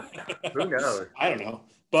 Yeah. Who knows? I don't know.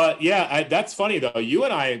 But yeah, that's funny though. You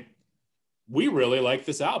and I, we really like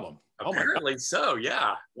this album. Apparently so,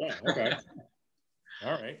 yeah. Yeah, okay.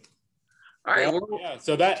 All right. All right. Well, yeah,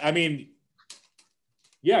 so that, I mean,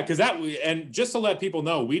 yeah, because and just to let people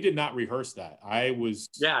know, we did not rehearse that.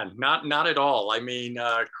 Not at all. I mean,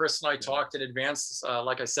 Chris and I talked in advance,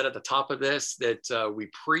 like I said at the top of this, that we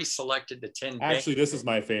pre-selected the 10. Actually, this is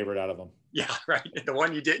my favorite out of them. Yeah, right. The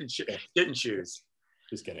one you didn't choose.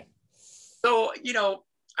 Just kidding. So,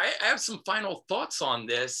 I have some final thoughts on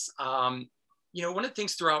this. One of the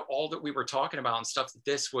things throughout all that we were talking about and stuff, that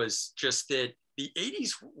this was just that the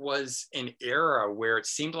 80s was an era where it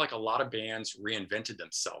seemed like a lot of bands reinvented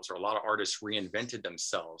themselves, or a lot of artists reinvented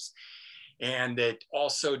themselves. And that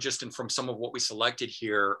also just from some of what we selected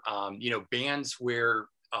here, bands were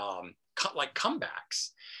like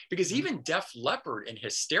comebacks, because even Def Leppard and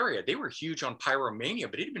Hysteria, they were huge on Pyromania,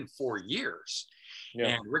 but it had been 4 years. Yeah.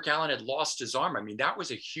 And Rick Allen had lost his arm. I mean, that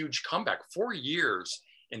was a huge comeback. 4 years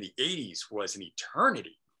in the 80s was an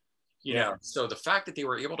eternity. So the fact that they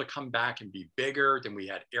were able to come back and be bigger, than we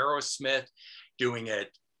had Aerosmith doing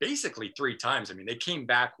it basically 3 times. I mean, they came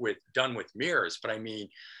back with Done With Mirrors, but I mean,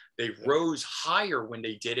 they rose higher when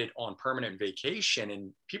they did it on Permanent Vacation,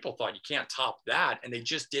 and people thought you can't top that. And they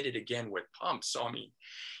just did it again with Pump. So, I mean,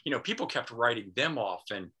 people kept writing them off,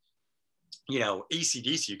 and,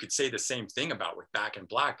 AC/DC, you could say the same thing about with Back in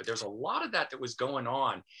Black, but there's a lot of that was going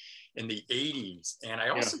on in the 80s. And I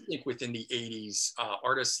also think within the 80s,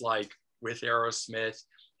 artists like with Aerosmith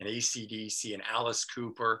and AC/DC and Alice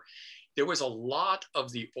Cooper, there was a lot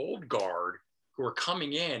of the old guard who were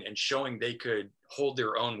coming in and showing they could hold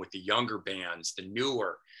their own with the younger bands, the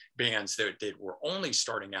newer bands that were only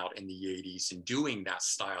starting out in the 80s and doing that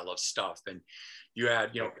style of stuff. And you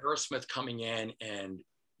had, Aerosmith coming in and,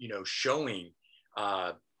 showing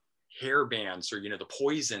hair bands, or the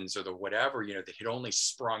Poisons, or the whatever, that had only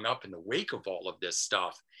sprung up in the wake of all of this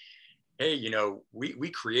stuff. Hey, we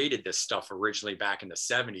created this stuff originally back in the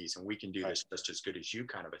 70s, and we can do this just as good as you,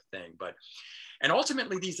 kind of a thing. And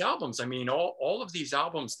ultimately these albums, I mean, all of these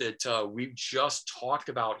albums that we've just talked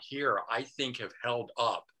about here, I think have held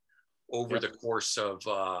up over the course of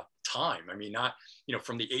time. I mean, not, you know,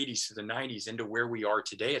 from the 80s to the 90s into where we are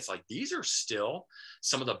today. It's like, these are still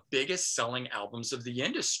some of the biggest selling albums of the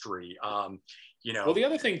industry. You know, well, the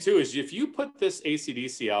other thing too is if you put this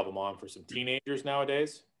AC/DC album on for some teenagers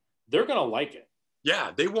nowadays, they're going to like it.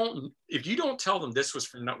 Yeah, they won't. If you don't tell them this was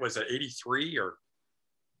from, was it 83 or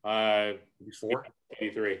before?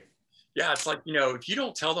 83. Yeah, it's like, you know, if you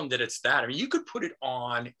don't tell them that it's that, I mean, you could put it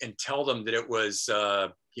on and tell them that it was,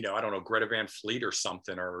 you know, I don't know, Greta Van Fleet or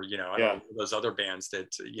something, or, you know, I don't know, those other bands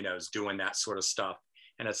that, you know, is doing that sort of stuff.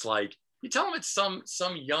 And it's like, you tell them it's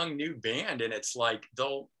some young new band, and it's like,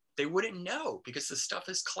 they wouldn't know because the stuff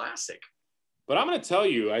is classic. But I'm going to tell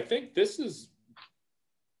you, I think this is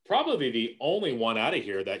probably the only one out of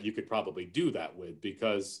here that you could probably do that with,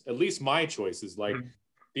 because at least my choice is like,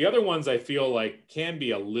 the other ones I feel like can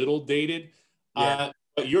be a little dated. But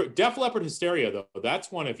your Def Leppard Hysteria, though, that's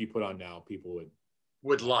one if you put on now, people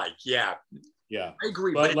would like. Yeah. I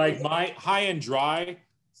agree. But like my High and Dry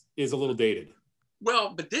is a little dated.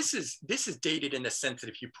 Well, but this is dated in the sense that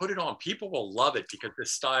if you put it on, people will love it because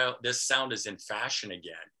this sound is in fashion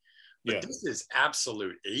again. But this is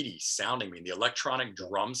absolute 80s sounding. I mean, the electronic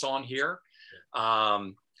drums on here.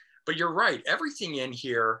 But you're right. Everything in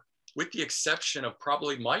here, with the exception of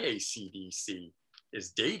probably my AC/DC,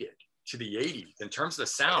 is dated to the 80s in terms of the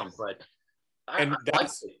sound. But I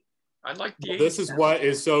like the 80s. This is what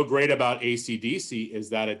is so great about AC/DC is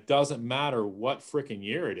that it doesn't matter what freaking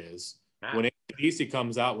year it is. When AC/DC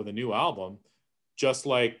comes out with a new album, just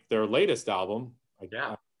like their latest album,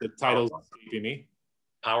 the title's escaping me.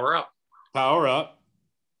 Power Up.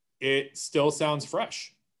 It still sounds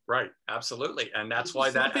fresh. Right, absolutely, and that's why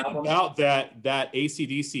that album about that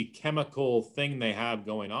AC/DC chemical thing they have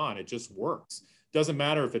going on. It just works. Doesn't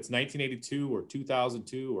matter if it's 1982 or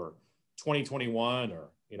 2002 or 2021 or,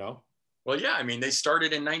 you know. Well, yeah, I mean, they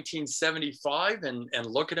started in 1975, and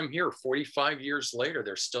look at them here, 45 years later,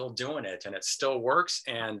 they're still doing it, and it still works.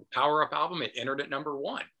 And Power Up album, it entered at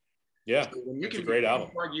 #1. Yeah, so when you it's can a great album.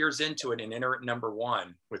 4 years into it and enter at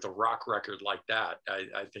 #1 with a rock record like that,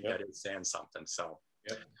 I think that is saying something. So.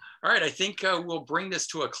 All right, I think we'll bring this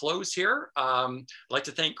to a close here. I'd like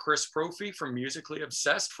to thank Chris Propfe from Musically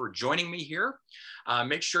Obsessed for joining me here.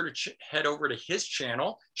 Make sure to head over to his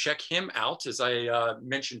channel, check him out. As I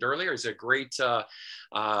mentioned earlier, he's a great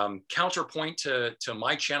counterpoint to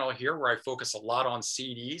my channel here, where I focus a lot on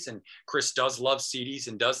CDs, and Chris does love CDs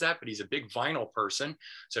and does that, but he's a big vinyl person.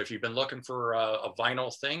 So if you've been looking for a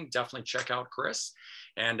vinyl thing, definitely check out Chris.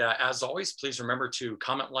 And as always, please remember to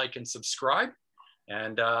comment, like, and subscribe.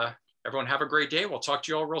 And everyone have a great day. We'll talk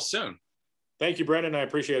to you all real soon. Thank you, Brendan. I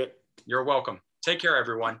appreciate it. You're welcome. Take care,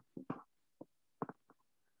 everyone. All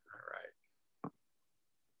right.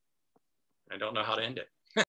 I don't know how to end it.